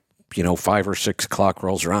time 5 or 6 o'clock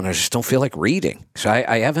rolls around, I just don't feel like reading. So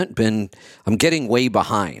I haven't been. I'm getting way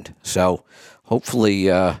behind. So hopefully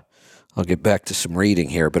I'll get back to some reading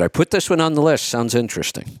here. But I put this one on the list. Sounds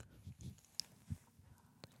interesting.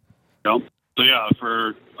 Yep. So yeah,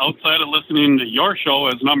 for outside of listening to your show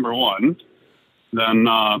as number one, then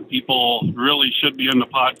people really should be in the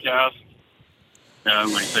podcast.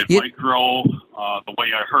 And like I say, Micro, The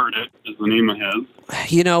Way I Heard It is the name of his.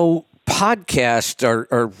 Podcasts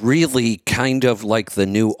are really kind of like the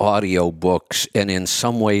new audio books, and in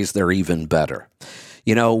some ways they're even better.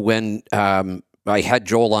 When I had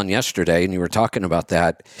Joel on yesterday, and you were talking about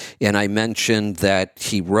that, and I mentioned that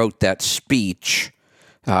he wrote that speech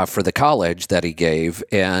for the college that he gave,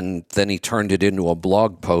 and then he turned it into a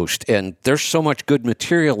blog post, and there's so much good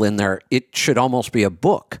material in there, it should almost be a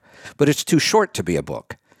book, but it's too short to be a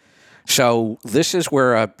book. So this is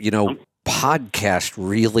where, podcast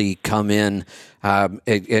really come in,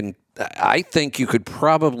 and I think you could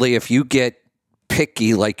probably, if you get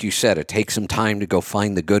picky, like you said, it takes some time to go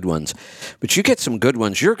find the good ones, but you get some good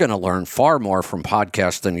ones, you're going to learn far more from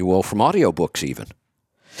podcasts than you will from audiobooks even.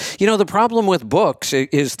 The problem with books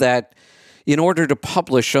is that in order to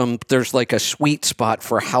publish them, there's like a sweet spot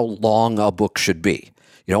for how long a book should be.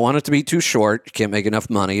 You don't want it to be too short. You can't make enough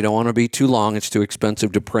money. You don't want it to be too long. It's too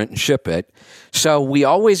expensive to print and ship it. So we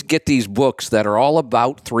always get these books that are all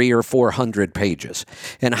about 300 or 400 pages.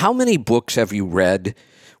 And how many books have you read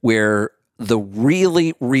where the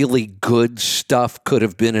really, really good stuff could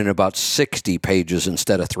have been in about 60 pages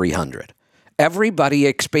instead of 300? Everybody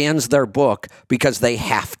expands their book because they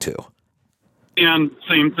have to. And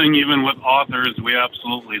same thing even with authors we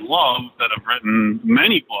absolutely love that have written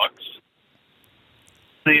many books.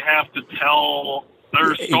 They have to tell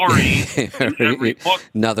their story in every book.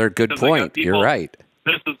 Another good point. You're right.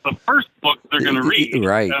 This is the first book they're going to read.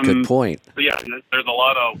 Right. Good point. Yeah, there's a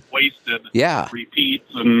lot of wasted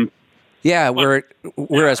repeats and. Yeah,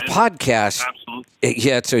 whereas podcasts,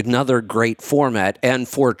 it's another great format. And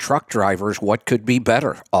for truck drivers, what could be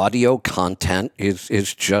better? Audio content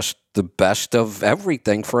is just the best of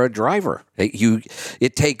everything for a driver.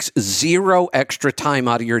 It takes zero extra time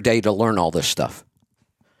out of your day to learn all this stuff.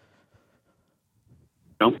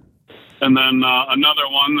 Yep. And then another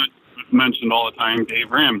one that's mentioned all the time,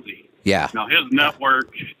 Dave Ramsey. Yeah. Now, his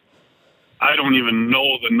network, I don't even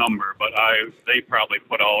know the number, but they probably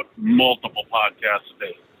put out multiple podcasts a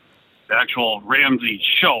day. The actual Ramsey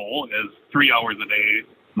show is 3 hours a day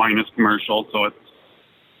minus commercial, so it's,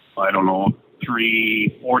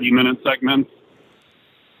 3 40-minute segments.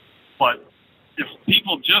 But if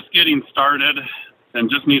people just getting started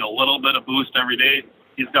and just need a little bit of boost every day,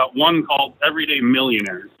 he's got one called Everyday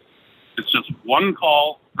Millionaires. It's just one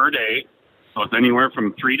call per day, so it's anywhere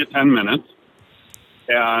from 3 to 10 minutes.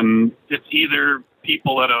 And it's either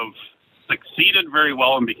people that have succeeded very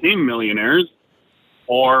well and became millionaires,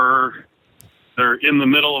 or they're in the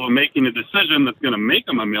middle of making a decision that's going to make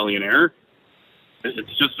them a millionaire.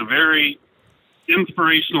 It's just a very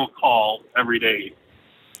inspirational call every day.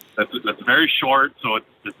 That's very short, so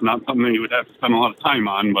it's not something you would have to spend a lot of time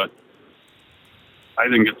on, but I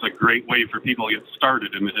think it's a great way for people to get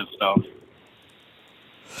started into his stuff.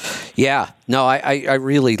 Yeah, no, I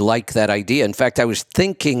really like that idea. In fact, I was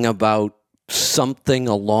thinking about something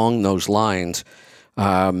along those lines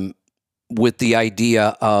with the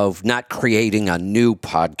idea of not creating a new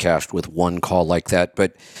podcast with one call like that,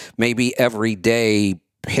 but maybe every day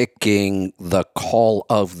picking the call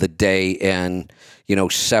of the day and,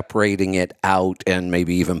 separating it out and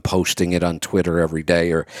maybe even posting it on Twitter every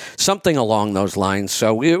day or something along those lines.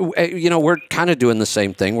 So, we're kind of doing the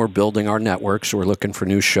same thing. We're building our network, so we're looking for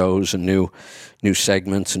new shows and new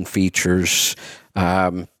segments and features.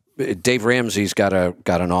 Dave Ramsey's got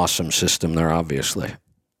an awesome system there, obviously.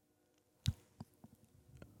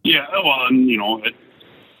 Yeah, well, and,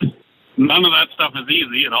 none of that stuff is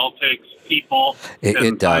easy. It all takes people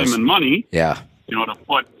and time and money. Yeah. To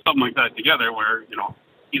put something like that together where,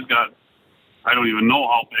 he's got, I don't even know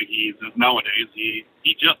how big he is nowadays. He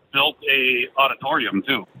just built a auditorium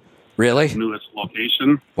too. Really? His newest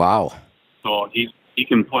location. Wow. So he's he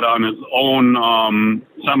can put on his own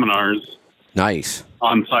seminars Nice.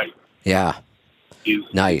 on site. Yeah. He's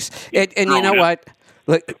nice. And you know what?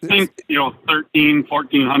 Look, I think,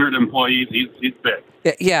 1,400 employees. He's big.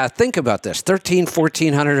 Yeah, think about this.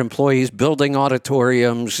 1,400 employees, building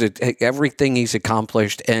auditoriums, everything he's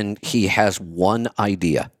accomplished, and he has one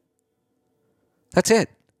idea. That's it.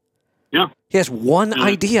 Yeah. He has one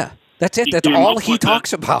idea. That's it. That's all he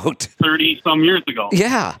talks about. 30-some years ago.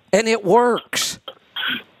 Yeah, and it works.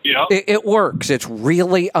 Yeah. It works. It's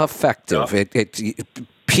really effective. Yeah.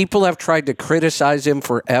 People have tried to criticize him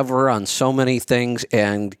forever on so many things,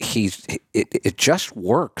 and it just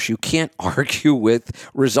works. You can't argue with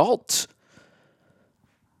results.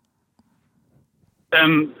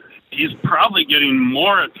 And he's probably getting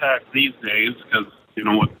more attacked these days because,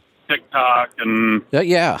 with TikTok and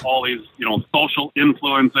all these, social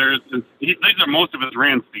influencers. These are most of his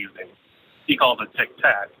rants these days. He calls it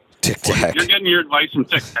TikTok. TikTok. You're getting your advice from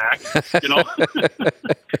TikTok,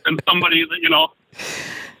 and somebody that,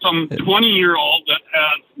 some 20-year-old that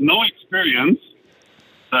has no experience,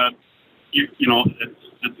 that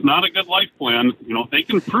it's not a good life plan. They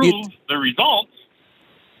can prove the results.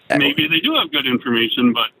 Maybe they do have good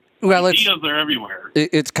information, but ideas are everywhere.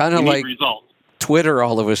 It's kind of like results. Twitter.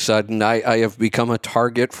 All of a sudden, I have become a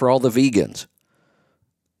target for all the vegans.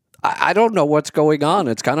 I don't know what's going on.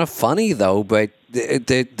 It's kind of funny though, but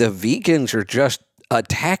the vegans are just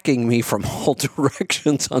attacking me from all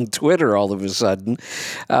directions on Twitter all of a sudden.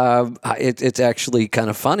 It's actually kind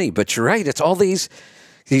of funny, but you're right. It's all these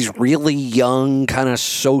really young kind of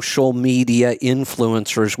social media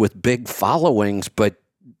influencers with big followings, but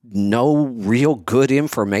no real good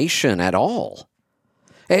information at all.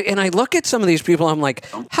 And I look at some of these people, I'm like,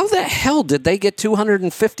 how the hell did they get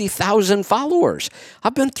 250,000 followers?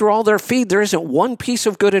 I've been through all their feed. There isn't one piece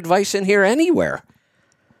of good advice in here anywhere.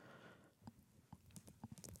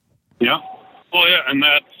 Yeah. Well, yeah, and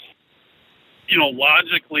that's,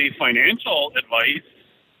 logically financial advice.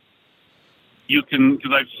 You can,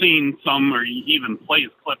 because I've seen some, or he even plays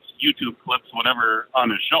clips, YouTube clips, whatever,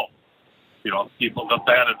 on his show. People, the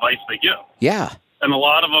bad advice they give. Yeah. And a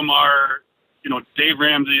lot of them are, Dave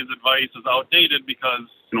Ramsey's advice is outdated because,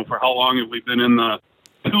 for how long have we been in the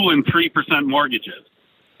 2 and 3% mortgages?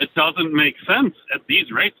 It doesn't make sense at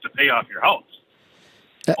these rates to pay off your house.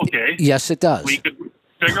 Okay. Yes, it does. We could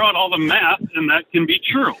figure out all the math, and that can be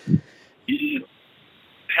true.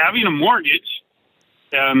 Having a mortgage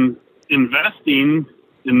and investing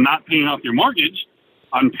in not paying off your mortgage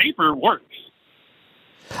on paper works.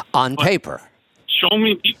 On paper. Show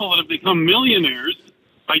me people that have become millionaires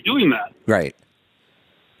by doing that. Right.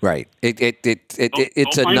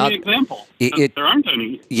 It's another example. There aren't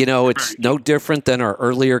any. It's no different than our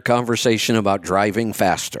earlier conversation about driving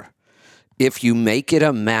faster. If you make it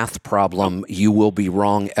a math problem, you will be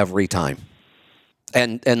wrong every time.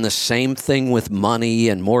 And the same thing with money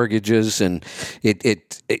and mortgages, and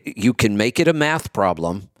you can make it a math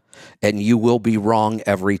problem, and you will be wrong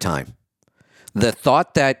every time. The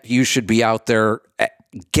thought that you should be out there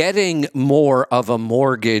getting more of a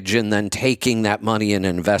mortgage and then taking that money and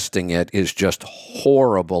investing it is just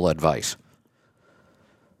horrible advice.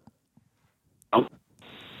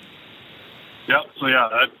 Yeah, so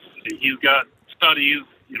he's got studies,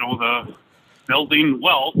 the building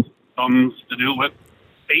wealth comes to do with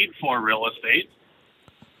paid for real estate.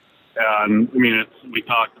 And we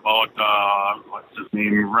talked about, what's his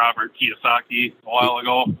name, Robert Kiyosaki a while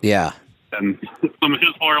ago. Yeah. And some of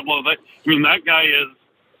his horrible, that guy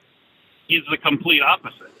he's the complete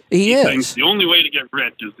opposite. He is. Thinks the only way to get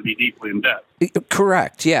rich is to be deeply in debt.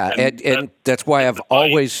 Correct, yeah. And that's why I've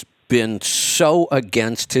always been so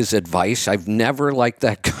against his advice. I've never liked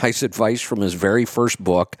that guy's advice from his very first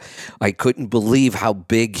book. I couldn't believe how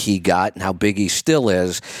big he got and how big he still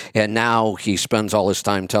is. And now he spends all his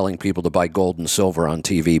time telling people to buy gold and silver on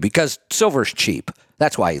TV because silver's cheap.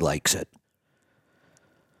 That's why he likes it.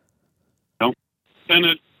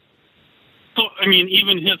 And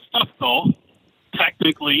even his stuff, though,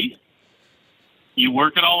 technically, you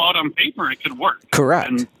work it all out on paper, it could work. Correct.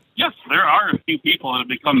 And yes, there are a few people that have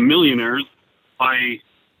become millionaires by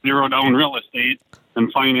zero-down real estate and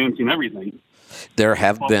financing everything. There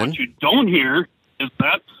have been. What you don't hear is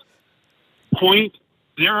that's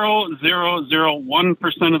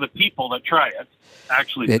 0.0001% of the people that try it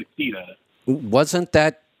actually succeed at it. Wasn't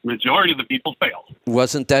that... Majority of the people fail.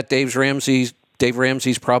 Wasn't that Dave Ramsey's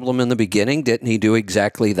problem in the beginning? Didn't he do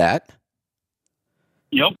exactly that?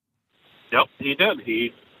 Yep, he did.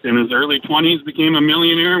 He, in his early 20s, became a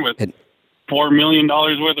millionaire with $4 million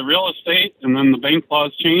worth of real estate, and then the bank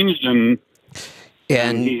laws changed, and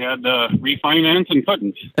And he had to refinance and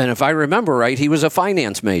couldn't. And if I remember right, he was a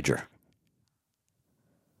finance major.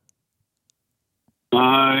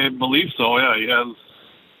 I believe so, yeah.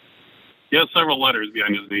 He has several letters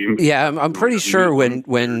behind his name. Yeah, I'm pretty sure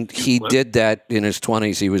when he did that in his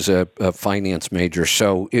 20s, he was a finance major.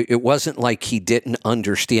 So it wasn't like he didn't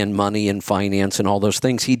understand money and finance and all those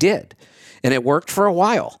things. He did. And it worked for a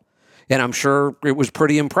while. And I'm sure it was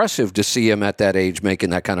pretty impressive to see him at that age making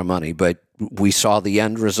that kind of money. But we saw the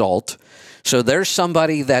end result. So there's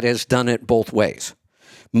somebody that has done it both ways.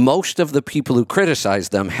 Most of the people who criticize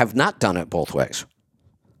them have not done it both ways.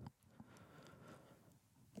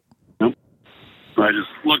 Nope. I just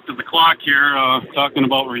looked at the clock here, talking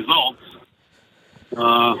about results.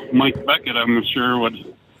 Mike Beckett, I'm sure, would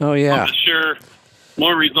love to share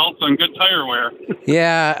more results on Good Tire Wear.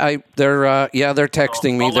 Yeah, they're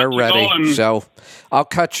texting me. They're ready. So I'll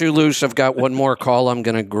cut you loose. I've got one more call I'm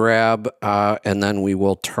going to grab, and then we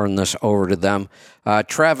will turn this over to them.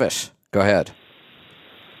 Travis, go ahead.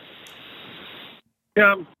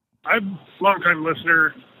 Yeah, I'm a long-time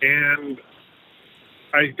listener, and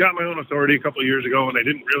I got my own authority a couple of years ago, and I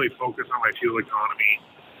didn't really focus on my fuel economy.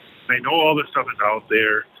 And I know all this stuff is out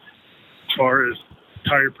there as far as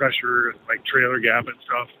tire pressure and like trailer gap and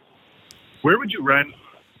stuff. Where would you rent?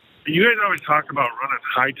 You guys always talk about running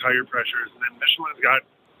high tire pressures, and then Michelin's got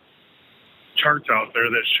charts out there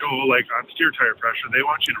that show, like on steer tire pressure, they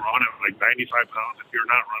want you to run at like 95 pounds if you're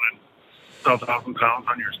not running 1,000 pounds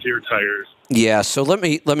on your steer tires. Yeah, so let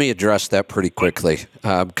me address that pretty quickly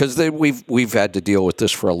because we've had to deal with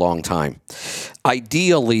this for a long time.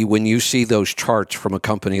 Ideally, when you see those charts from a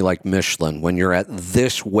company like Michelin, when you're at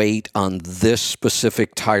this weight on this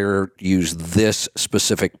specific tire, use this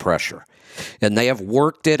specific pressure, and they have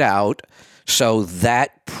worked it out so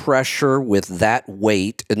that pressure with that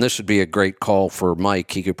weight, and this would be a great call for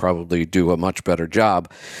Mike. He could probably do a much better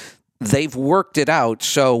job. They've worked it out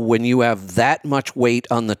so when you have that much weight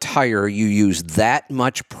on the tire, you use that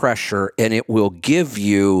much pressure, and it will give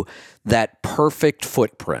you that perfect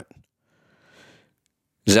footprint.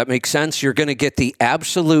 Does that make sense? You're going to get the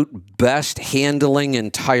absolute best handling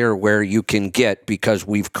and tire wear you can get because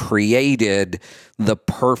we've created the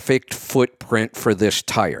perfect footprint for this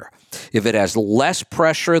tire. If it has less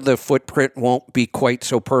pressure, the footprint won't be quite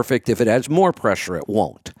so perfect. If it has more pressure, it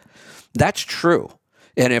won't. That's true.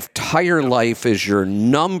 And if tire life is your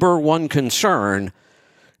number one concern,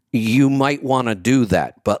 you might want to do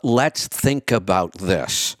that. But let's think about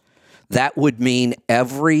this. That would mean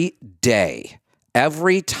every day,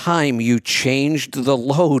 every time you changed the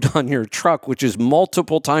load on your truck, which is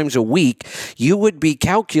multiple times a week, you would be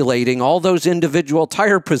calculating all those individual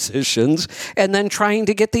tire positions and then trying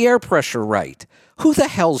to get the air pressure right. Who the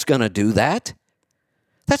hell's going to do that?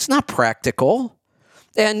 That's not practical.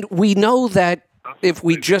 And we know that if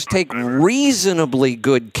we just take reasonably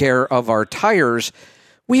good care of our tires,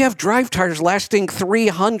 we have drive tires lasting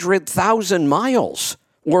 300,000 miles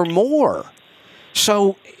or more.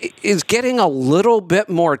 So is getting a little bit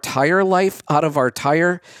more tire life out of our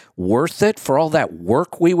tire worth it for all that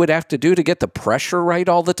work we would have to do to get the pressure right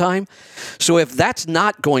all the time? So if that's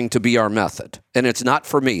not going to be our method, and it's not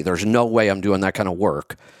for me, there's no way I'm doing that kind of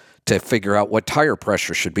work to figure out what tire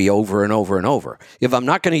pressure should be over and over and over. If I'm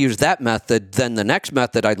not going to use that method, then the next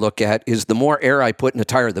method I'd look at is the more air I put in a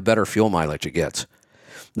tire, the better fuel mileage it gets.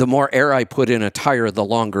 The more air I put in a tire, the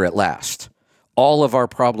longer it lasts. All of our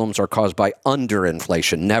problems are caused by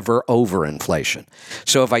underinflation, never overinflation.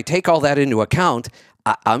 So if I take all that into account,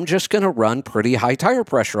 I'm just going to run pretty high tire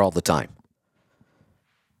pressure all the time.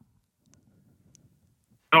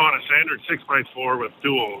 So on a standard 6x4 with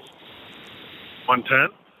duals, 110?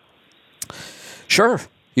 Sure,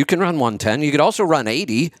 you can run 110. You could also run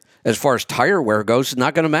 80. As far as tire wear goes, it's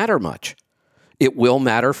not going to matter much. It will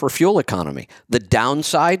matter for fuel economy. The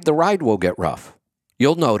downside, the ride will get rough.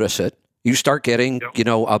 You'll notice it. You start getting,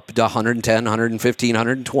 up to 110, 115,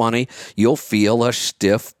 120, you'll feel a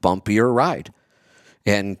stiff, bumpier ride.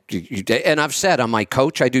 And I've said on my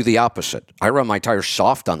coach, I do the opposite. I run my tires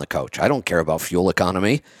soft on the coach. I don't care about fuel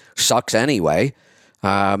economy. Sucks anyway.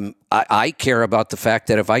 I care about the fact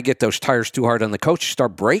that if I get those tires too hard on the coach, you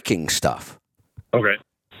start breaking stuff. Okay.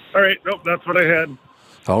 All right. Nope, that's what I had.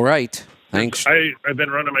 All right. Thanks. I've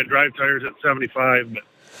been running my drive tires at 75, but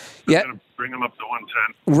I'm going to bring them up to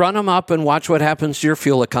 110. Run them up and watch what happens to your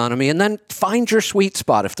fuel economy, and then find your sweet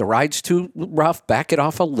spot. If the ride's too rough, back it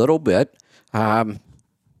off a little bit.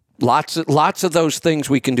 Lots of those things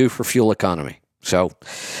we can do for fuel economy. So,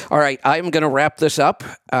 all right, I'm going to wrap this up.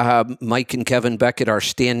 Mike and Kevin Beckett are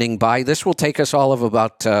standing by. This will take us all of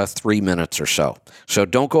about 3 minutes or so. So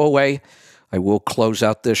don't go away. I will close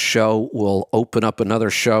out this show. We'll open up another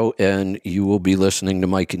show, and you will be listening to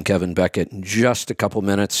Mike and Kevin Beckett in just a couple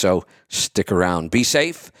minutes, so stick around. Be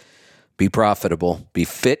safe, be profitable, be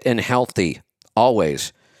fit and healthy.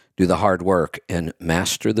 Always do the hard work and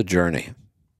master the journey.